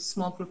groups with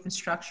small group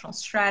instructional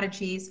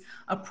strategies,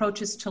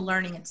 approaches to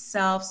learning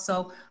itself.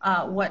 So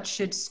what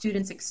should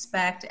students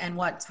expect and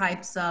what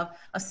types of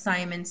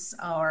assignments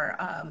or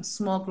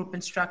small group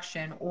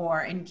instruction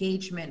or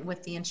engagement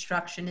with the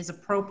instruction is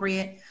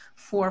appropriate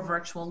for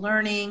virtual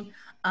learning.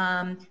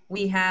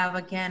 We have,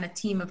 again, a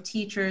team of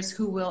teachers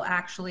who will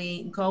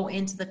actually go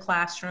into the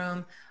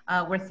classroom.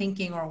 We're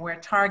thinking, or we're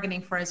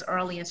targeting for as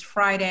early as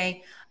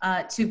Friday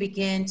to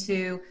begin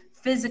to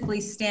physically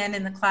stand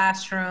in the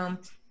classroom,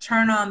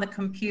 turn on the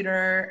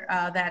computer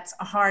that's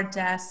a hard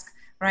desk,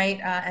 right?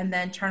 And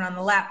then turn on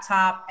the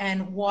laptop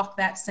and walk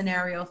that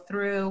scenario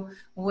through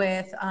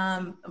with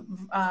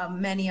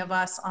many of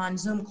us on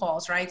Zoom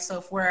calls, right? So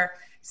if we're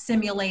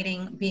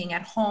simulating being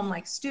at home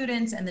like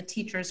students and the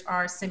teachers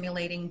are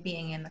simulating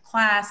being in the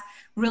class,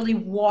 really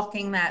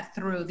walking that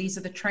through. These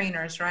are the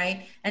trainers,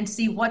 right? And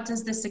see, what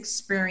does this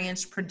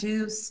experience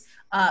produce?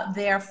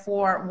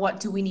 Therefore, what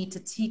do we need to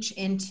teach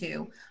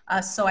into?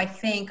 So I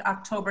think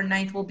October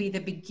 9th will be the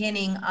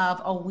beginning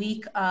of a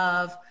week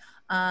of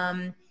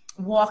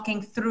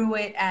walking through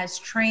it as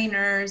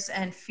trainers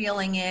and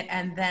feeling it,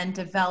 and then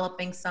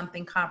developing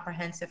something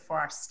comprehensive for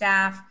our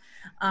staff.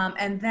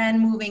 And then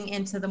moving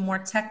into the more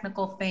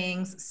technical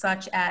things,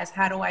 such as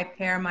how do I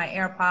pair my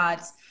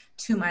AirPods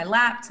to my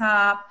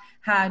laptop?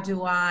 How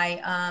do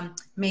I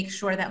make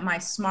sure that my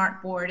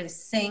smart board is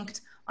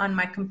synced on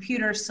my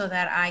computer so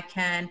that I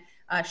can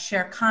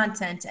share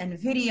content and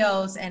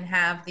videos and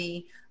have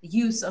the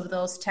use of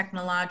those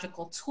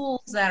technological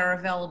tools that are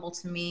available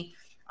to me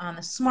on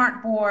the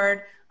smart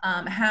board?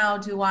 How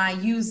do I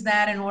use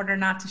that in order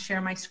not to share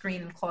my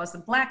screen and cause the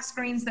black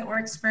screens that we're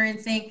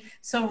experiencing?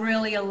 So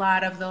really a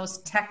lot of those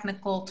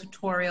technical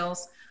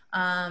tutorials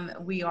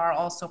we are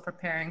also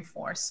preparing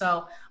for.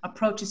 So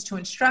approaches to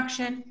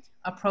instruction,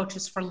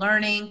 approaches for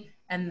learning,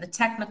 and the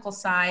technical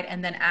side,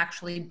 and then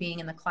actually being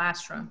in the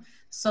classroom,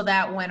 so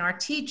that when our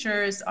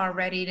teachers are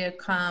ready to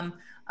come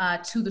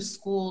to the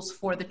schools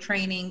for the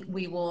training,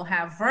 we will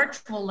have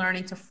virtual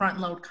learning to front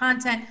load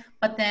content,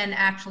 but then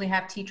actually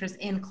have teachers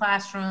in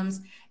classrooms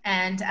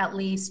and at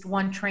least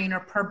one trainer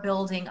per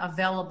building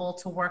available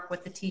to work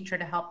with the teacher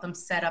to help them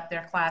set up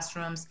their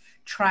classrooms,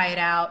 try it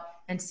out,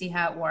 and see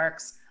how it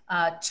works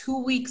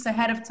 2 weeks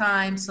ahead of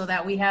time, so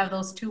that we have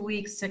those 2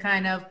 weeks to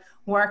kind of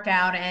work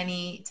out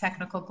any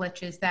technical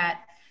glitches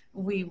that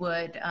we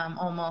would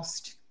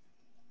almost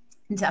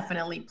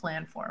definitely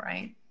plan for,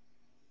 right?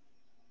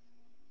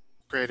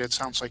 Great. It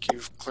sounds like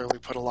you've clearly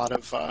put a lot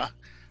of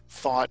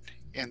thought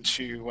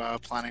into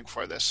planning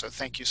for this. So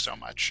thank you so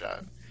much.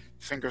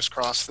 Fingers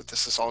crossed that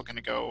this is all going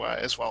to go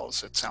as well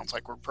as it sounds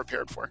like we're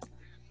prepared for.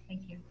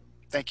 Thank you.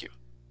 Thank you.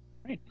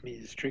 Right,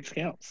 Ms.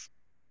 Trigg-Scales.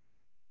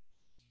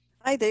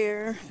 Hi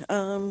there.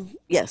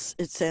 Yes,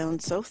 it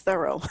sounds so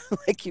thorough,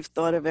 like you've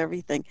thought of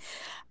everything.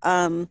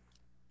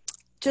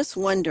 Just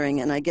wondering,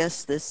 and I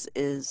guess this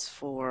is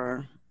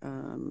for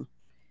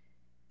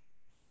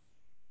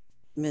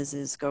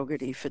Mrs.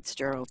 Gogarty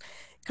Fitzgerald,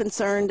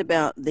 concerned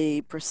about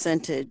the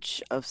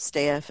percentage of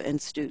staff and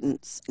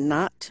students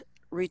not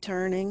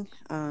returning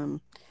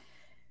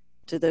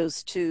to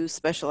those two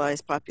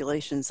specialized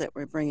populations that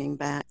we're bringing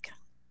back.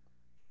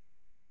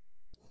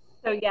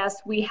 So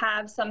yes, we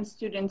have some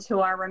students who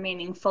are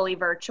remaining fully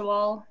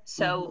virtual.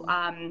 So,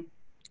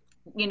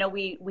 you know,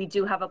 we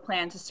do have a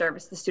plan to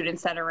service the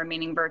students that are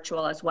remaining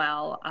virtual as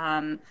well.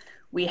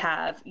 We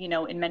have, you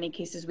know, in many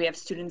cases, we have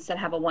students that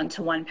have a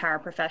one-to-one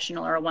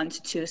paraprofessional or a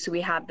one-to-two. So we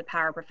have the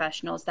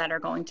paraprofessionals that are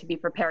going to be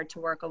prepared to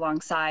work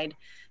alongside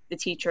the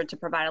teacher to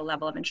provide a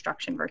level of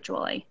instruction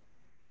virtually.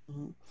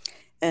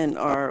 And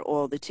are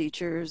all the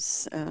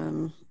teachers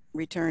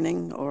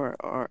returning,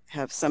 or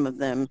have some of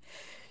them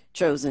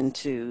chosen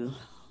to,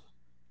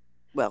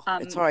 well,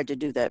 it's hard to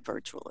do that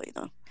virtually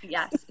though.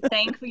 Yes,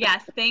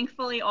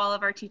 thankfully all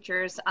of our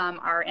teachers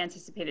are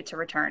anticipated to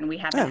return. We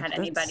haven't had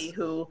anybody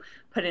who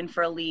put in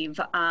for a leave,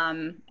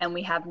 and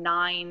we have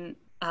 9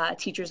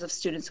 teachers of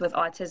students with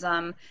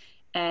autism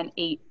and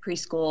 8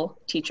 preschool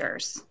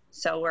teachers.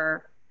 So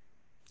we're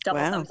double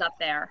thumbs up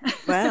there.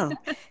 Wow.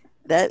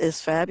 That is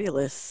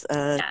fabulous.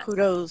 Yes.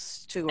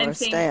 Kudos to our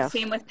staff.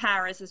 Same with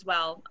paras as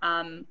well.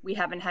 We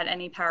haven't had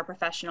any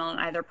paraprofessional in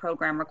either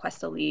program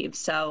request a leave.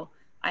 So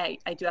I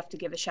do have to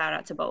give a shout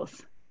out to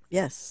both.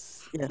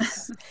 Yes,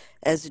 yes.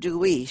 As do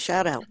we.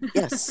 Shout out.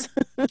 Yes.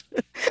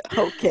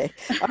 Okay.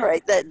 All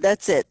right.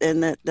 That's it.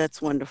 And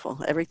that's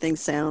wonderful. Everything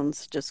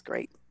sounds just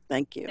great.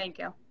 Thank you. Thank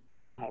you.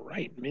 All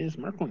right, Ms.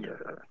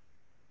 Merklinger.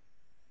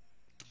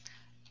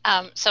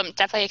 So I'm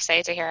definitely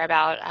excited to hear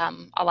about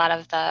a lot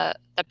of the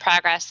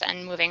progress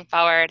and moving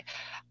forward.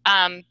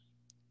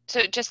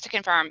 So just to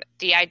confirm,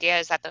 the idea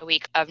is that the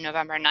week of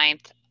November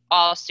 9th,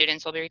 all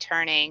students will be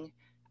returning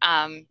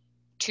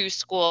to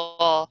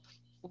school.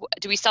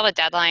 Do we still have a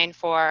deadline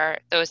for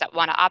those that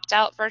want to opt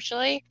out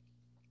virtually?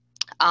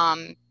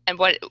 And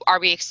what are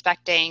we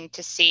expecting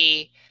to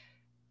see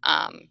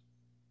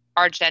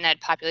our gen ed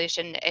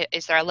population?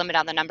 Is there a limit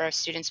on the number of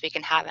students we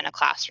can have in a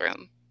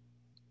classroom?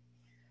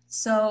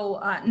 So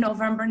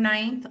November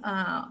 9th,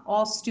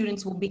 all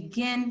students will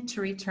begin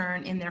to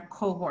return in their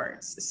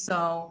cohorts.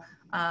 So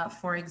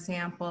for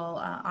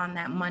example, on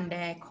that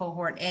Monday,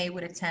 cohort A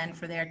would attend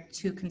for their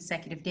 2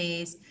 consecutive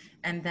days.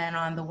 And then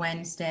on the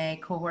Wednesday,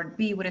 cohort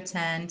B would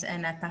attend.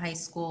 And at the high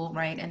school,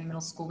 right, and middle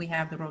school, we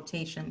have the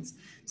rotations.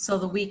 So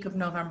the week of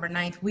November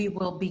 9th, we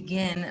will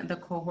begin the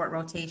cohort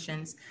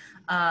rotations.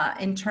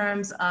 In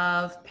terms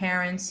of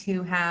parents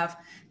who have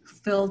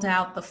filled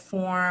out the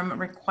form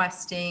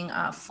requesting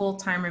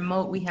full-time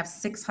remote, we have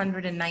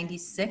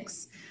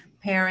 696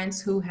 parents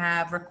who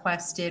have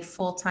requested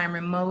full-time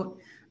remote.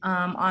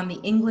 On the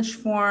English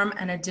form,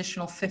 an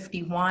additional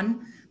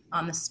 51.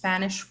 On the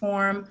Spanish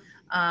form,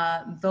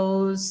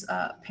 those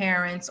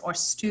parents or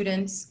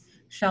students,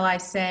 shall I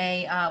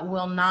say,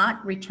 will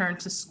not return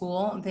to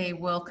school. They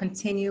will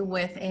continue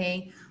with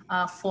a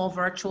full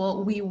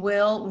virtual. We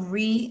will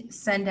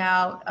send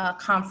out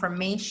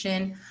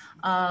confirmation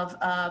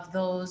of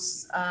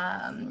those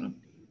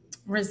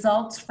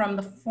results from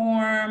the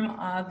form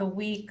the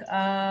week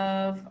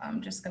of,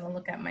 I'm just going to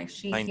look at my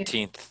sheet 19th.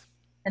 here.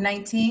 The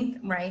 19th,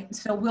 right?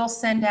 So we'll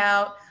send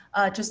out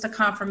just a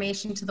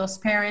confirmation to those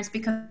parents,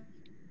 because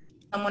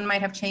someone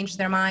might have changed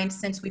their mind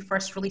since we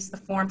first released the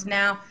form to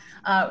now.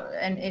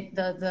 And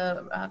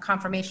the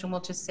confirmation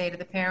will just say to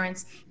the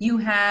parents, you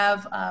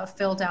have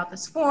filled out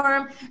this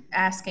form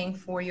asking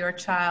for your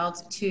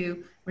child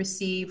to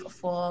receive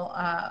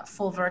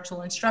full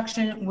virtual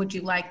instruction. Would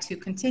you like to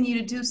continue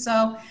to do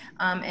so?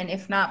 And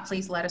if not,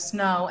 please let us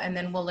know, and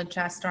then we'll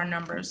adjust our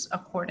numbers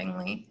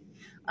accordingly.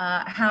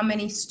 How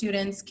many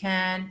students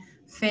can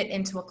fit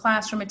into a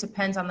classroom? It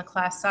depends on the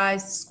class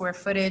size, the square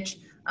footage.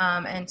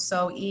 And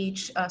so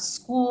each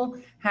school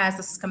has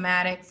a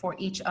schematic for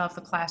each of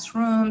the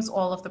classrooms.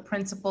 All of the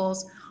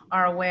principals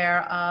are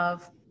aware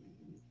of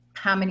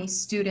how many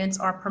students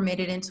are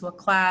permitted into a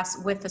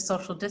class with the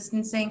social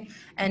distancing.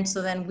 And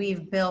so then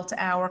we've built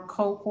our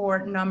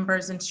cohort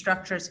numbers and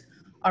structures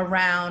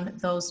around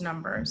those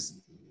numbers.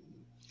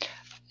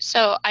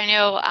 So I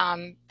know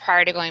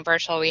prior to going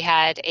virtual, we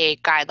had a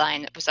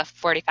guideline. It was a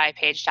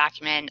 45-page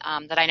document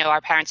that I know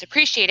our parents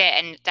appreciated,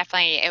 and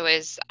definitely it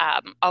was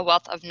a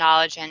wealth of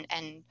knowledge.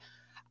 And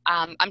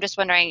I'm just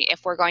wondering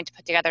if we're going to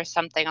put together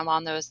something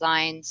along those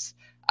lines,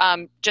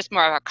 just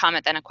more of a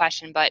comment than a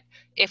question, but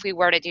if we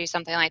were to do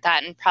something like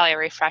that, and probably a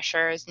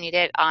refresher is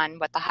needed on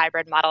what the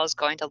hybrid model is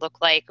going to look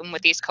like and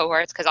with these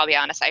cohorts, because I'll be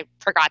honest, I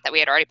forgot that we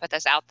had already put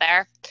this out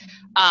there.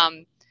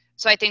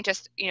 So I think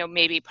just,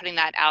 maybe putting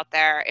that out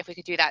there, if we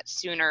could do that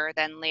sooner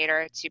than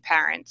later to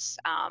parents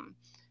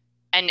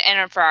and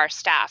for our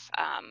staff.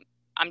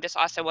 I'm just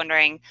also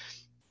wondering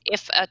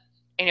if,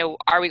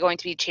 are we going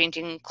to be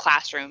changing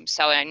classrooms?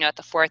 So I know at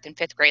the 4th and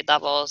 5th grade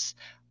levels,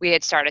 we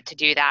had started to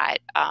do that.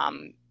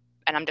 And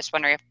I'm just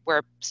wondering if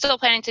we're still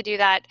planning to do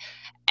that.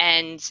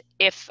 And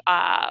if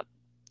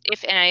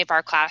in any of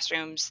our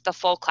classrooms, the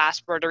full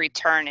class were to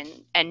return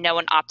and no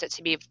one opted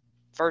to be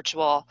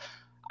virtual,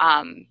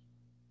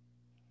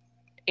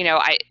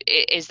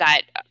 is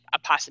that a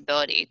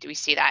possibility? Do we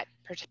see that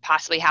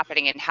possibly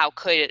happening, and how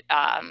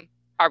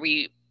are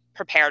we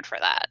prepared for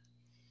that?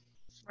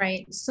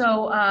 Right.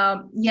 So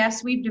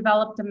yes, we've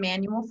developed a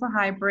manual for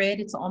hybrid.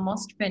 It's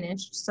almost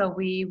finished. So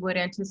we would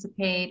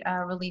anticipate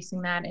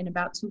releasing that in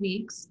about 2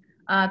 weeks.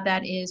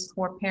 That is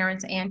for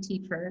parents and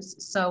teachers.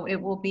 So it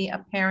will be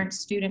a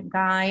parent-student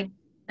guide,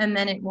 and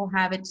then it will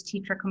have its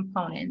teacher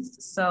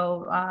components.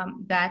 So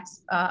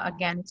that's,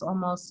 again, it's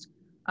almost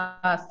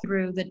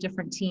through the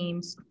different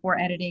teams for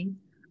editing.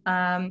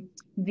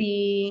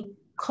 The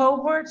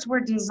cohorts were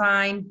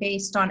designed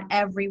based on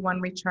everyone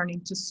returning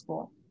to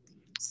school.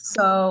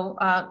 So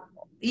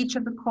each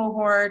of the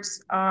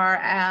cohorts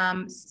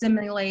are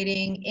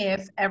simulating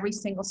if every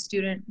single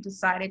student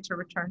decided to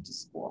return to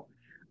school.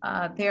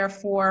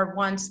 Therefore,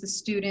 once the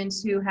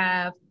students who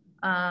have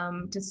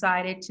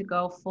decided to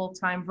go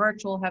full-time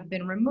virtual have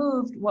been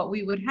removed, what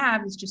we would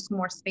have is just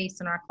more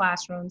space in our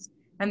classrooms.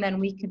 And then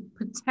we could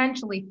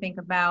potentially think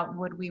about,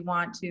 would we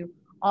want to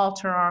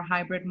alter our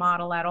hybrid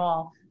model at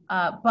all?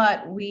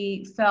 But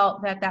we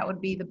felt that that would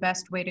be the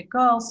best way to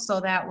go, so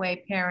that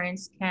way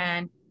parents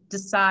can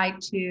decide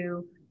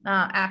to,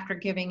 after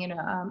giving it,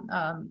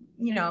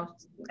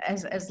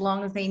 as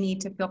long as they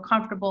need to feel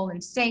comfortable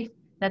and safe,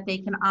 that they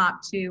can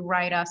opt to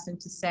write us and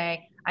to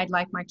say, I'd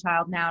like my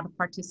child now to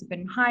participate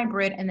in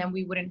hybrid, and then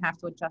we wouldn't have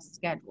to adjust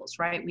schedules,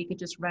 right? We could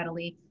just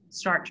readily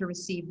start to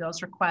receive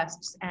those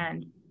requests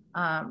and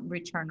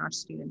return our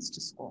students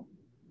to school.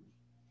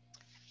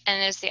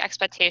 And is the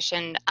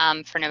expectation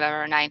for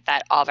November 9th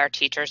that all of our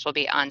teachers will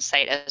be on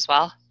site as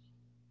well?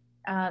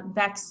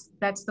 That's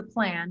the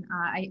plan.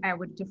 I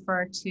would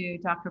defer to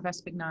Dr.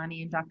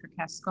 Vespignani and Dr.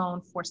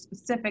 Cascone for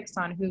specifics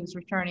on who's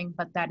returning,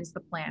 but that is the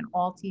plan.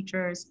 All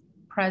teachers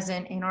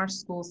present in our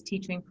schools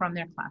teaching from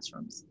their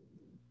classrooms.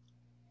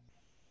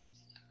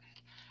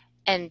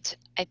 And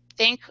I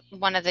think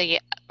one of the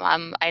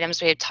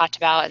items we had talked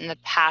about in the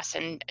past,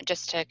 and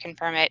just to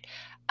confirm it,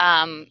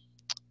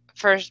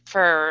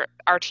 for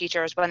our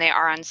teachers when they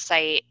are on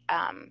site,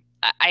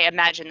 I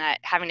imagine that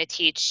having to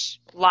teach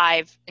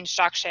live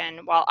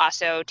instruction while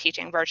also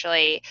teaching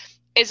virtually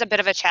is a bit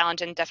of a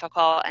challenge and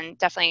difficult, and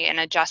definitely an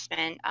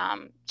adjustment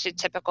to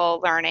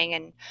typical learning.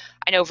 And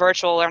I know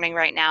virtual learning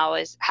right now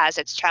has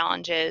its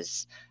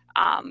challenges.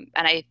 And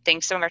I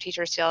think some of our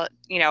teachers feel,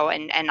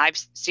 and I've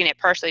seen it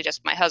personally,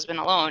 just my husband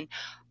alone,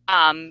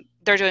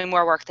 they're doing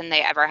more work than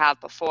they ever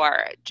have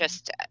before,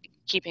 just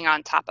keeping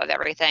on top of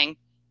everything.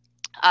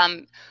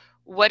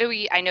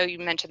 I know you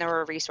mentioned there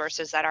were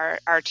resources that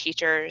our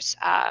teachers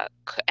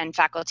and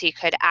faculty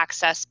could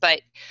access, but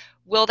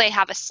will they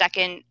have a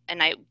second,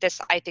 and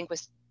this I think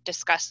was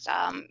discussed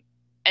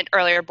at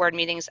earlier board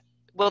meetings,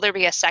 will there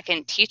be a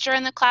second teacher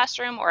in the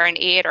classroom or an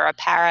aide or a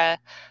para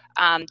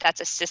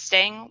that's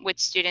assisting with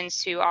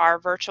students who are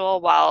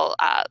virtual while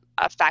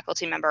a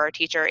faculty member or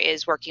teacher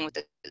is working with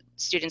the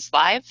students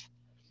live?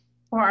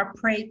 For our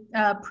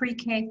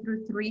pre-K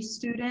through 3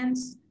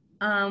 students,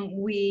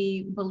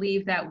 we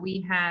believe that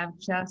we have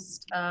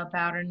just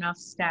about enough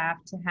staff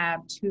to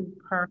have 2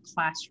 per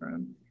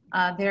classroom.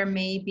 There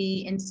may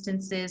be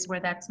instances where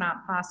that's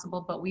not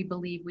possible, but we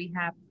believe we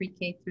have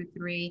pre-K through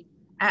 3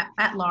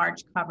 at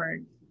large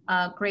covered.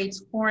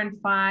 Grades 4 and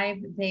 5,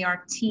 they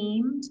are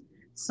teamed.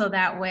 So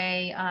that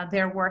way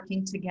they're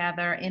working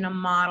together in a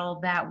model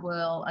that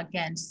will,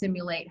 again,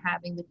 simulate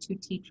having the 2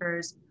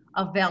 teachers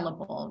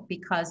available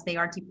because they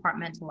are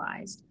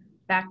departmentalized.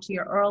 Back to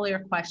your earlier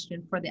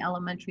question, for the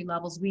elementary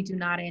levels, we do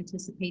not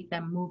anticipate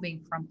them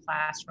moving from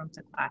classroom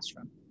to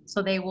classroom.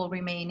 So they will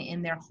remain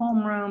in their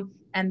homeroom,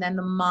 and then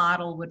the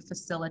model would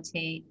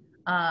facilitate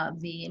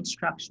the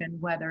instruction,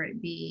 whether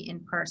it be in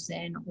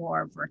person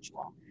or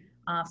virtual.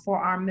 For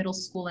our middle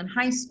school and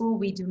high school,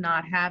 we do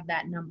not have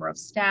that number of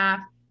staff.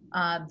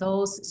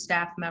 Those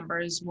staff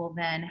members will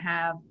then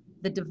have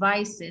the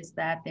devices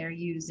that they're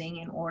using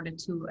in order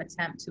to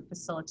attempt to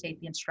facilitate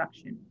the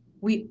instruction.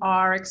 We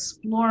are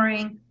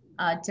exploring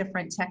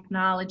different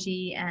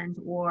technology and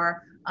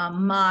or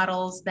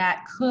models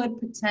that could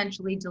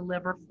potentially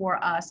deliver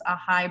for us a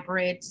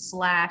hybrid /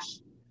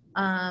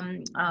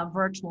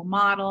 virtual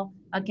model.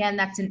 Again,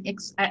 that's in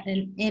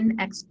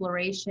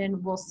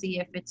exploration. We'll see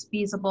if it's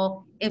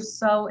feasible. If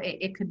so,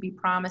 it could be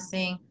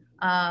promising,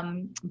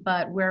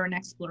 but we're in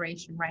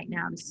exploration right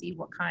now to see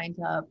what kind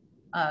of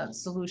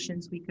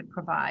solutions we could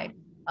provide.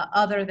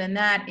 Other than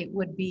that, it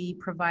would be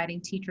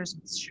providing teachers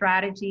with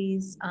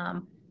strategies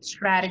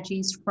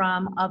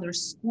from other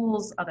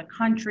schools, other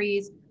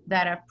countries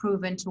that have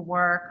proven to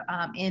work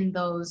in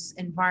those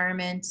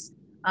environments.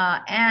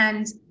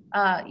 As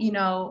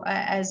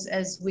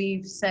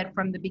we've said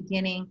from the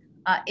beginning,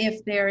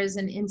 if there is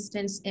an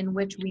instance in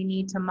which we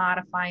need to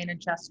modify and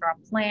adjust our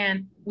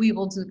plan, we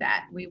will do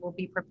that. We will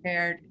be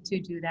prepared to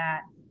do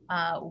that.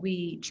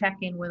 We check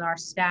in with our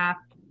staff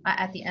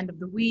at the end of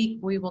the week.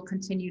 We will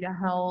continue to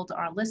hold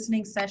our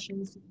listening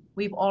sessions.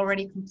 We've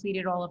already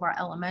completed all of our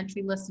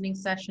elementary listening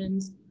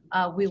sessions.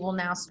 We will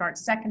now start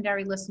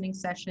secondary listening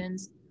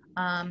sessions.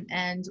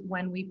 And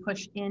when we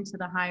push into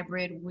the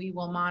hybrid, we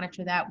will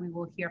monitor that. We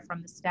will hear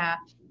from the staff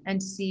and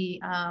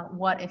see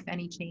what, if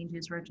any,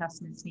 changes or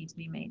adjustments need to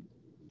be made.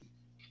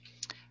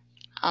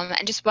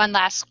 And just one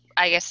last,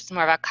 I guess it's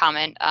more of a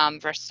comment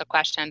versus a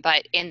question,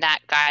 but in that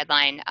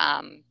guideline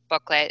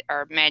booklet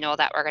or manual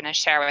that we're going to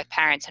share with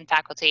parents and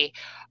faculty,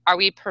 are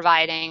we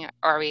providing,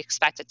 or are we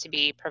expected to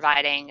be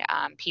providing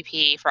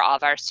PPE for all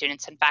of our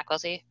students and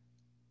faculty?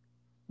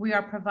 We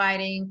are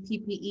providing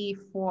PPE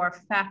for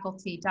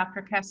faculty.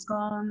 Dr.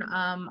 Cascone,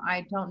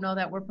 I don't know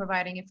that we're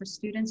providing it for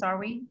students, are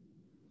we?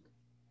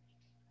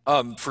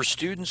 For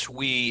students,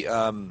 we,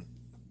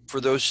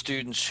 for those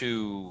students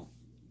who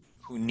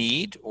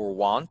need or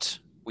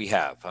want, we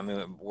have. I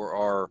mean,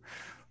 we're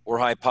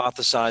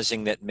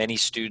hypothesizing that many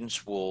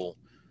students will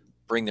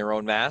bring their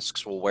own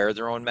masks, will wear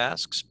their own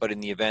masks, but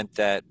in the event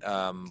that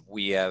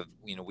we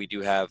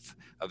do have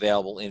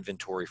available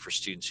inventory for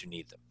students who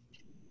need them.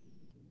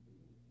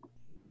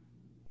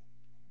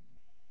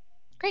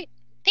 Great,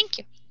 thank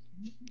you.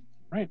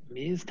 Right,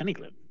 Ms.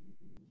 Tunnicliffe.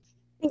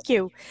 Thank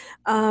you.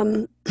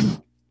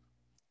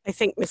 I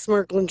think Ms.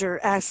 Merklinger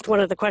asked one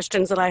of the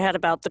questions that I had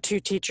about the 2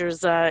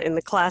 teachers in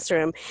the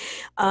classroom.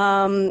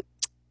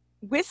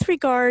 With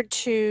regard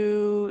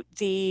to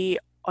the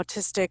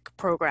autistic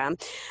program,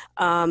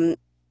 I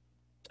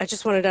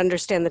just wanted to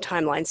understand the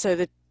timeline. So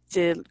the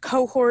the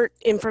cohort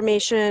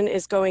information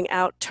is going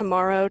out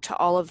tomorrow to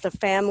all of the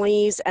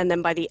families, and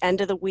then by the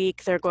end of the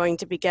week, they're going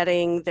to be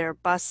getting their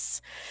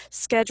bus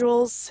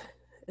schedules.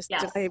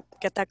 Yes. Did I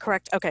get that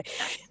correct? Okay.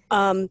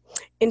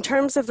 In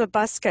terms of the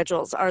bus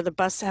schedules, have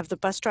the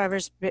bus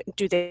drivers,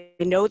 do they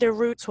know their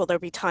routes? Will there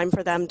be time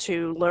for them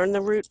to learn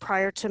the route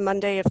prior to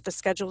Monday if the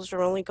schedules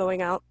are only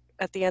going out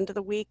at the end of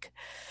the week?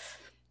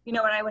 You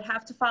know what, I would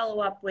have to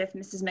follow up with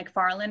Mrs.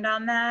 McFarland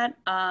on that.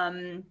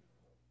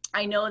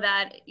 I know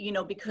that, you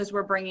know, because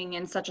we're bringing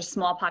in such a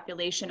small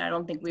population, I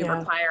don't think we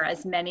require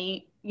as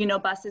many, you know,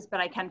 buses, but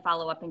I can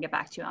follow up and get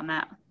back to you on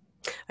that.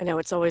 I know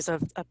it's always a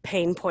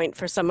pain point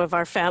for some of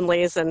our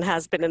families and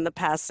has been in the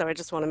past. So I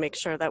just want to make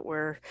sure that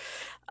we're,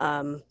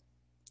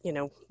 you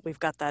know, we've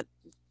got that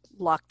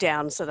locked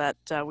down so that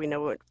we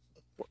know what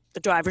the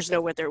drivers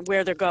know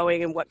where they're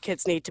going and what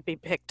kids need to be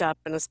picked up,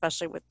 and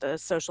especially with the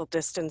social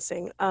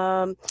distancing.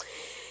 And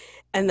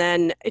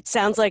then it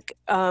sounds like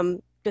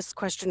this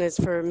question is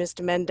for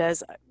Mr.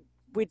 Mendez.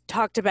 We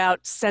talked about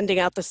sending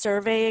out the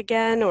survey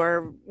again,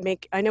 or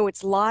I know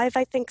it's live,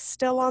 I think,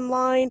 still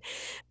online,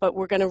 but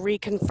we're going to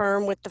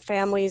reconfirm with the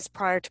families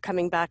prior to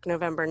coming back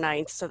November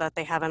 9th so that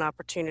they have an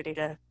opportunity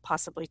to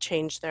possibly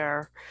change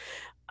their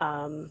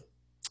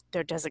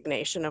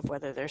designation of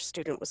whether their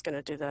student was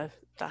going to do the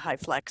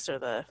HyFlex or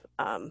the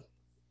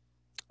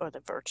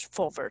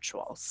full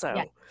virtual. So,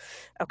 yeah.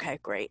 Okay,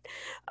 great.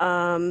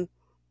 And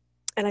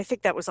I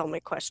think that was all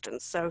my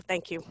questions. So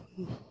thank you.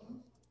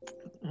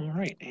 All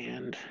right,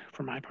 and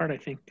for my part, I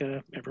think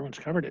everyone's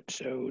covered it.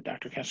 So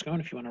Dr.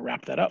 Cascone, if you want to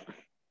wrap that up.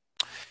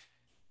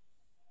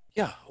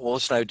 Yeah, well,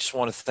 listen, I just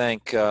want to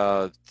thank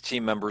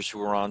team members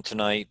who are on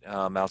tonight.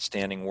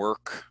 Outstanding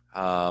work,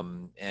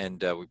 and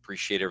we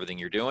appreciate everything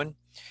you're doing.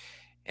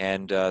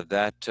 And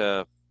that,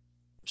 Mr.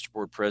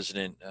 Board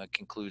President,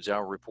 concludes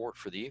our report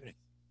for the evening.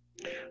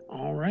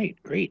 All right,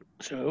 great.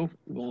 So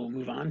we'll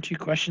move on to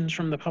questions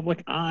from the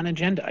public on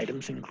agenda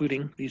items,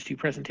 including these two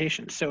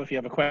presentations. So if you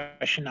have a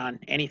question on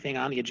anything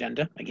on the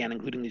agenda, again,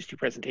 including these two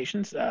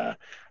presentations,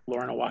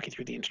 Lauren will walk you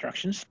through the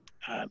instructions.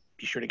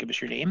 Be sure to give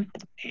us your name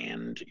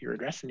and your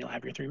address, and you'll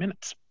have your 3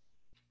 minutes.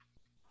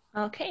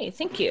 Okay,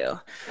 thank you.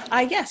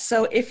 Yes,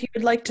 so if you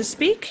would like to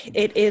speak,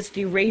 it is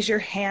the raise your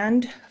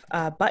hand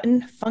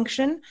button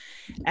function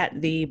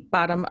at the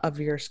bottom of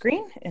your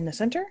screen in the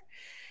center.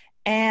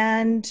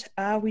 And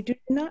we do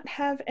not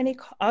have any,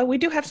 we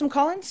do have some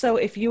call-ins. So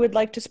if you would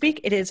like to speak,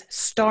 it is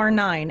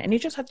 *9, and you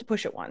just have to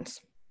push it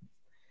once.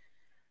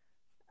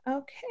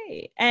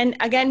 Okay, and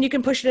again, you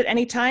can push it at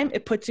any time.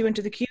 It puts you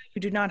into the queue. You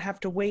do not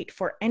have to wait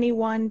for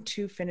anyone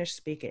to finish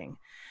speaking.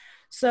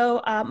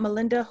 So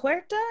Melinda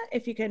Huerta,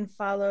 if you can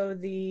follow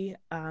the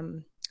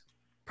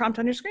prompt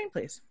on your screen,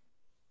 please.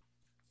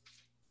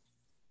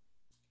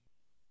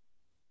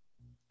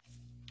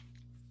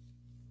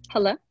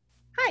 Hello.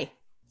 Hi.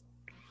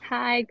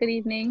 Hi, good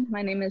evening.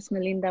 My name is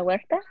Melinda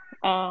Huerta.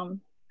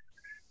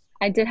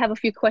 I did have a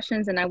few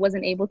questions and I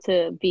wasn't able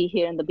to be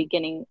here in the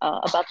beginning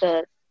about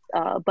the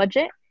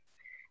budget.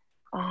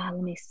 Let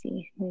me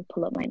see, let me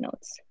pull up my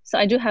notes. So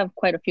I do have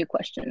quite a few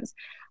questions.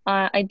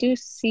 I do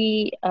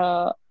see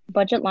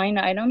budget line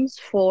items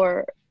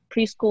for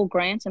preschool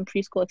grants and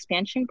preschool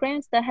expansion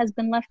grants that has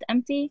been left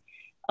empty.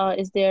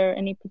 Is there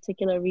any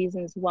particular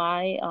reasons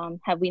why?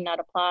 Have we not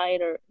applied,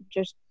 or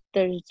just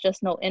there's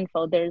just no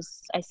info?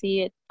 I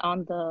see it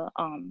on the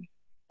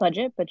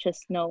budget, but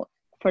just no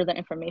further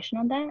information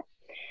on that.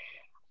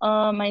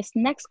 My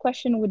next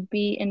question would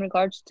be in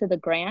regards to the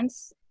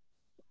grants.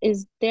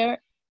 Is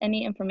there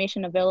any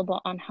information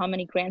available on how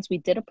many grants we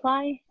did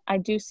apply? I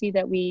do see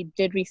that we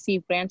did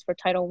receive grants for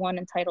Title I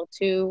and Title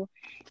II.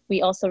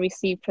 We also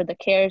received for the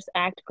CARES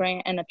Act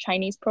grant and a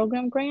Chinese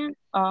program grant.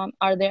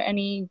 Are there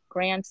any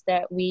grants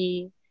that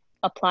we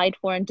applied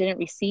for and didn't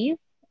receive?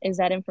 Is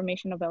that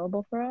information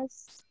available for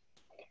us?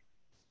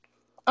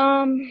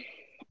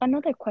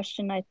 Another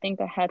question I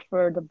think I had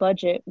for the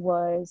budget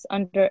was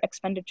under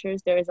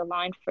expenditures, there is a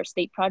line for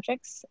state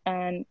projects,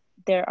 and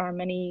there are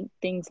many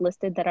things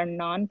listed that are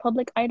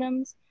non-public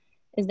items.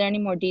 Is there any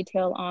more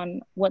detail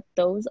on what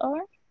those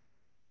are?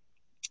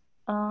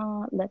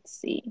 Let's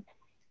see.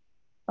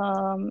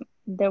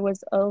 There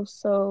was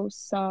also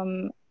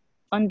some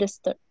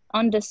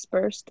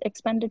undispersed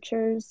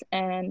expenditures,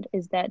 and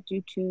is that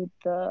due to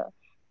the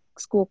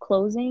school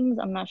closings?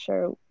 I'm not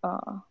sure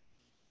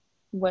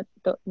what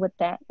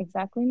that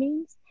exactly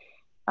means.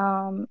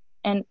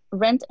 And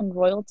rent and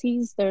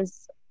royalties,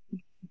 there's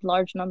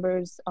large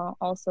numbers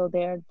also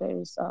there.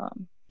 There's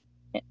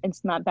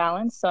it's not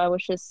balanced, so I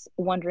was just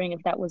wondering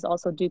if that was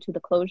also due to the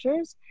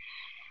closures.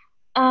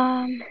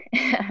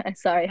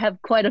 Sorry, I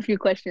have quite a few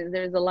questions.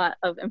 There's a lot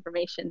of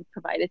information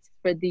provided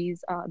for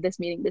this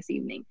meeting this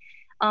evening.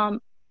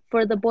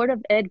 For the Board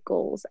of Ed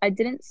goals, I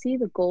didn't see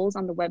the goals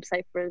on the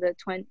website for the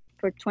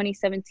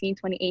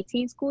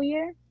 2017-2018 school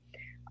year.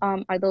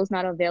 Are those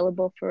not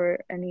available for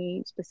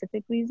any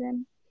specific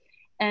reason?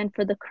 And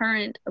for the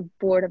current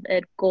Board of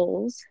Ed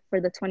goals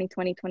for the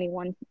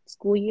 2020-21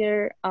 school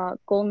year,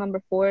 goal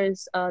number 4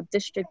 is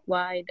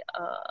district-wide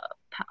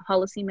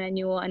policy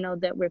manual. I know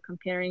that we're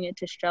comparing it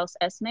to Strauss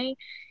Esme.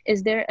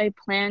 Is there a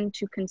plan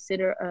to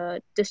consider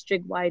a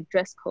district-wide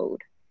dress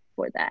code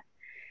for that?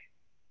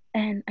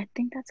 And I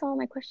think that's all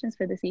my questions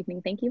for this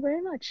evening. Thank you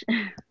very much.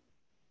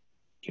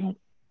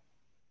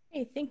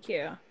 Hey, thank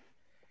you.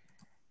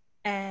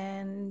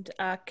 And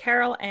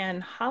Carol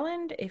Ann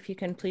Holland, if you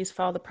can please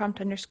follow the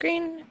prompt on your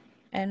screen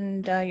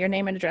and your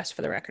name and address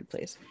for the record,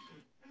 please.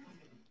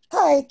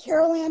 Hi,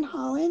 Carol Ann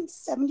Holland,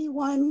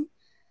 71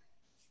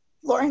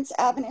 Lawrence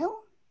Avenue.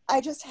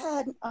 I just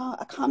had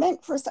a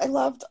comment. First, I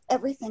loved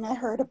everything I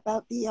heard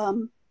about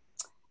the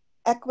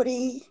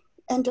equity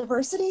and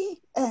diversity,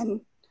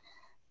 and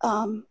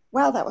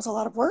wow, that was a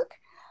lot of work.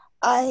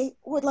 I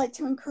would like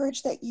to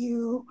encourage that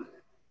you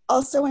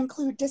also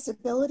include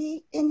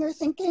disability in your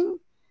thinking,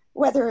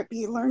 whether it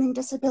be learning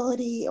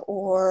disability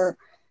or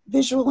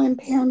visual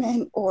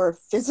impairment or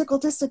physical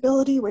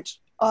disability, which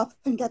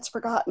often gets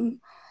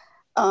forgotten.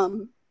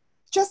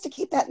 Just to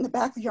keep that in the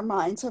back of your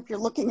mind. So if you're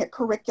looking at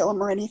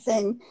curriculum or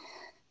anything,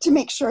 to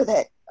make sure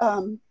that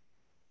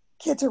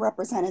kids are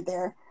represented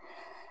there.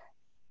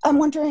 I'm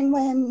wondering,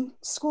 when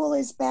school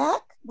is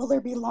back, will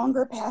there be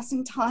longer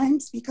passing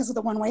times because of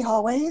the one-way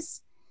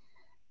hallways?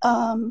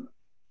 The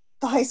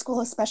high school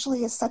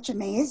especially is such a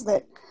maze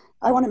that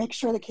I want to make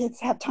sure the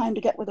kids have time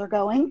to get where they're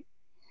going.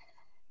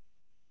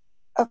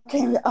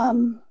 Okay,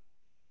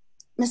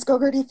 Ms.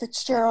 Gogarty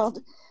Fitzgerald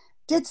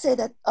did say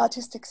that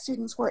autistic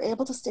students were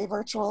able to stay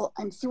virtual.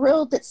 I'm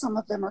thrilled that some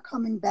of them are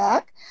coming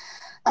back.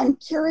 I'm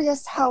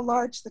curious how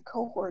large the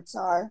cohorts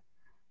are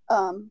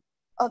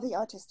of the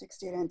autistic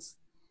students.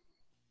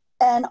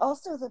 And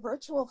also the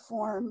virtual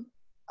form,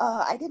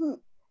 I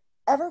didn't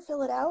ever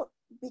fill it out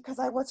because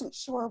I wasn't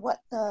sure what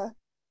the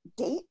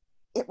date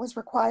it was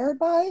required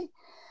by.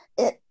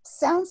 It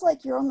sounds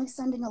like you're only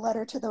sending a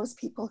letter to those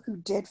people who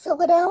did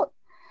fill it out.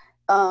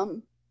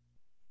 I'm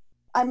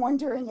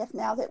wondering if,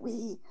 now that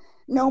we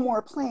know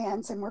more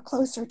plans and we're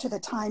closer to the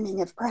timing,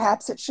 if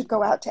perhaps it should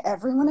go out to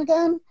everyone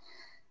again.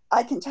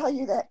 I can tell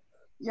you that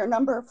your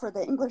number for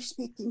the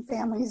English-speaking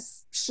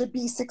families should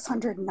be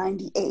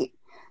 698,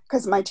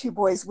 because my two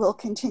boys will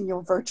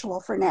continue virtual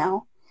for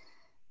now.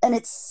 And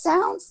it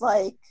sounds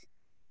like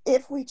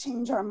if we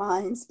change our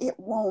minds, it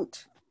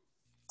won't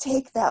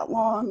take that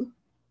long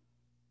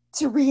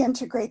to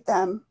reintegrate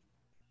them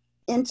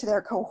into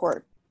their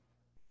cohort.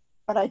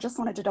 But I just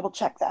wanted to double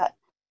check that.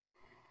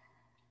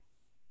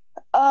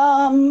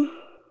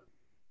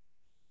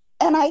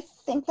 And I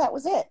think that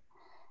was it.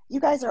 You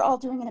guys are all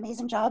doing an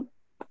amazing job.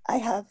 I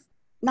have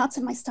knots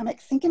in my stomach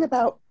thinking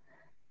about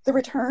the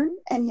return,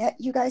 and yet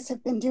you guys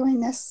have been doing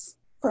this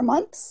for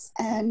months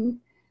and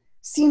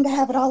seem to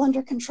have it all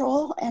under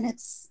control, and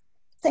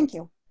thank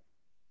you.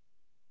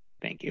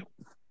 Thank you.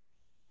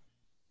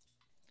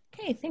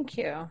 Okay, thank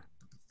you.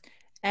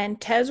 And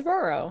Tez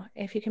Roro,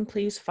 if you can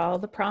please follow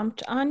the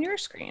prompt on your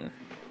screen.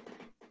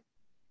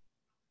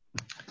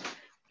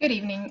 Good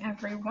evening,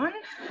 everyone.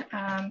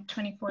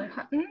 24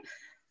 Hutton.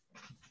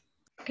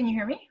 Can you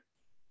hear me?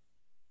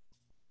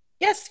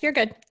 Yes, you're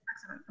good.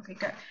 Excellent. Okay,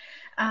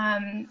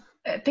 good.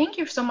 Thank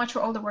you so much for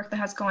all the work that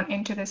has gone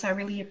into this. I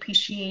really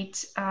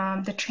appreciate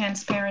the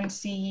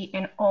transparency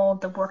in all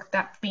the work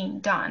that's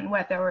being done,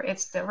 whether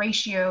it's the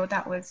ratio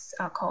that was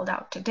called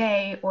out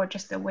today, or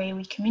just the way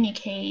we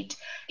communicate,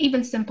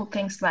 even simple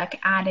things like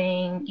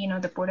adding,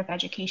 the Board of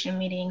Education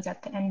meetings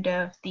at the end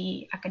of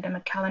the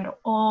academic calendar.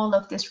 All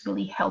of this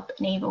really help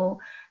enable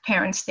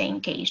parents stay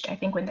engaged, I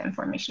think, when the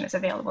information is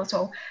available.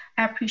 So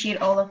I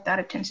appreciate all of that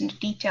attention to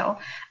detail.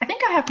 I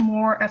think I have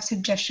more of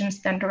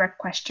suggestions than direct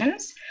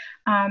questions.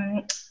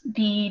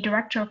 The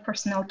director of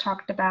personnel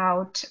talked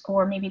about,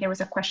 or maybe there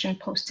was a question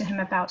posed to him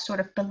about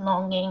sort of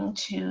belonging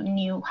to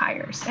new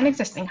hires and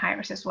existing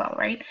hires as well,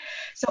 right?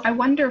 So I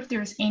wonder if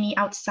there's any,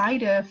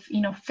 outside of,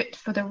 fit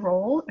for the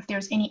role, if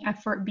there's any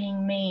effort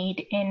being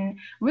made in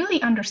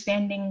really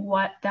understanding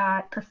what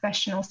that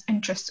professional's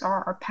interests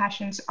are or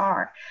passions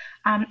are.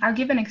 I'll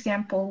give an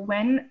example.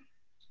 When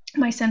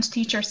my son's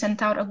teacher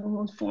sent out a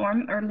Google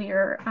form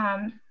earlier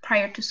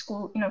prior to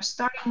school,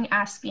 starting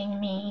asking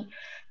me,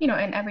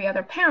 and every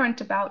other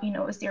parent about,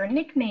 is there a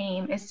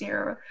nickname? Is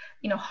there,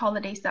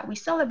 holidays that we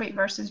celebrate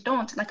versus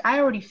don't? Like, I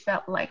already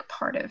felt like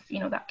part of,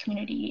 that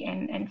community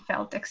and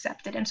felt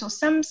accepted. And so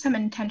some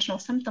intentional,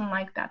 something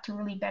like that to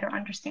really better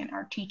understand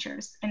our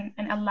teachers and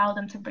allow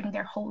them to bring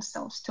their whole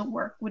selves to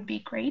work would be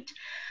great.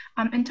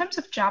 In terms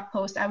of job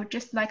posts, I would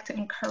just like to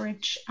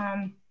encourage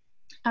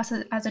as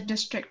a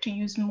district to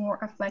use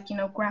more of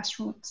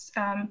grassroots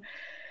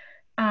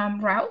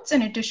routes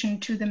in addition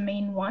to the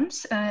main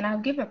ones. And I'll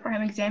give a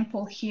prime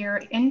example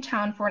here in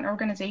town. For an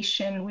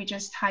organization, we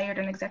just hired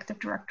an executive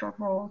director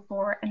role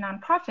for a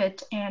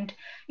nonprofit, and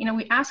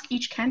we asked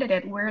each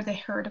candidate where they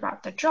heard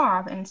about the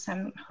job, and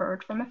some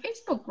heard from a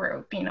Facebook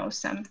group,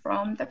 some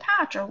from the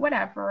patch or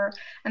whatever,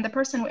 and the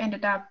person who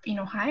ended up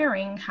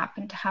hiring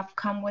happened to have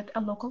come with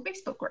a local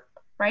Facebook group.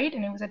 Right?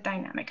 And it was a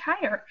dynamic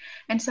hire.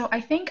 And so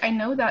I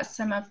know that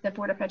some of the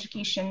Board of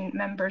Education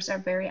members are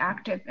very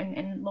active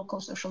in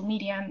local social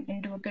media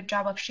and do a good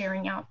job of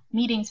sharing out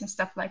meetings and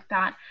stuff like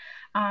that.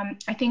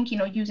 I think,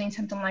 using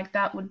something like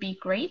that would be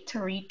great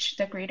to reach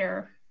the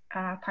greater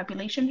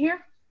population here.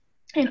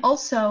 And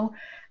also,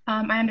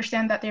 I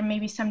understand that there may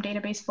be some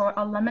database for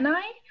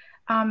alumni.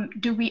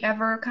 Do we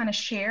ever kind of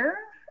share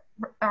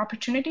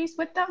opportunities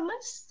with that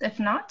list? If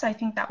not, I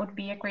think that would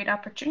be a great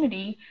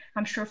opportunity.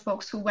 I'm sure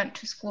folks who went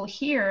to school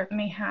here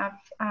may have,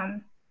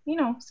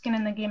 skin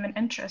in the game and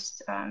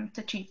interest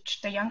to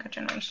teach the younger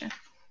generation.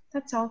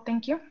 That's all.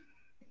 Thank you.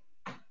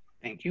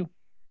 Thank you.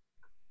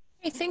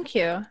 Hey, thank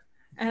you.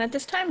 And at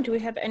this time, do we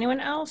have anyone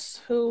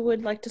else who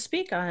would like to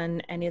speak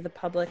on any of the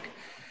public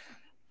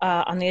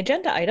on the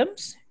agenda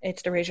items?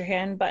 It's the raise your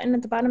hand button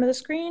at the bottom of the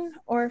screen,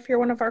 or if you're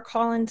one of our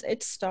call-ins,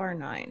 it's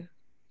 *9.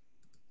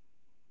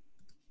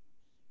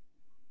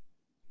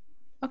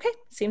 Okay,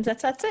 seems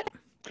that's it.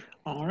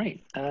 All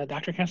right,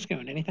 Dr.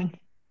 Cascoon, anything?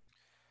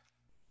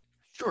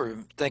 Sure.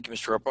 Thank you,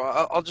 Mr. Harper.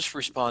 I'll just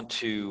respond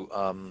to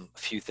a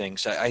few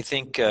things. I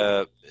think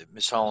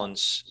Ms.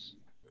 Holland's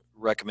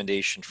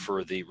recommendation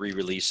for the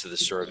re-release of the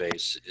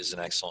surveys is an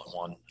excellent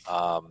one,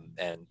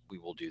 and we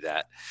will do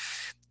that.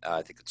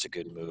 I think it's a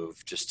good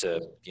move just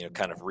to,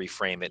 kind of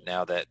reframe it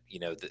now that,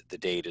 the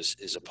date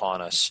is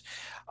upon us.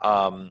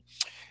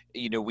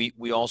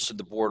 We also,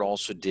 the board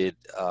also did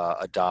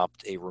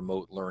adopt a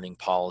remote learning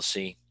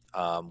policy,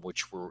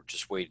 which we're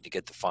just waiting to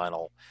get the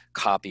final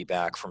copy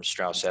back from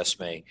Strauss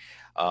Esme.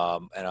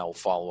 And I will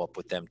follow up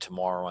with them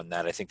tomorrow on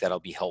that. I think that'll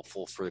be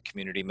helpful for the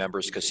community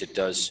members because it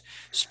does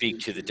speak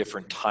to the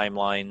different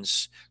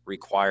timelines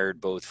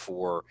required both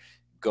for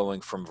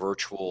going from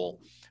virtual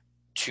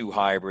to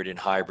hybrid and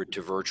hybrid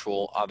to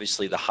virtual.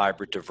 Obviously, the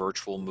hybrid to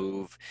virtual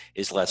move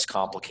is less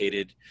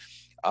complicated,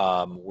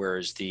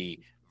 whereas the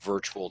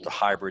virtual to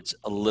hybrid's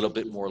a little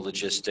bit more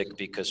logistic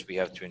because we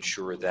have to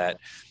ensure that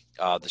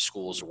the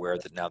school is aware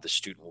that now the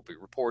student will be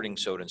reporting,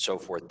 so on and so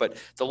forth. But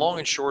the long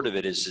and short of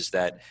it is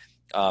that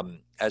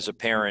as a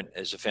parent,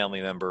 as a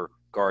family member,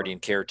 guardian,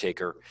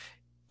 caretaker,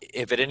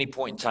 if at any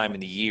point in time in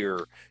the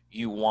year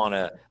you want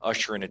to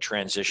usher in a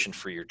transition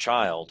for your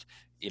child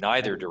in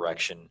either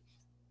direction,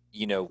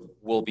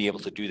 we'll be able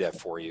to do that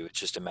for you. It's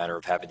just a matter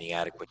of having the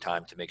adequate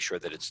time to make sure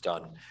that it's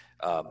done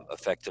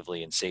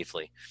effectively and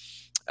safely.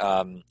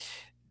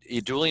 You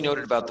duly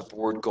noted about the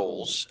board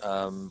goals.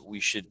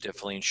 We should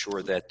definitely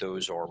ensure that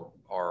those are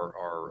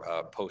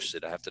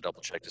posted. I have to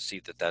double check to see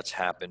that that's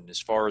happened. As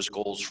far as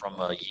goals from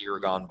a year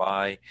gone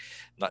by,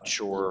 not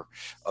sure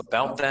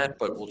about that,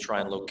 but we'll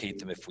try and locate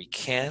them if we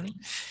can.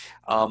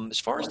 As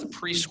far as the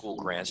preschool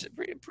grants,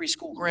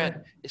 preschool grant,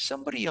 is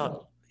somebody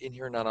in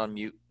here not on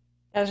mute?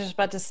 I was just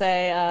about to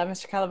say,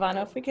 Mr.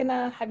 Calavano, if we can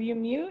have you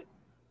mute.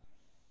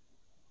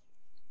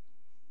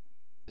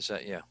 Is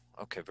that, yeah,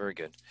 okay, very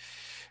good.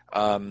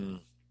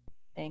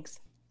 Thanks.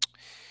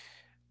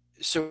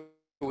 So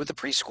with the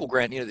preschool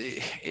grant,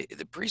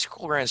 the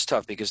preschool grant is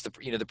tough because the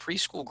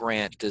preschool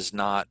grant it's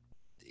not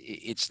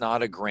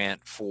a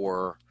grant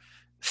for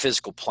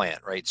physical plant,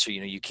 right? So,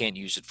 you can't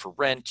use it for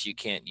rent. You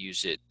can't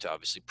use it to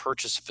obviously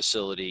purchase a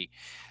facility.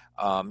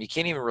 You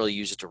can't even really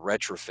use it to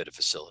retrofit a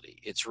facility.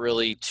 It's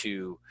really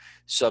to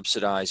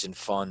subsidize and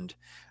fund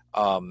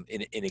an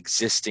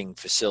existing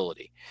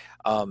facility.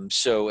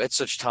 So at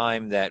such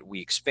time that we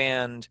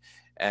expand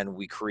and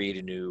we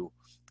create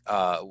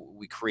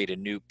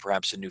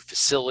perhaps a new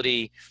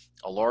facility,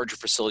 a larger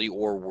facility,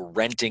 or we're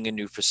renting a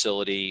new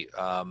facility,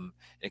 an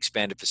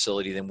expanded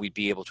facility, then we'd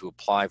be able to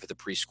apply for the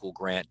preschool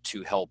grant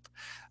to help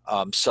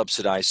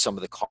subsidize some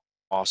of the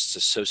costs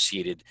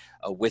associated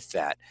with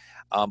that.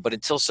 But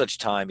until such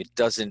time,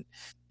 it's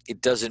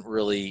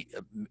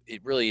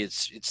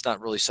not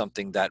really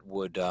something that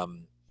would,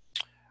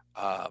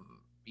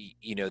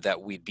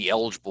 that we'd be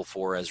eligible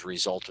for as a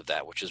result of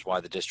that, which is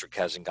why the district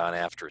hasn't gone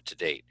after it to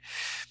date.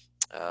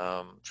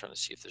 I'm trying to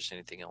see if there's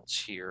anything else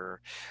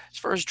here. As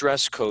far as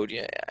dress code,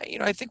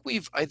 I think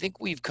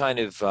we've kind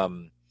of,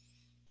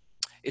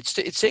 it's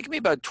taken me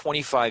about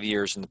 25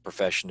 years in the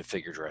profession to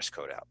figure dress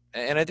code out.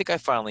 And I think I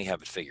finally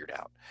have it figured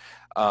out.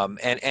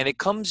 And it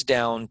comes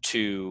down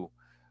to,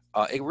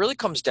 it really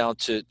comes down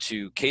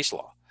to case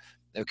law,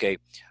 okay,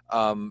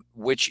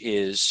 which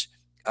is,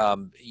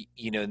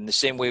 in the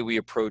same way we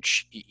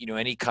approach,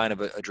 any kind of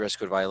a dress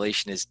code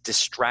violation is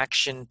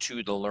distraction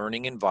to the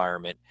learning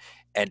environment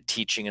and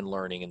teaching and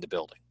learning in the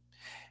building.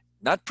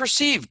 Not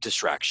perceived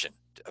distraction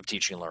of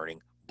teaching and learning,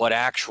 but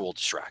actual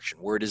distraction,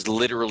 where it is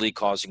literally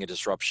causing a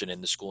disruption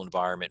in the school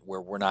environment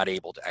where we're not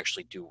able to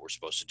actually do what we're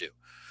supposed to do.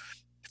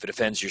 If it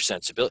offends your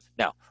sensibility.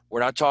 Now,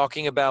 we're not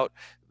talking about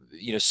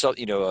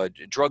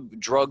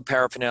drug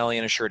paraphernalia,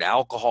 uninsured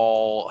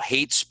alcohol,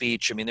 hate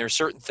speech. I mean, there are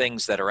certain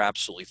things that are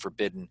absolutely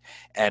forbidden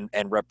and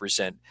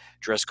represent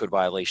dress code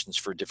violations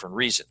for different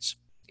reasons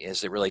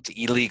as they relate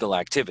to illegal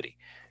activity.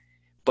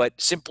 But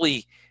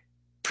simply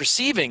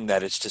perceiving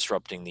that it's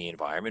disrupting the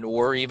environment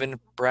or even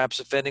perhaps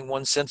offending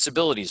one's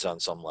sensibilities on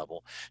some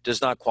level does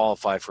not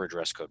qualify for a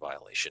dress code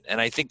violation. And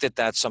I think that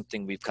that's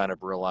something we've kind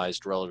of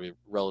realized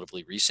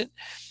relatively recent.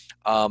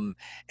 And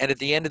at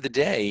the end of the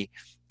day,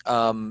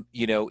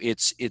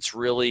 it's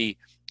really,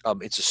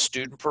 it's a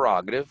student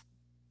prerogative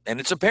and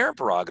it's a parent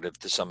prerogative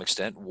to some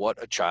extent,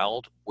 what a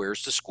child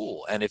wears to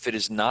school. And if it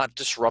is not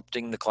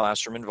disrupting the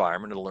classroom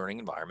environment or the learning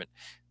environment,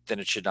 then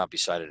it should not be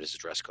cited as a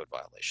dress code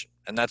violation.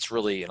 And that's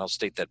really, and I'll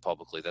state that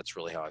publicly, that's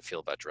really how I feel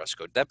about dress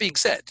code. That being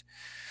said,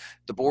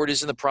 the board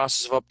is in the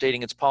process of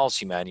updating its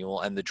policy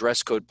manual, and the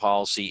dress code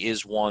policy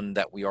is one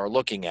that we are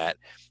looking at.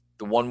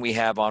 The one we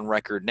have on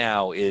record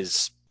now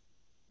is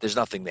there's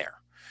nothing there.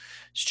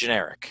 It's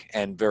generic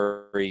and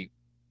very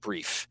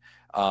brief.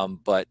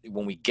 But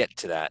when we get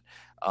to that,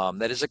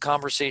 that is a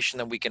conversation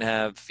that we can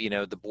have,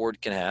 the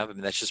board can have. I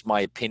mean, that's just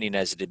my opinion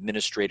as an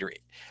administrator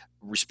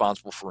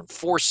responsible for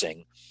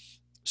enforcing.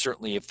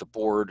 Certainly, if the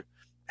board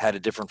had a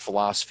different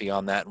philosophy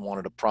on that and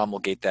wanted to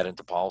promulgate that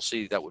into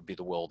policy, that would be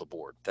the will of the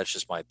board. That's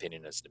just my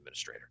opinion as an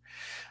administrator.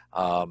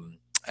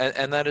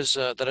 And that is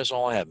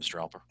all I have, Mr.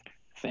 Alper.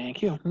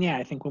 Thank you. Yeah,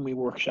 I think when we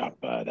workshop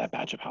that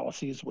batch of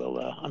policies, we'll,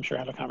 I'm sure,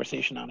 have a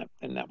conversation on it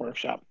in that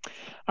workshop.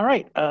 All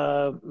right.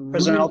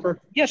 President Alper?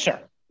 Yes, sir.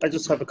 I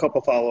just have a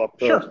couple follow-up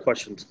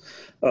questions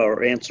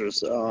or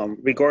answers.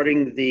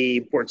 Regarding the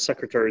board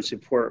secretary's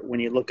report,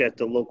 when you look at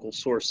the local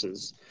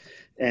sources,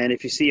 and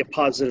if you see a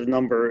positive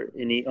number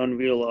in the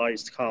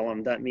unrealized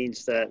column, that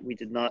means that we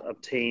did not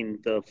obtain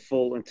the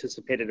full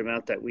anticipated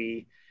amount that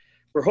we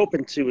were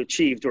hoping to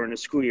achieve during the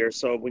school year.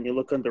 So when you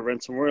look under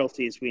rents and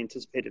royalties, we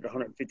anticipated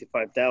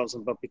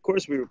 $155,000, but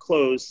because we were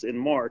closed in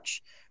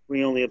March,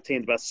 we only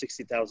obtained about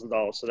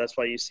 $60,000. So that's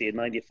why you see a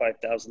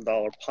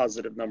 $95,000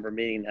 positive number,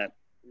 meaning that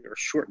we were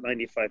short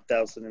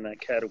 $95,000 in that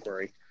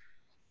category.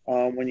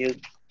 When you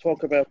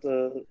talk about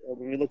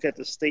when we look at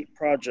the state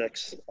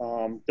projects,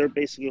 they're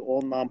basically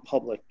all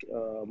non-public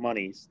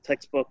monies,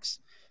 textbooks,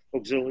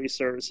 auxiliary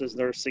services,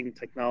 nursing,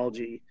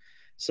 technology.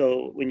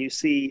 So when you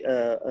see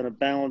a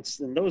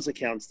balance in those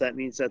accounts, that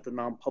means that the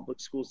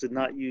non-public schools did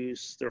not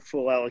use their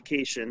full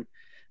allocation.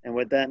 And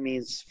what that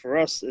means for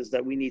us is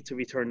that we need to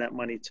return that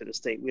money to the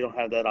state. We don't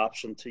have that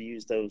option to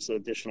use those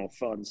additional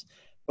funds.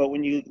 But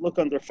when you look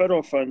under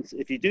federal funds,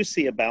 if you do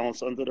see a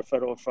balance under the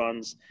federal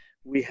funds,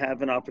 we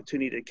have an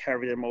opportunity to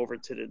carry them over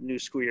to the new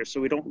school year. So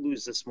we don't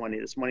lose this money.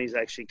 This money is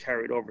actually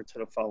carried over to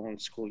the following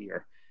school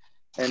year.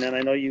 And then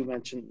I know you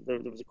mentioned there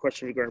was a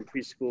question regarding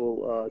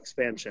preschool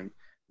expansion.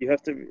 You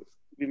have to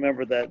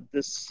remember that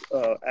this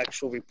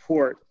actual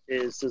report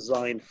is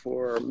designed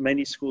for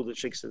many school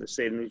districts in the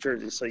state of New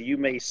Jersey. So you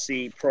may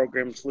see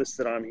programs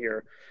listed on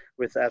here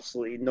with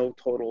absolutely no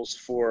totals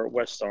for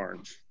West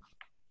Orange.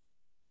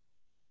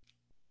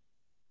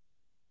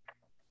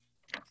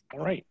 All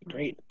right,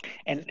 great.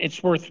 And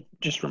it's worth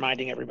just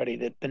reminding everybody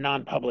that the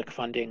non-public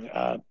funding,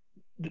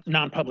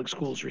 non-public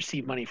schools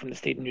receive money from the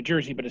state of New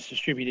Jersey, but it's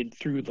distributed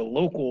through the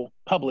local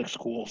public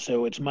school.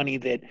 So it's money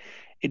that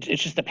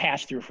it's just a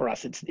pass through for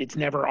us. It's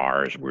never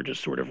ours. We're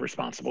just sort of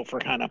responsible for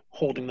kind of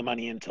holding the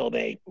money until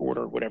they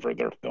order whatever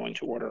they're going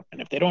to order.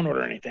 And if they don't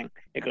order anything,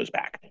 it goes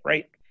back,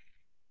 right?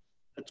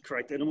 That's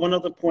correct. And one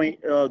other point,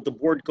 the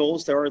board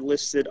goals that are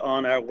listed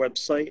on our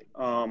website.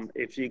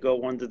 If you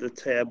go under the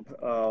tab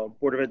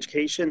Board of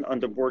Education,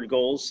 under board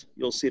goals,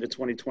 you'll see the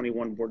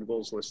 2021 board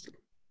goals listed.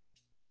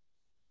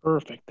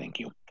 Perfect. Thank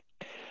you.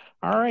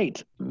 All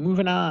right.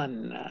 Moving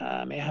on.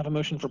 May I have a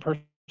motion for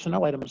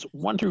personnel items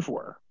 1 through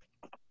 4?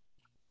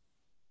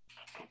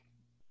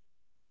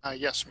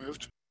 Yes,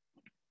 moved.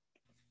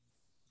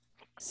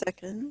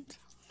 Second.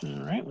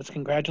 All right, let's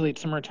congratulate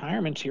some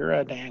retirements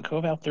here. Diane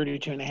Koval,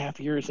 32.5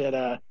 years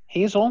at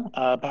Hazel.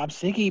 Bob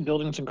Siggy,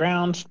 Buildings and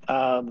Grounds.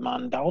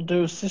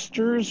 Mondaldo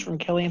Sisters from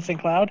Kelly and St.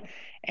 Cloud.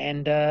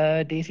 And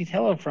Daisy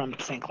Tello from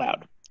St.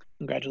 Cloud.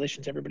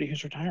 Congratulations, everybody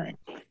who's retiring.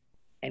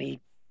 Any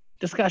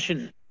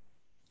discussion?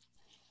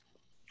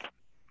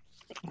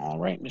 All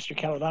right, Mr.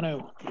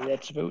 Calavano,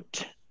 let's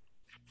vote.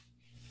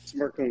 Ms.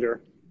 Merklinger.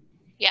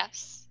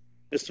 Yes.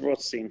 Mr.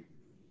 Rothstein.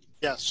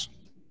 Yes.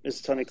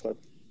 Ms. Tunnicliffe.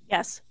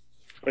 Yes.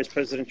 Vice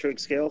President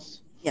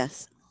Trigg-Scales.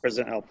 Yes.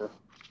 President Alper.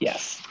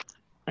 Yes. All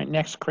right,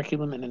 next,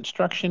 curriculum and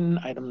instruction,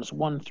 items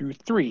 1 through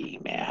 3.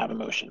 May I have a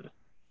motion?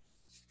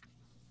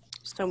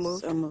 So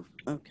moved. So moved.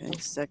 Okay,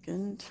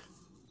 second.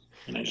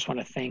 And I just want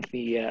to thank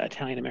the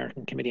Italian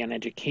American Committee on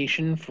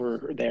Education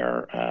for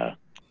their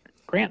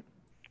grant,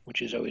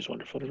 which is always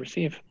wonderful to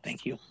receive.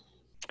 Thank you.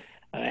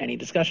 Any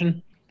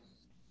discussion?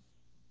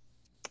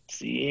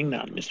 Seeing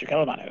none. Mr.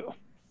 Calavano.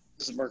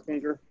 Mrs.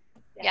 Merklinger.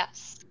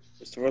 Yes.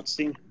 Mr.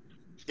 Rothstein.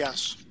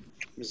 Yes.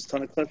 Mrs.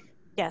 Tunnicliffe.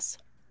 Yes.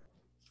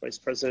 Vice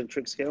President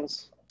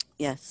Trigg-Scales.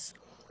 Yes.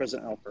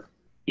 President Alper.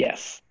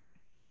 Yes.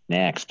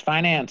 Next,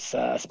 finance,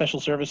 special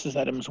services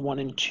items 1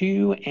 and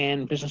 2,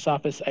 and business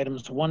office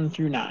items 1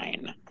 through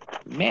 9.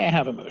 May I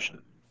have a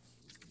motion?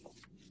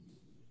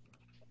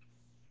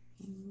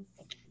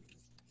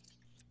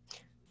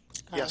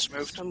 Yes,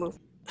 moved. So moved.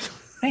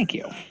 Thank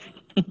you.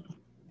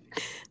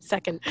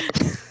 Second.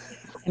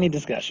 Any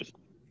discussion?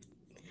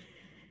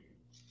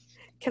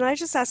 Can I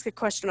just ask a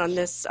question on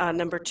this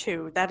number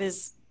 2? That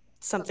is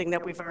something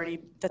that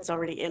that's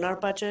already in our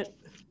budget,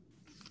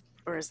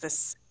 or is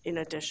this in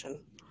addition?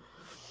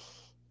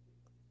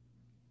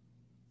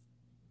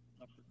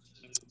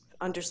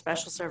 Under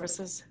special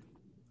services?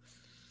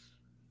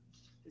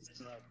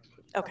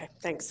 Okay,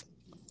 thanks.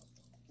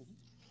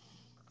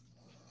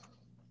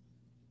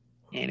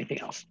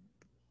 Anything else?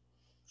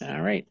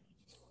 All right.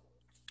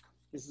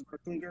 Mrs.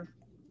 Berklinger,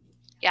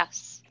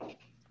 Yes.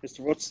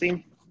 Mr.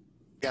 Rothstein,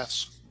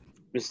 Yes.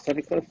 Mrs.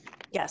 Tunnicliffe,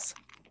 Yes.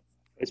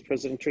 Vice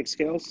President Trick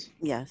Scales,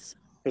 Yes.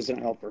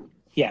 President Alper.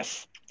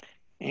 Yes.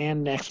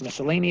 And next,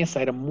 miscellaneous,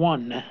 item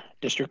 1,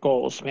 district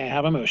goals. May I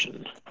have a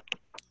motion?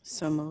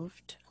 So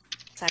moved.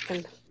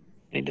 Second.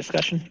 Any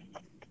discussion?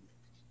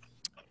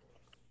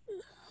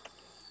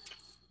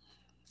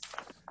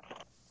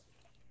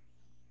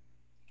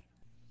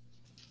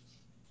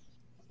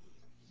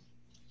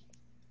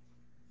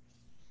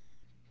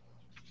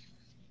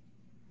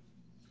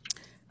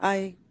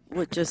 I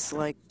would just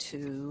like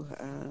to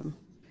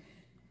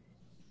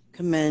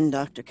commend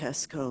Dr.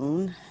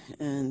 Cascone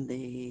and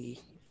the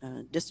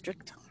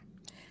district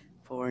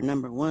for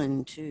number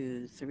 1,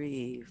 2,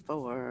 3,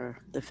 4,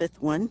 the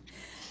 5th one,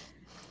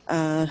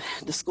 the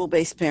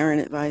school-based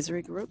parent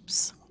advisory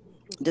groups,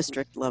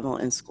 district level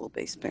and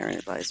school-based parent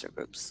advisory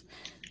groups.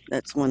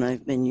 That's one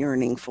I've been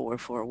yearning for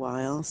a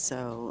while,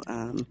 so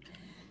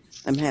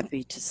I'm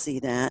happy to see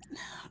that.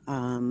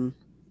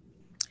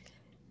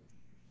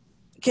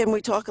 Can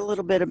we talk a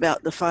little bit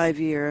about the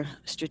 5-year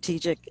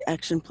strategic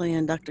action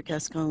plan, Dr.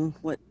 Cascone?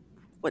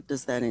 What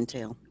does that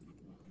entail?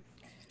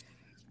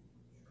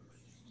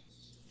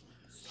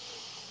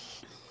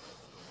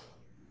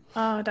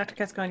 Dr.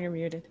 Cascone, you're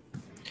muted.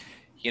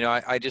 You know,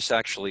 I just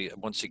actually,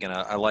 once again,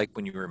 I like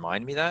when you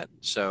remind me that,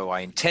 so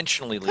I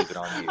intentionally leave it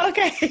on you.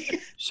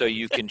 Okay. So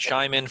you can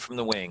chime in from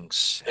the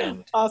wings.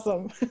 And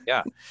awesome.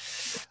 Yeah.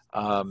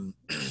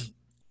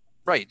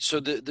 Right. So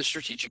the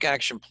strategic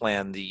action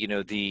plan, the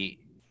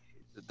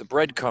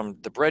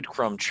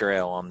breadcrumb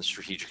trail on the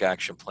strategic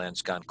action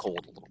plan's gone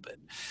cold a little bit.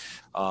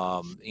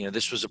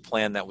 This was a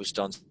plan that was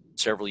done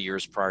several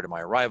years prior to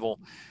my arrival.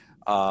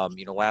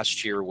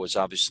 Last year was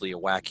obviously a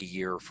wacky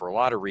year for a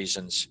lot of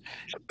reasons,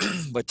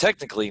 but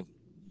technically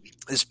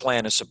this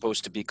plan is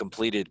supposed to be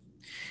completed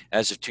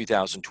as of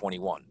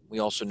 2021. We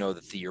also know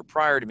that the year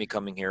prior to me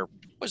coming here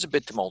was a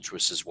bit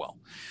tumultuous as well,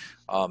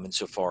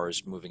 insofar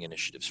as moving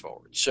initiatives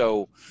forward.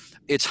 So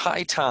it's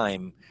high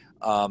time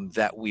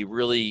that we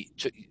really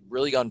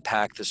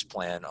unpack this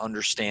plan,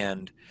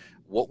 understand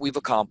what we've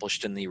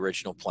accomplished in the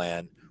original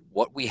plan,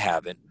 what we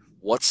haven't,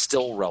 what's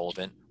still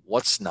relevant,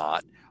 what's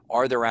not.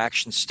 Are there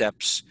action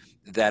steps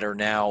that are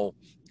now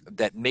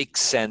that make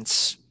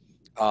sense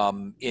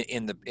in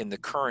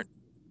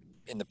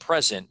the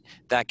present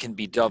that can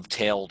be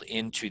dovetailed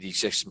into the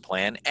existing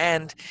plan?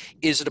 And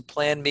is it a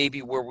plan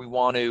maybe where we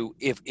want to,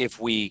 if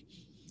we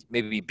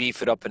maybe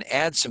beef it up and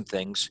add some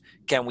things,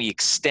 can we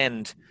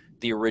extend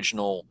the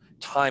original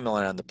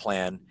timeline on the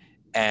plan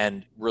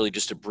and really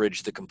just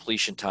abridge the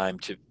completion time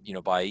to,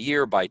 by a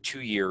year, by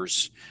 2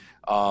 years,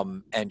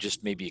 and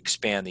just maybe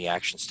expand the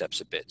action steps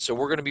a bit. So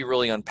we're going to be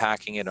really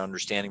unpacking it,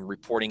 understanding,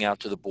 reporting out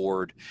to the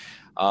board.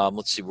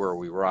 Let's see, where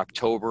we were,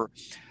 October.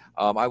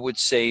 I would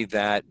say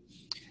that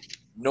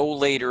no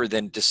later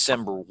than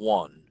December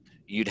 1,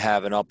 you'd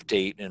have an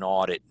update and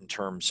audit in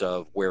terms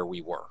of where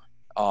we were,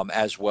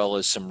 as well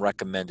as some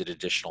recommended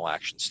additional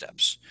action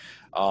steps.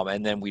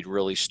 And then we'd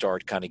really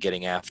start kind of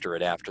getting after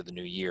it after the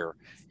new year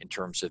in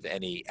terms of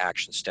any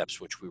action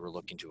steps which we were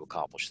looking to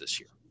accomplish this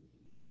year.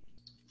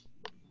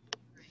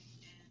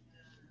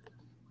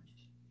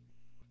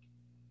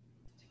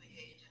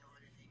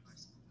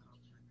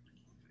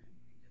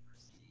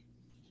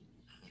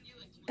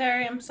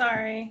 Terry, I'm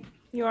sorry.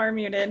 You are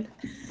muted.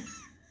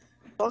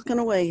 Talking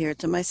away here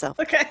to myself.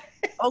 Okay.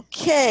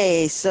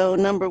 Okay, so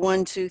number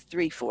 1, 2,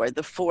 3, 4,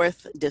 the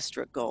 4th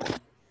district goal.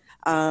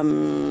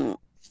 Dr.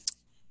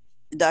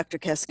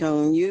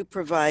 Cascone, you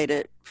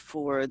provided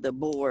for the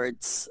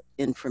board's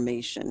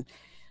information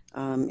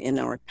in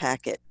our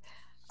packet.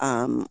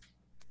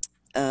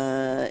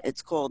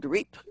 It's called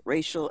REAP,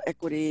 Racial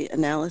Equity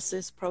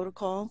Analysis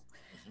Protocol.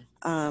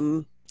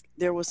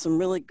 There was some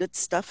really good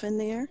stuff in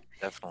there.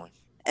 Definitely.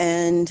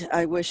 And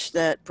I wish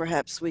that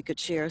perhaps we could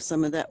share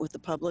some of that with the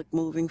public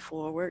moving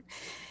forward.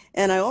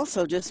 And I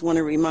also just want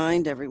to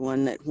remind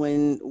everyone that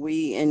when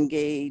we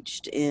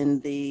engaged in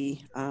the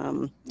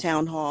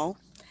town hall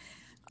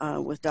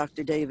with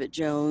Dr. David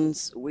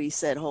Jones, we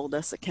said, hold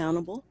us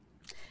accountable.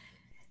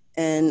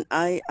 And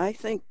I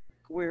think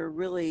we're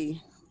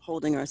really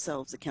holding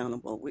ourselves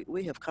accountable.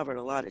 We have covered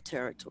a lot of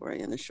territory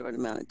in a short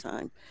amount of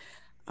time.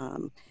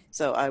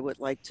 So I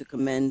would like to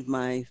commend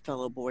my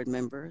fellow board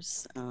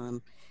members.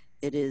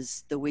 It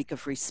is the week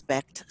of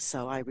respect,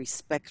 so I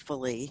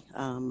respectfully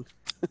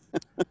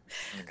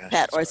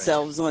pat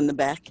ourselves on the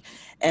back,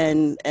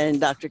 and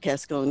Dr.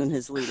 Cascone and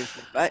his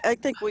leadership. I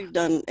think we've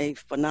done a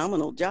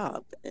phenomenal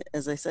job,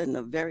 as I said, in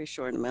a very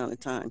short amount of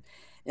time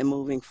in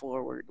moving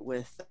forward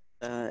with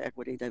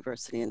equity,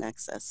 diversity, and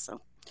access. So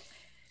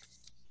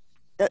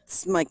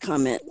that's my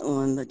comment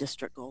on the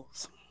district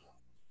goals.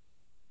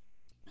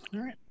 All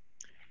right.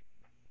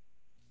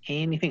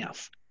 Anything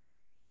else?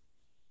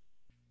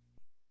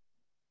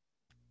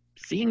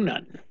 Seeing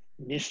none.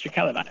 Mr.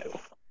 Calavano.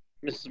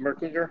 Mrs.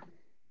 Merklinger,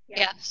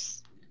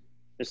 Yes.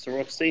 Mr.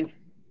 Rothstein,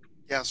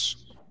 Yes.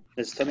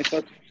 Ms.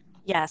 Tunnicliffe,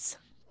 Yes.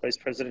 Vice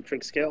President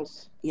Trick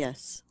Scales,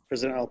 Yes.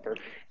 President Alper.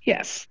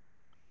 Yes.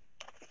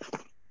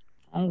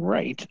 All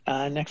right.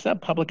 Next up,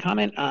 public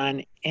comment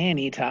on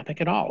any topic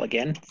at all.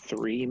 Again,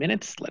 3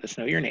 minutes. Let us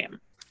know your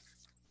name.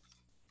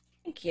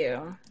 Thank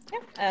you.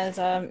 Yep. As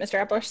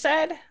Mr. Epler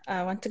said,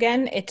 once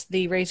again, it's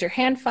the raise your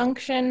hand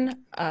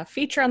function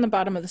feature on the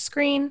bottom of the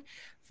screen.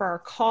 For our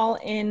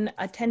call-in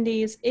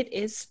attendees, it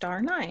is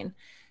 *9.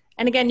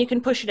 And again, you can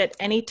push it at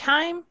any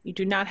time. You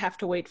do not have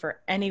to wait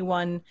for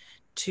anyone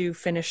to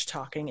finish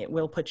talking. It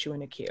will put you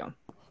in a queue.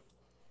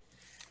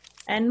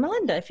 And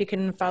Melinda, if you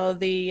can follow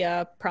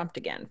the prompt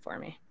again for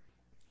me.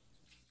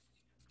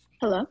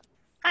 Hello.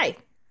 Hi.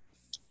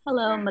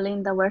 Hello,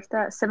 Melinda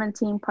Huerta,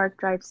 17 Park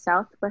Drive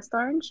South, West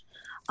Orange.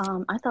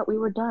 I thought we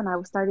were done.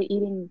 I started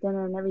eating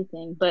dinner and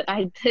everything, but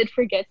I did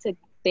forget to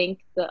thank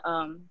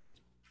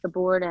the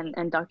board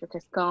and Dr.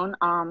 Cascone.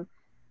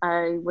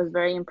 I was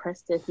very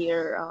impressed to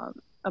hear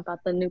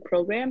about the new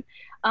program.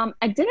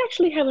 I did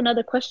actually have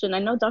another question. I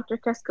know Dr.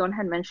 Cascone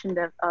had mentioned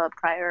at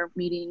prior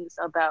meetings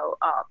about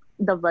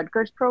the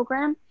Rutgers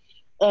program.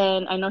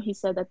 And I know he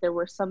said that there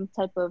were some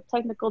type of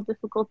technical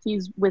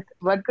difficulties with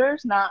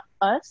Rutgers, not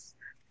us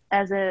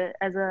as a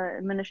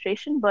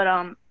administration, but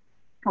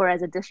or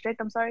as a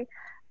district, I'm sorry.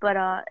 But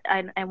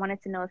I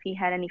wanted to know if he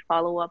had any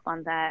follow-up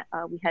on that.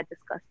 We had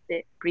discussed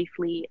it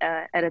briefly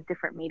at a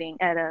different meeting,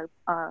 at a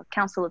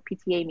Council of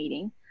PTA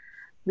meeting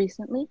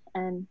recently.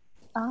 And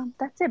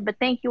that's it, but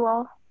thank you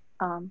all.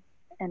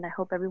 And I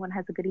hope everyone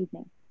has a good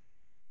evening.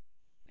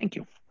 Thank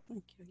you.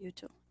 Thank you, you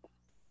too.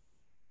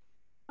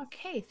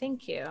 Okay,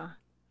 thank you.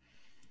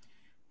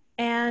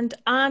 And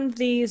on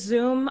the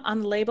Zoom,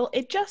 on the label,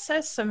 it just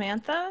says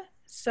Samantha.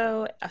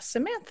 So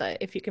Samantha,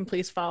 if you can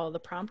please follow the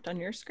prompt on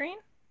your screen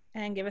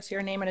and give us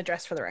your name and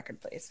address for the record,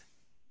 please.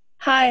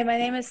 Hi, my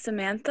name is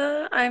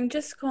Samantha. I'm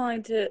just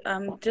calling to,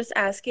 just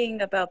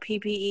asking about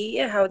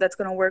PPE, how that's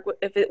going to work,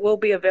 if it will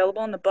be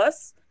available on the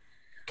bus.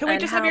 Can we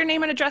just have your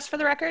name and address for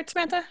the record,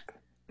 Samantha?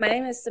 My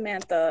name is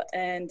Samantha,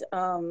 and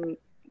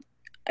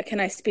can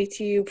I speak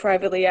to you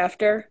privately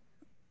after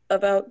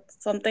about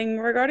something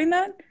regarding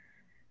that?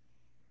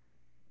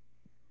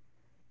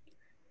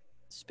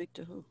 Speak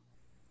to who?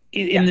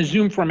 In the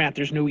Zoom format,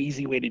 there's no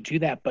easy way to do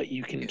that, but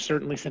you can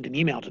certainly send an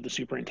email to the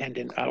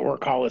superintendent or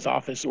call his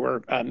office,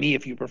 or me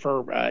if you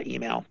prefer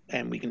email,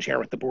 and we can share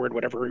with the board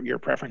whatever your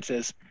preference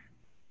is.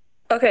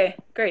 Okay,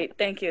 great.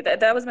 Thank you.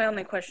 That was my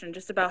only question,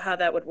 just about how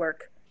that would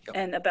work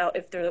and about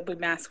if there will be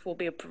masks will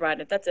be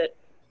provided. That's it.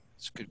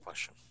 It's a good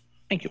question.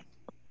 Thank you.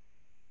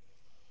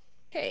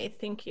 Okay,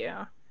 thank you.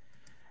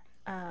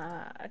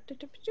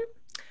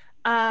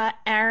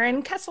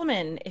 Aaron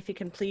Kesselman, if you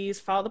can please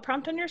follow the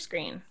prompt on your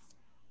screen.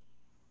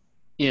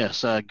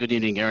 Yes, good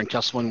evening, Aaron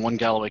Kesselman, 1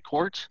 Galloway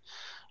Court.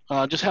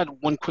 Just had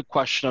one quick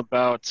question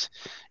about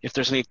if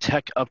there's any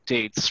tech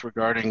updates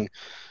regarding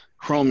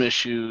Chrome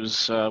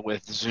issues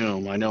with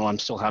Zoom. I know I'm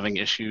still having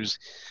issues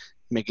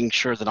making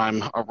sure that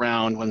I'm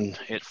around when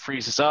it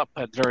freezes up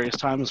at various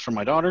times for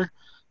my daughter.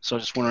 So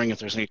just wondering if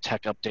there's any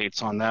tech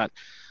updates on that,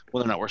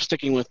 whether or not we're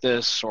sticking with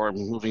this or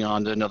moving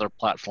on to another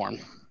platform.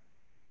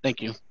 Thank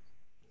you.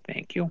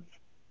 Thank you.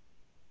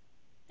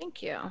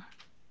 Thank you.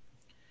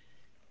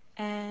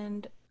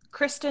 And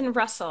Kristen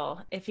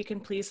Russell, if you can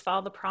please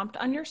follow the prompt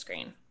on your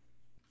screen.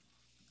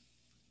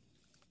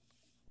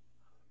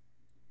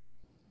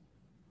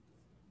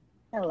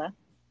 Hello.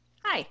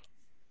 Hi.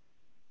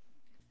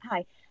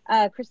 Hi.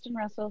 Kristen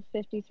Russell,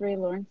 53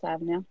 Lawrence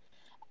Avenue.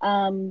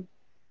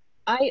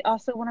 I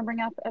also want to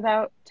bring up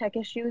about tech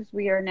issues.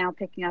 We are now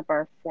picking up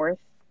our 4th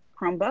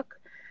Chromebook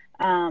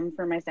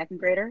for my 2nd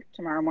grader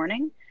tomorrow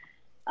morning.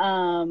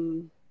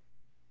 And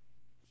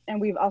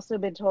we've also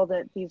been told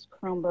that these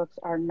Chromebooks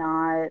are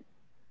not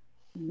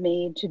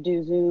made to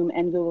do Zoom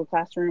and Google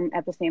Classroom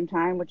at the same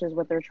time, which is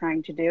what they're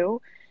trying to do.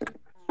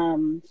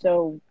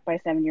 So my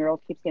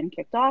 7-year-old keeps getting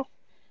kicked off.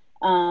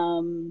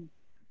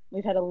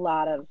 We've had a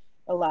lot of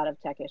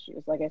tech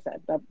issues. Like I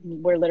said, but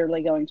we're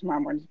literally going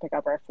tomorrow morning to pick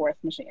up our 4th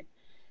machine.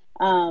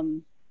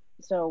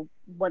 So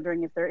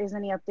wondering if there is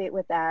any update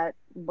with that.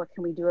 What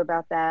can we do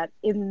about that?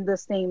 In the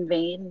same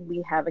vein,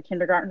 we have a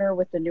kindergartner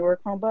with the newer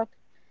Chromebook,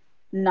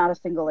 not a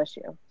single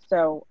issue.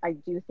 So I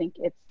do think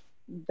it's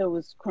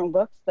those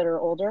Chromebooks that are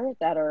older,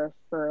 that are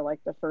for like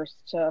the 1st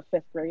to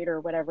 5th grade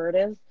or whatever it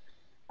is.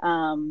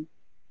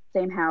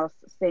 Same house,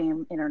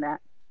 same internet,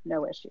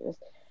 no issues.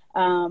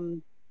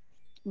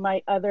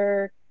 My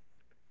other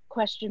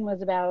question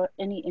was about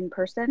any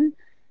in-person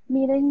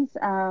meetings,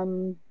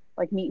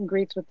 like meet and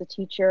greets with the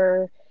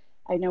teacher.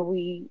 I know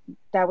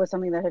that was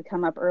something that had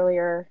come up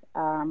earlier,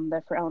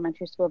 that for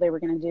elementary school they were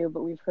going to do,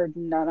 but we've heard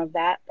none of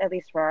that, at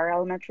least for our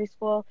elementary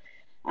school.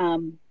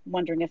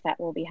 Wondering if that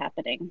will be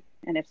happening,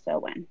 and if so,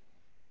 when.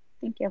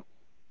 Thank you.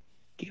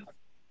 Thank you.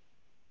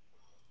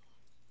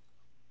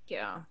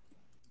 Yeah.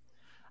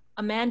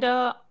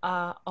 Amanda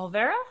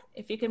Olvera,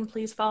 if you can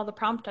please follow the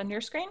prompt on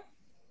your screen.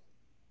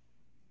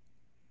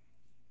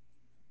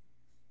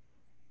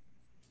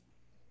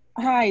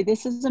 Hi,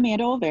 this is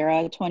Amanda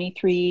Olvera,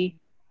 23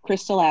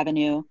 Crystal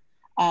Avenue.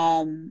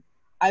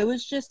 I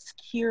was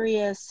just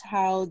curious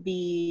how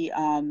the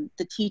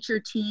teacher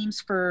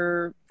teams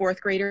for fourth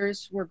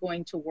graders were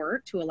going to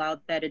work to allow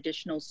that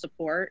additional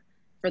support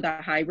for the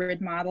hybrid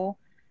model.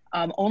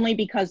 Only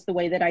because the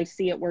way that I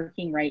see it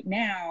working right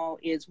now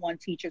is one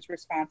teacher is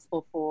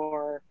responsible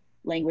for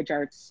language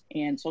arts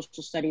and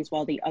social studies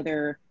while the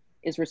other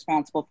is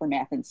responsible for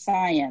math and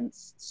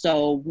science.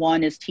 So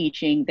one is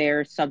teaching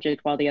their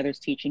subject while the other is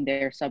teaching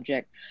their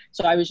subject.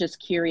 So I was just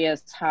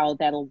curious how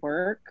that'll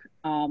work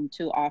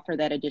to offer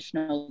that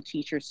additional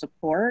teacher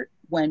support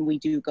when we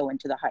do go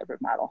into the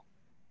hybrid model.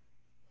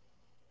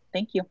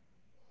 Thank you.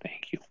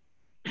 Thank you.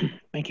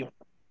 Thank you.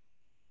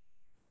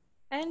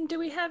 And do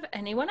we have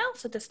anyone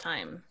else at this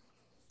time?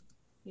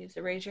 Use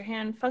the raise your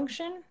hand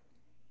function.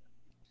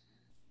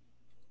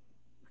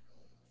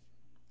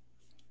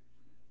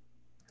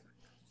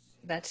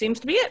 That seems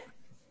to be it.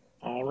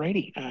 All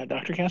righty,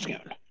 Dr.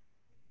 Cascone.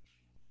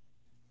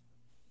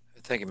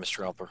 Thank you,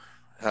 Mr.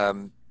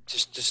 Alper.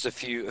 Just a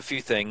few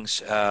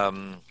things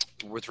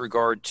with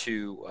regard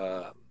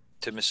to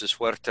Mrs.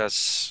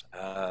 Huerta's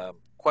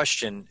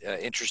question.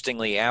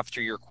 Interestingly,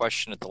 after your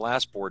question at the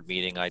last board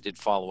meeting, I did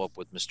follow up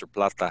with Mr.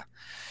 Plata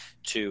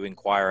to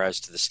inquire as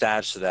to the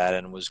status of that,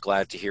 and was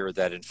glad to hear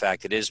that in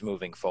fact it is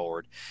moving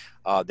forward.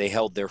 They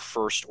held their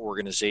first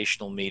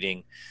organizational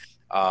meeting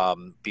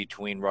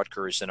between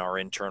Rutgers and our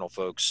internal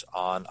folks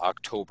on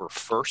October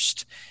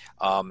 1st,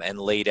 and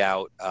laid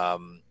out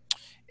an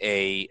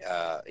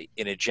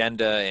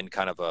agenda and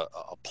kind of a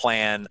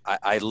plan.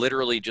 I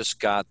literally just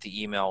got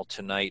the email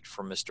tonight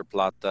from Mr.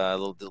 Plata a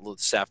little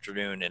this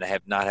afternoon, and I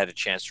have not had a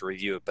chance to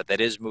review it, but that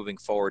is moving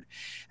forward.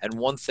 And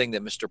one thing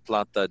that Mr.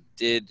 Plata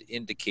did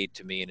indicate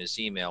to me in his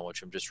email,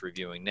 which I'm just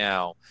reviewing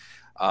now,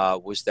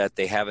 was that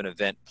they have an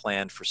event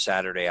planned for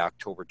Saturday,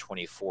 October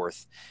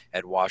 24th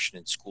at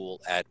Washington School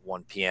at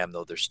 1 p.m.,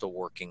 though they're still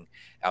working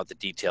out the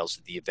details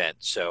of the event.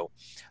 So,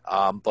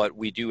 but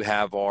we do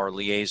have our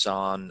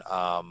liaison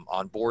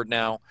on board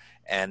now,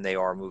 and they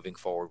are moving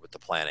forward with the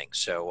planning.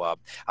 So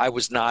I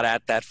was not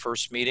at that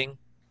first meeting,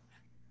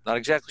 not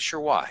exactly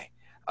sure why,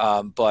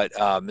 but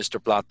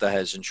Mr. Plata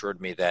has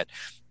assured me that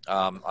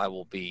I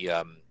will be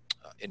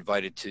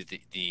invited to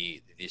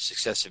the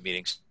successive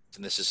meetings.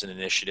 And this is an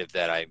initiative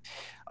that I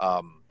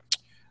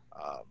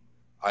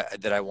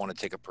want to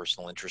take a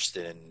personal interest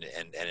in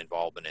and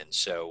involvement in.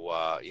 So,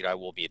 I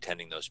will be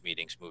attending those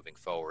meetings moving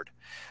forward.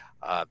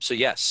 So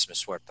yes,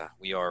 Ms. Huerta,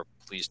 we are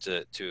pleased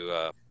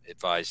to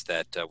advise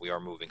that we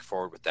are moving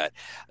forward with that.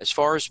 As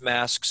far as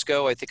masks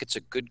go, I think it's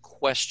a good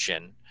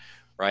question,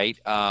 right?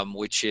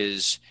 Which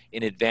is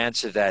in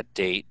advance of that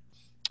date,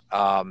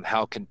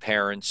 how can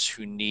parents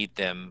who need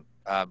them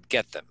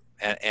get them?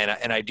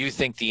 And I do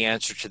think the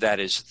answer to that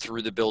is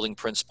through the building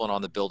principal and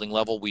on the building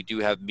level. We do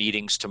have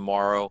meetings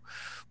tomorrow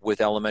with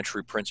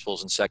elementary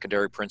principals and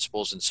secondary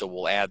principals, and so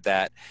we'll add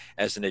that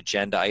as an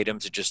agenda item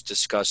to just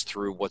discuss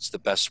through what's the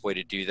best way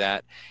to do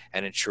that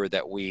and ensure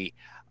that we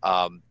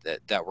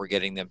that we're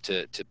getting them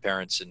to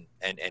parents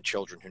and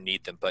children who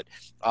need them. But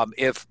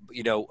if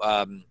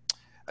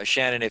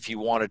Shannon, if you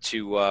wanted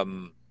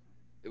to,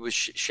 it was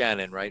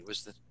Shannon, right?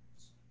 Was the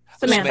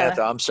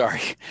Samantha, I'm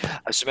sorry.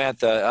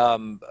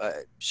 Samantha,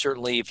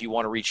 certainly if you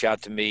want to reach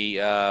out to me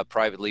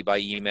privately by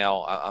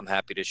email, I'm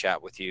happy to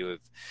chat with you.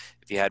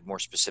 If you had more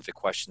specific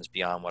questions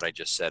beyond what I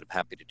just said, I'm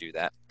happy to do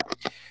that.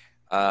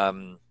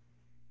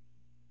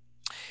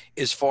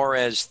 As far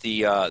as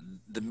the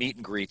meet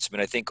and greets, I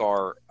mean,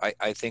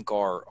 I think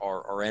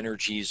our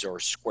energies are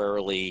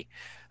squarely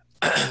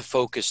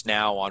focused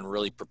now on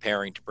really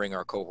preparing to bring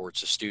our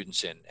cohorts of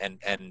students in,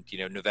 and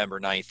November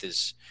 9th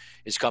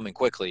is coming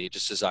quickly,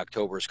 just as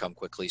October has come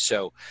quickly.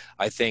 So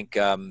I think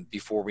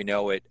before we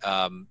know it,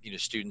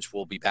 students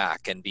will be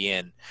back and be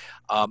in.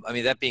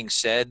 That being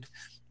said,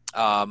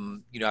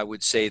 I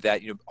would say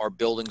that our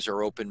buildings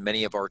are open,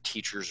 many of our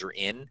teachers are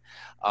in,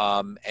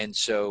 and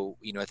so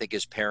I think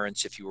as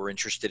parents, if you were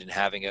interested in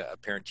having a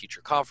parent-teacher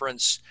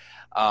conference,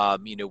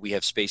 we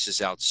have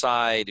spaces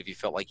outside. If you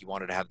felt like you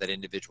wanted to have that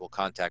individual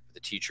contact with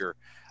the teacher,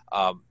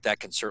 that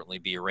can certainly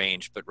be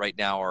arranged. But right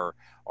now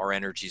our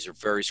energies are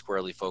very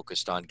squarely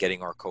focused on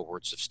getting our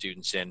cohorts of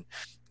students in.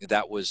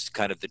 That was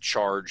kind of the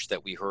charge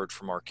that we heard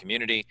from our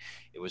community.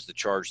 It was the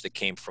charge that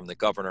came from the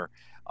governor,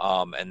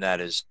 and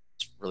that is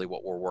really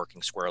what we're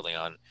working squarely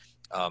on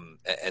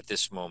at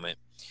this moment.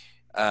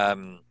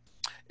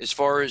 As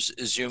far as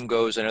Zoom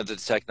goes, I know that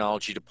the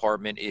technology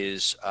department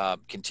is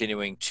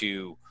continuing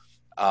to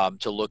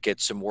look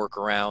at some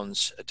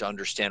workarounds to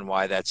understand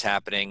why that's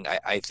happening.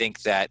 I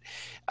think that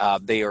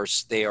they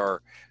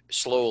are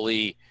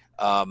slowly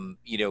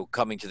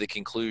coming to the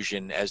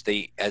conclusion as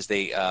they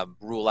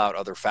rule out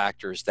other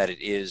factors that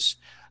it is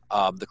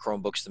the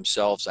Chromebooks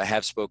themselves. I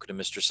have spoken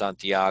to Mr.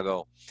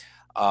 Santiago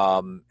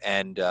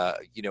and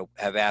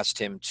have asked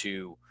him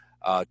to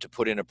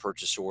put in a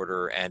purchase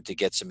order and to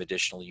get some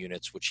additional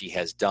units, which he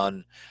has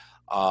done.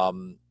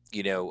 In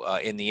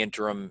the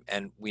interim,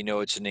 and we know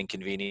it's an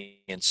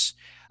inconvenience,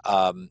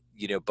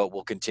 but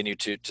we'll continue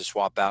to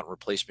swap out and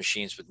replace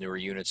machines with newer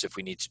units if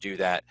we need to do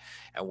that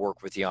and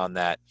work with you on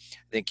that.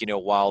 I think,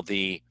 while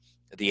the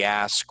The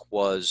ask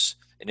was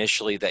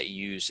initially that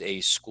you use a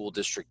school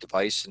district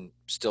device, and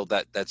still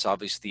that's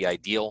obviously the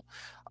ideal.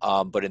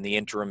 But in the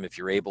interim, if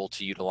you're able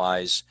to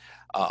utilize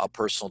a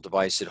personal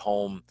device at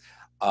home,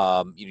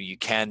 you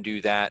can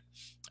do that.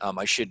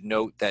 I should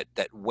note that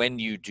when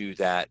you do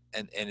that,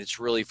 and it's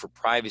really for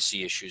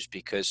privacy issues,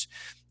 because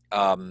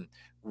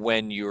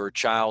when your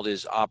child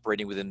is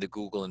operating within the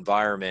Google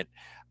environment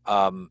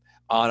on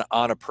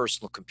a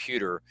personal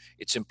computer,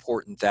 it's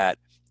important that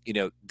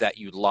that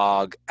you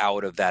log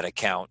out of that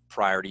account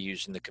prior to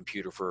using the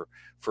computer for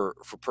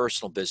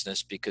personal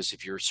business, because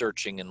if you're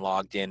searching and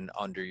logged in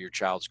under your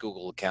child's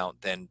Google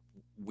account, then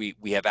we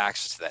have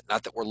access to that.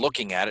 Not that we're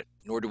looking at it,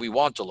 nor do we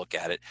want to look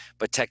at it,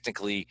 but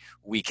technically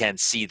we can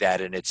see that,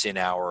 and it's in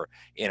our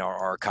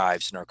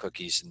archives and our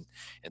cookies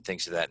and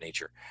things of that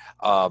nature.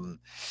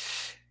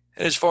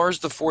 As far as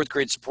the fourth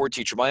grade support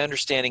teacher, my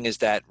understanding is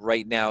that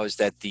right now is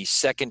that the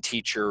second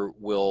teacher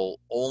will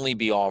only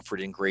be offered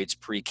in grades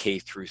pre-K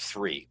through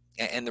 3.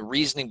 And the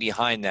reasoning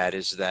behind that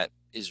is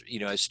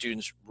as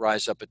students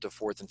rise up into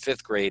 4th and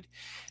 5th grade,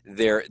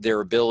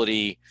 their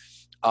ability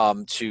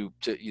to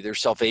their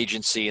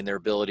self-agency and their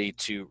ability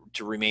to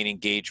remain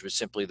engaged with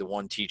simply the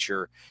one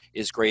teacher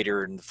is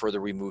greater. And the further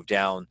we move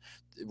down,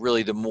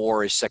 really the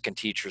more a second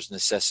teacher is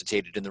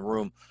necessitated in the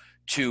room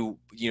to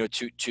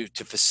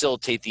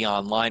facilitate the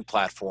online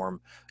platform,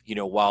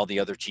 while the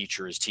other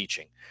teacher is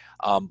teaching.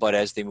 But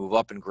as they move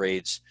up in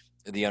grades,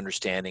 the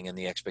understanding and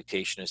the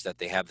expectation is that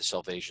they have the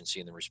self-agency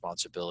and the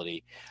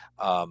responsibility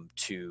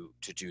to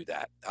do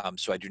that.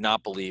 So I do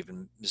not believe,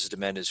 and Mrs.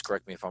 Demendez,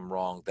 correct me if I'm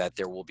wrong, that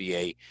there will be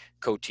a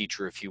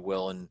co-teacher, if you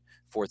will, in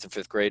 4th and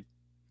 5th grade.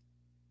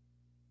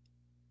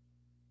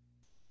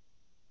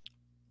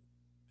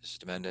 Mrs.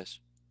 Demendez?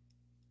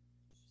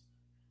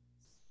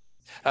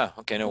 Oh,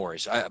 okay, no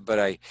worries.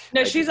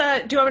 No, she's do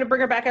you want me to bring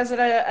her back as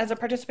a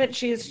participant?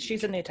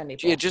 She's in the attendee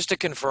pool. Yeah, just to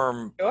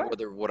confirm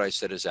whether what I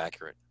said is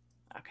accurate.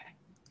 Okay,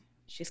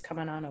 she's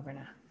coming on over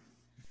now.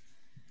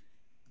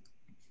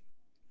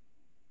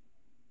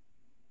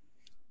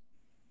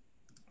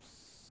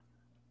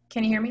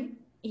 Can you hear me?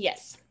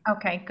 Yes.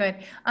 Okay, good.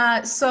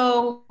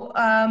 So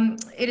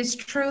it is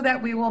true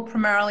that we will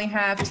primarily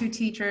have 2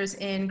 teachers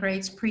in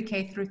grades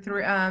pre-K through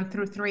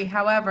 3.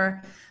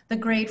 However, the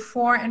grade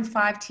 4 and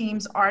 5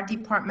 teams are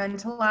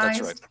departmentalized.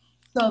 That's right.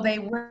 So they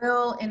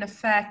will, in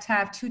effect,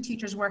 have 2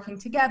 teachers working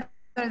together.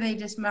 They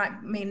just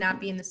may not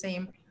be in the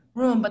same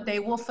room, but they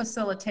will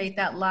facilitate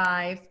that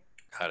live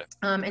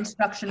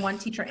instruction, one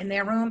teacher in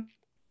their room.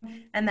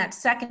 And that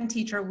second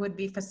teacher would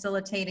be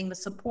facilitating the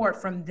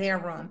support from their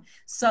room.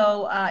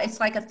 So it's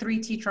like a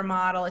 3-teacher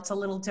model. It's a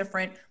little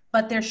different,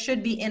 but there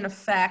should be, in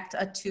effect,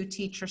 a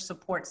 2-teacher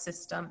support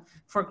system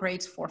for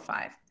grades 4,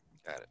 5.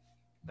 Got it.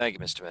 Thank you,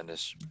 Mr.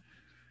 Mendes.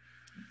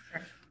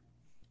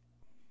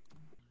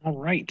 All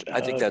right.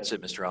 I think that's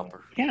it, Mr.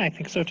 Alper. Yeah, I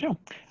think so too.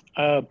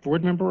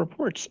 Board member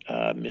reports.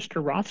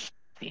 Mr.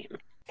 Rothstein.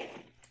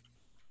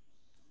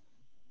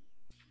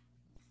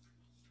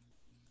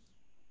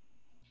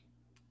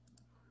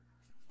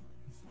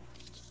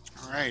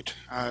 All right,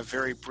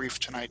 very brief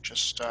tonight.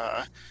 Just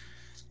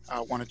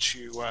wanted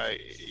to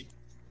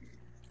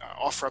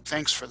offer up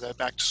thanks for the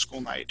back to school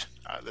night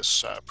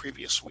this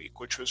previous week,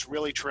 which was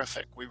really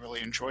terrific. We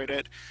really enjoyed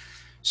it.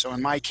 So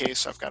in my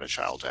case, I've got a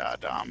child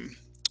at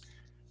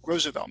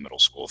Roosevelt Middle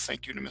School.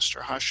 Thank you to Mr.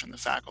 Hush and the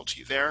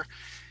faculty there.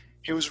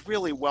 It was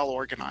really well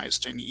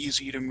organized and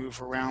easy to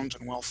move around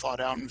and well thought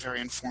out and very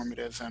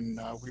informative, and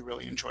we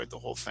really enjoyed the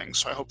whole thing.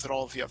 So I hope that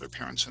all of the other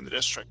parents in the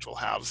district will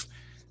have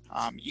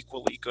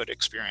equally good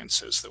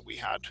experiences that we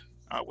had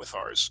with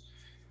ours.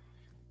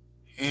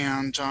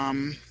 And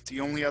the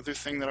only other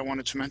thing that I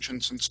wanted to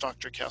mention, since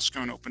Dr.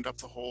 Cascone opened up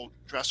the whole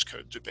dress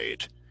code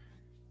debate,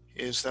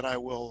 is that I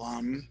will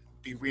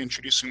be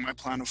reintroducing my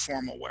plan of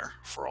formal wear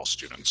for all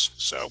students.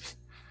 So,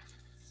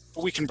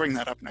 but we can bring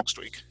that up next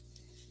week.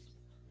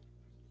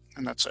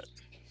 And that's it.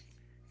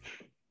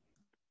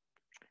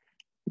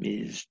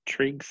 Ms.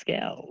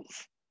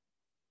 Trigg-Scales.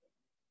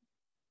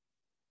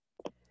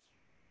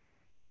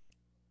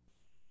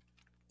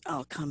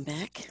 I'll come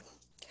back.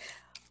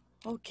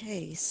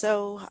 Okay,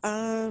 so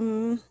I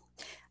was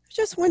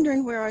just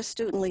wondering where our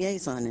student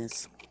liaison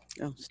is.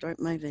 Oh, start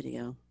my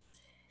video.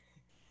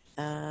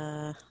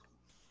 Our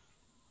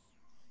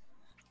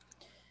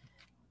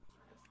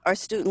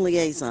student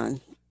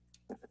liaison,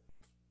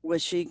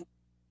 was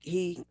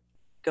he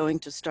going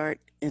to start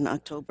in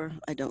October?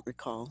 I don't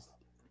recall.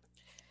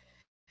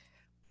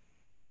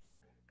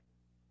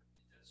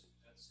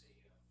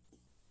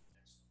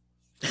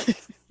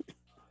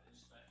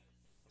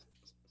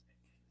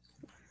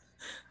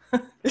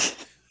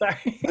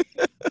 Sorry.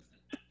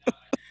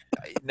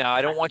 Now,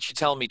 I don't want you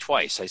telling me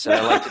twice. I said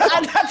I like to.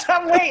 That's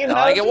what I'm waiting. I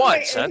like it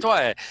once. That's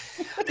why.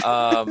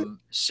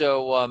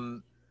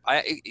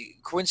 I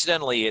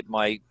coincidentally at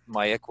my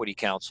equity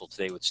council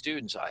today with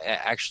students,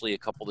 actually a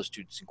couple of the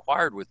students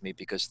inquired with me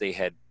because they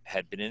had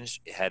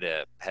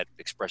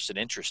expressed an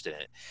interest in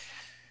it.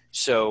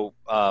 So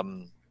how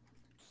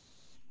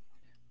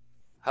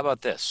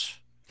about this?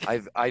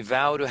 I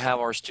vow to have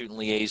our student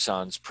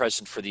liaisons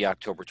present for the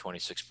October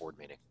 26th board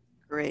meeting.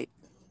 Great.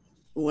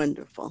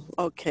 Wonderful.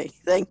 Okay,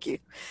 thank you.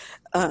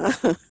 Uh,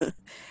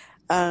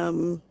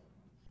 um,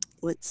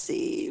 let's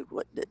see,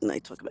 what didn't I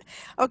talk about?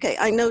 Okay,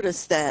 I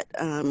noticed that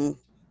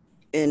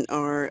in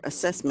our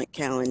assessment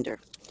calendar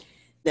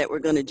that we're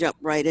going to jump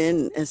right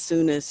in as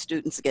soon as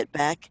students get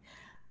back.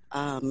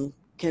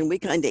 Can we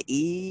kind of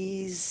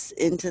ease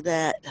into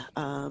that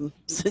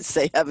since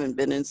they haven't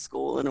been in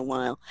school in a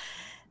while,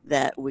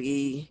 that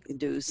we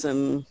do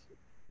some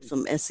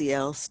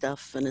SEL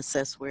stuff and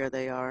assess where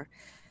they are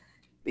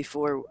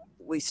before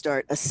we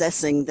start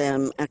assessing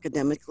them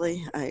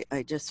academically?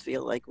 I just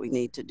feel like we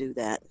need to do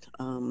that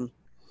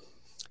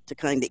to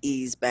kind of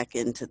ease back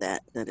into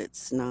that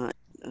it's not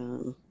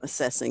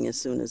assessing as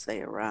soon as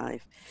they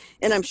arrive.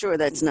 And I'm sure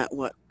that's not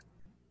what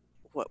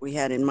we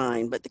had in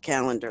mind, but the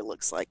calendar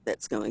looks like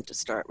that's going to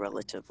start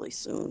relatively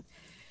soon.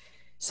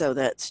 So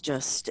that's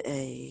just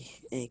a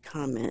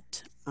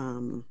comment.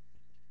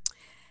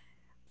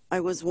 I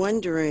was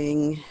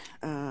wondering,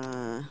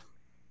 the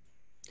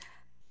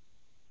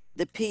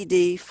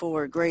PD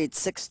for grades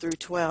 6 through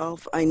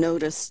 12, I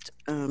noticed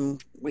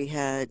we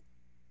had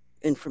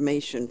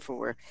information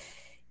for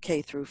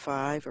K through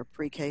 5 or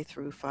pre-K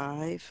through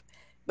 5,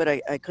 but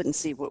I couldn't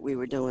see what we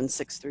were doing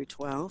 6 through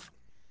 12.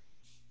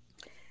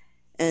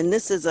 And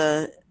this is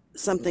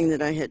something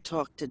that I had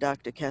talked to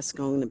Dr.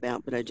 Cascone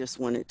about, but I just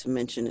wanted to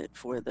mention it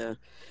for the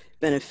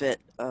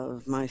benefit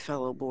of my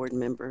fellow board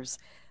members.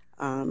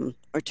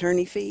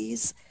 Attorney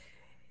fees.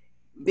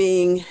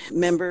 Being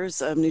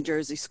members of New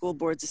Jersey School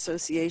Boards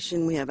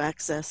Association, we have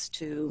access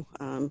to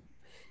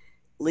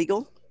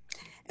legal.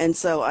 And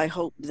so I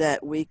hope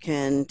that we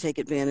can take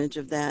advantage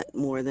of that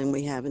more than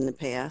we have in the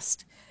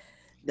past.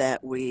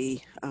 That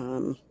we,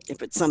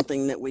 if it's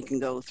something that we can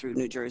go through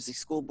New Jersey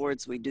School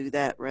Boards, we do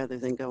that rather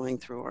than going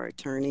through our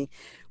attorney,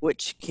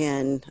 which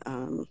can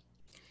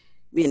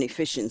be an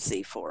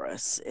efficiency for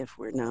us if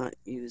we're not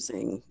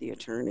using the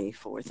attorney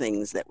for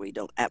things that we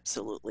don't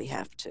absolutely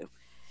have to.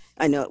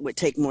 I know it would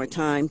take more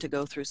time to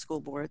go through school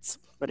boards,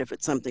 but if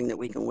it's something that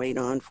we can wait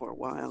on for a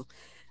while,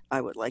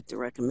 I would like to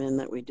recommend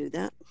that we do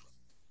that.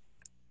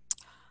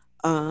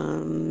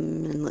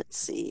 And let's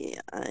see,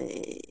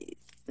 I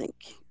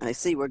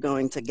see we're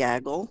going to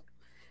Gaggle,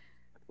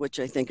 which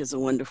I think is a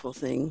wonderful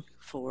thing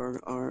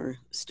for our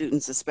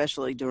students,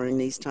 especially during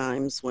these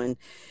times when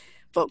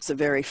folks are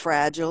very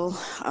fragile.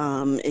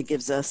 It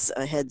gives us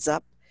a heads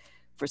up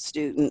for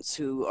students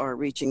who are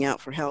reaching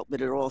out for help,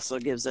 but it also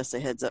gives us a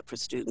heads up for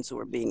students who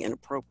are being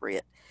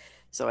inappropriate.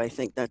 So I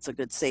think that's a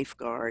good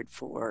safeguard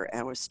for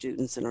our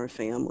students and our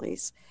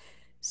families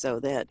so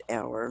that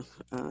our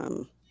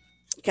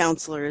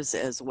counselors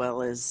as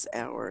well as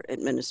our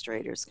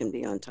administrators can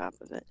be on top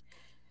of it.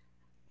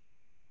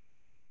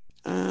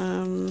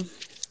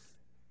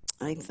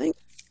 I think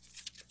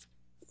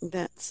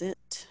that's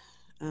it.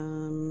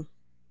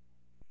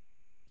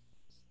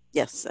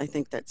 Yes, I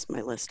think that's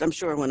my list. I'm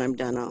sure when I'm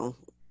done, I'll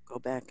go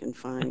back and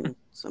find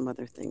some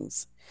other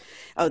things.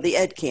 Oh, the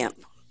Ed Camp.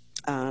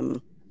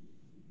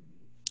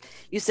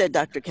 You said,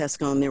 Dr.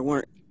 Cascone, there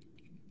weren't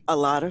a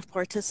lot of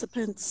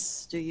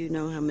participants. Do you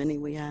know how many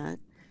we had?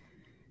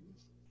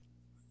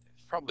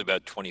 Probably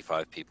about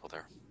 25 people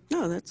there.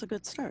 No, that's a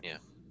good start. Yeah.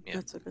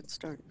 That's a good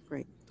start.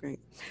 Great.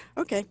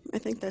 Okay, I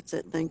think that's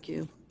it. Thank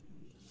you.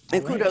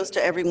 And kudos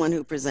to everyone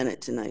who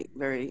presented tonight.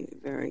 Very,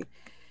 very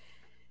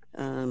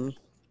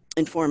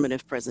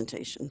informative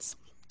presentations.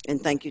 And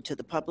thank you to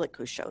the public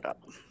who showed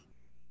up.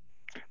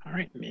 All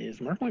right, Ms.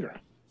 Merklinger.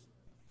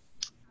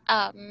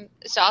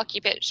 So I'll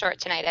keep it short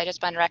tonight. I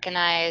just want to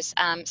recognize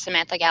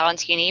Samantha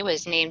Galantini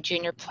was named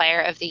Junior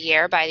Player of the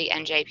Year by the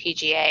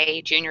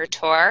NJPGA Junior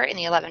Tour in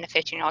the 11 to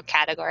 15-year-old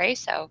category.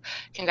 So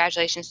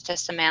congratulations to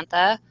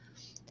Samantha.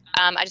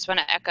 I just want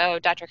to echo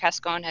Dr.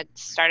 Cascone had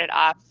started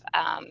off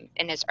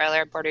in his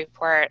earlier board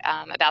report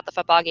about the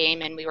football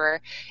game, and we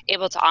were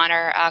able to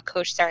honor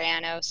Coach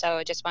Sariano. So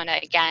I just want to,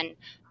 again,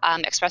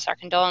 express our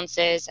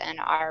condolences and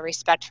our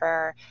respect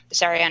for the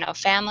Sariano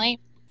family.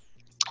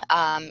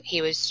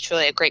 He was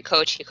truly a great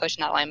coach. He coached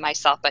not only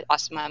myself, but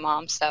also my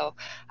mom. So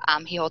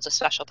he holds a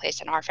special place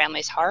in our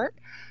family's heart.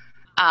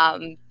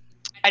 I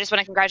just want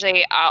to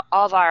congratulate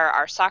all of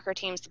our soccer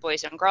teams. The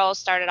boys and girls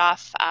started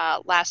off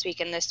last week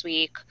and this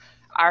week.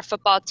 Our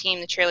football team,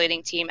 the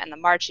cheerleading team, and the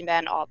marching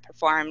band all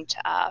performed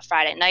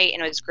Friday night,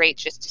 and it was great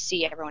just to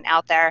see everyone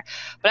out there.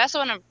 But I also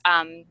want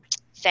to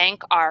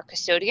thank our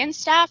custodian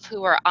staff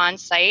who were on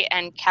site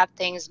and kept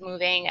things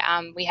moving.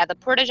 We had the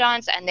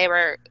porta-johns, and they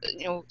were,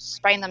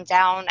 spraying them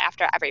down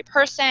after every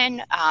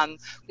person.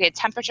 We had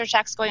temperature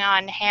checks going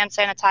on, hand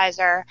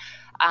sanitizer.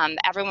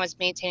 Everyone was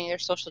maintaining their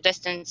social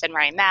distance and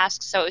wearing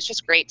masks. So it was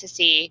just great to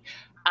see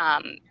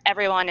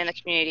everyone in the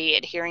community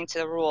adhering to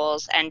the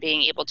rules and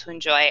being able to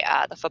enjoy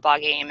the football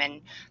game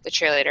and the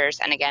cheerleaders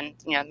and, again,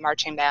 the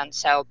marching band.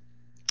 So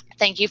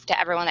thank you to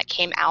everyone that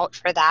came out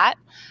for that.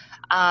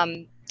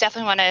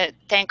 Definitely want to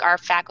thank our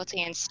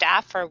faculty and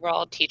staff for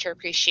World Teacher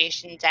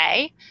Appreciation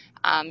Day.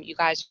 You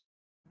guys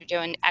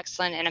doing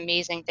excellent and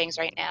amazing things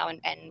right now,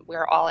 and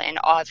we're all in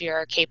awe of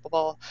your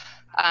capable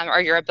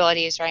or your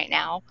abilities right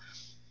now.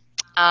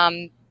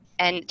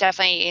 And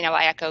definitely, you know,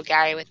 I echo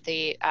Gary with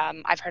the,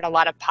 I've heard a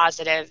lot of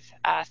positive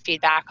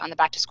feedback on the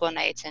back to school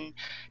nights, and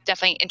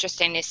definitely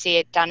interesting to see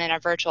it done in a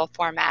virtual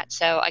format.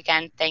 So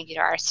again, thank you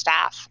to our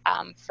staff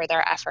for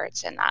their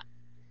efforts in that.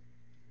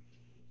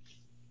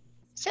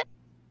 That's it.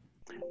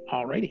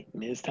 All righty,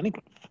 Ms.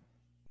 Tunnicliffe.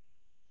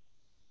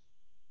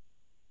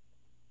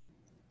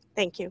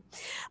 Thank you.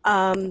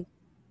 A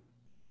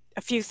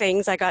few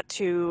things. I got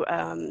to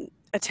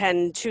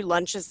attend 2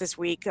 lunches this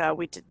week.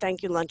 We did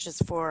thank you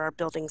lunches for our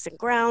buildings and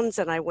grounds,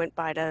 and I went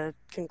by to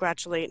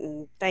congratulate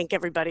and thank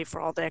everybody for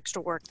all the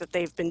extra work that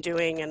they've been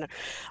doing and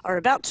are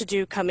about to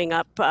do coming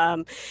up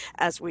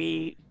as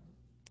we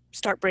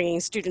start bringing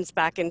students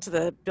back into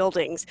the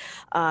buildings.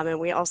 And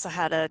we also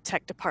had a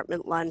tech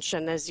department lunch,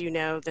 and as you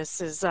know,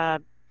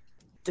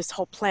 this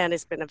whole plan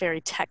has been a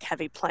very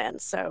tech-heavy plan.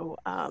 So,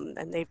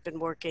 and they've been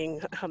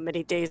working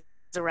many days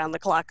around the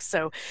clock.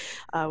 So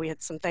we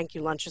had some thank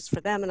you lunches for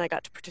them, and I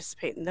got to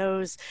participate in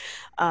those.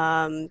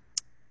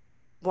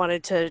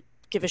 Wanted to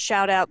give a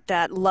shout out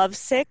that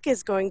Lovesick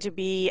is going to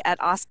be at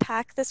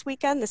OSPAC this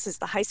weekend. This is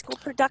the high school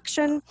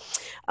production.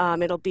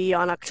 It'll be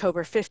on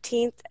October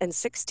 15th and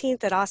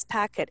 16th at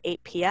OSPAC at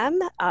 8 p.m.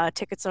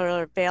 Tickets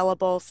are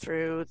available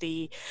through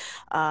the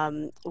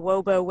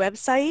WOBO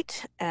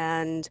website,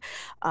 and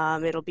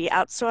it'll be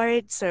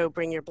outside, so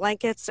bring your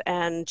blankets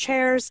and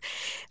chairs.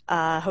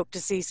 Hope to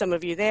see some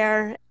of you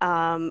there.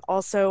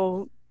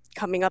 Also,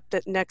 coming up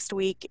next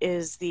week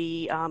is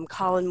the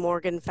Colin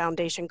Morgan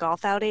Foundation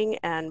golf outing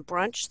and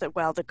brunch.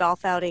 While the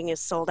golf outing is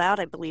sold out,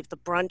 I believe the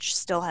brunch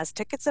still has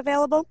tickets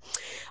available.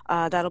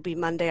 That'll be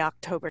Monday,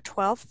 October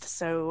 12th.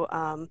 So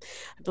I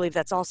believe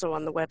that's also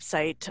on the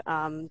website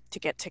to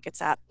get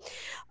tickets at.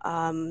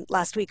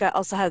 Last week, I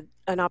also had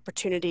an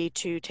opportunity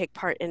to take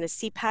part in a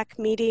CPAC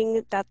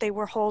meeting that they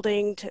were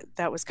holding.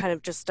 That was kind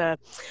of just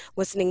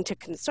listening to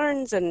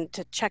concerns and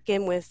to check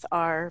in with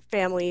our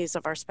families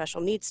of our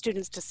special needs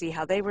students to see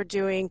how they were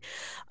doing.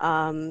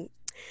 And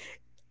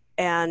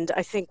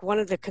I think one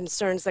of the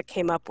concerns that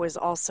came up was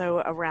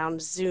also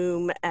around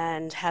Zoom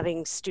and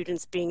having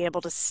students being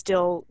able to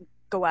still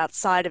go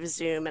outside of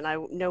Zoom. And I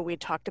know we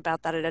talked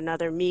about that at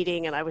another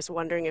meeting, and I was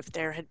wondering if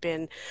there had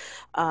been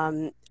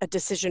a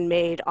decision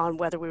made on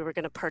whether we were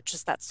going to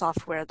purchase that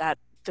software that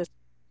the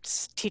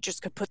teachers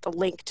could put the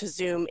link to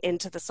Zoom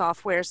into the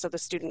software so the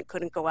student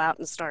couldn't go out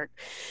and start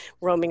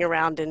roaming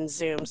around in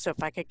Zoom. So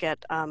if I could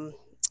get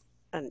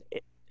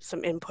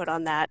some input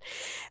on that.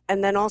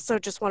 And then also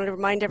just wanted to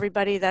remind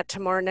everybody that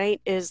tomorrow night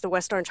is the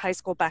West Orange High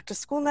School Back to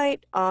School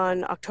Night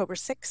on October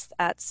 6th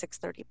at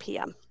 6:30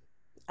 p.m.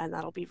 And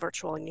that'll be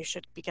virtual, and you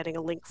should be getting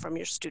a link from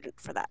your student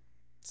for that.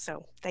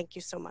 So thank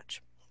you so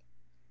much.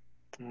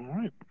 All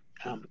right.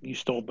 You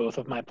stole both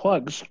of my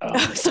plugs.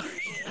 Sorry.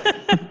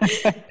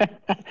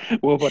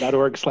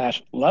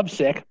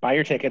 WOBO.org/lovesick. Buy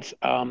your tickets.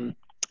 And,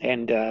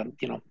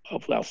 you know,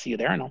 hopefully I'll see you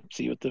there, and I'll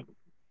see you at the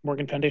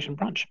Morgan Foundation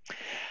brunch.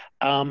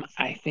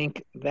 I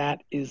think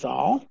that is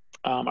all.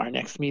 Our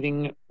next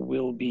meeting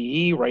will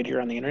be right here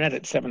on the internet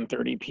at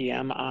 7:30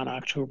 p.m. on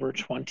October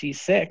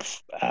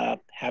 26th.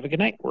 Have a good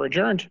night. We're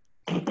adjourned.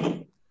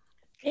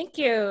 Thank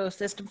you.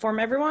 Just to inform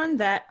everyone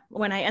that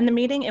when I end the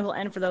meeting, it will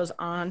end for those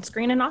on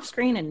screen and off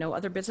screen, and no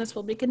other business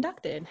will be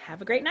conducted.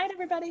 Have a great night,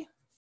 everybody.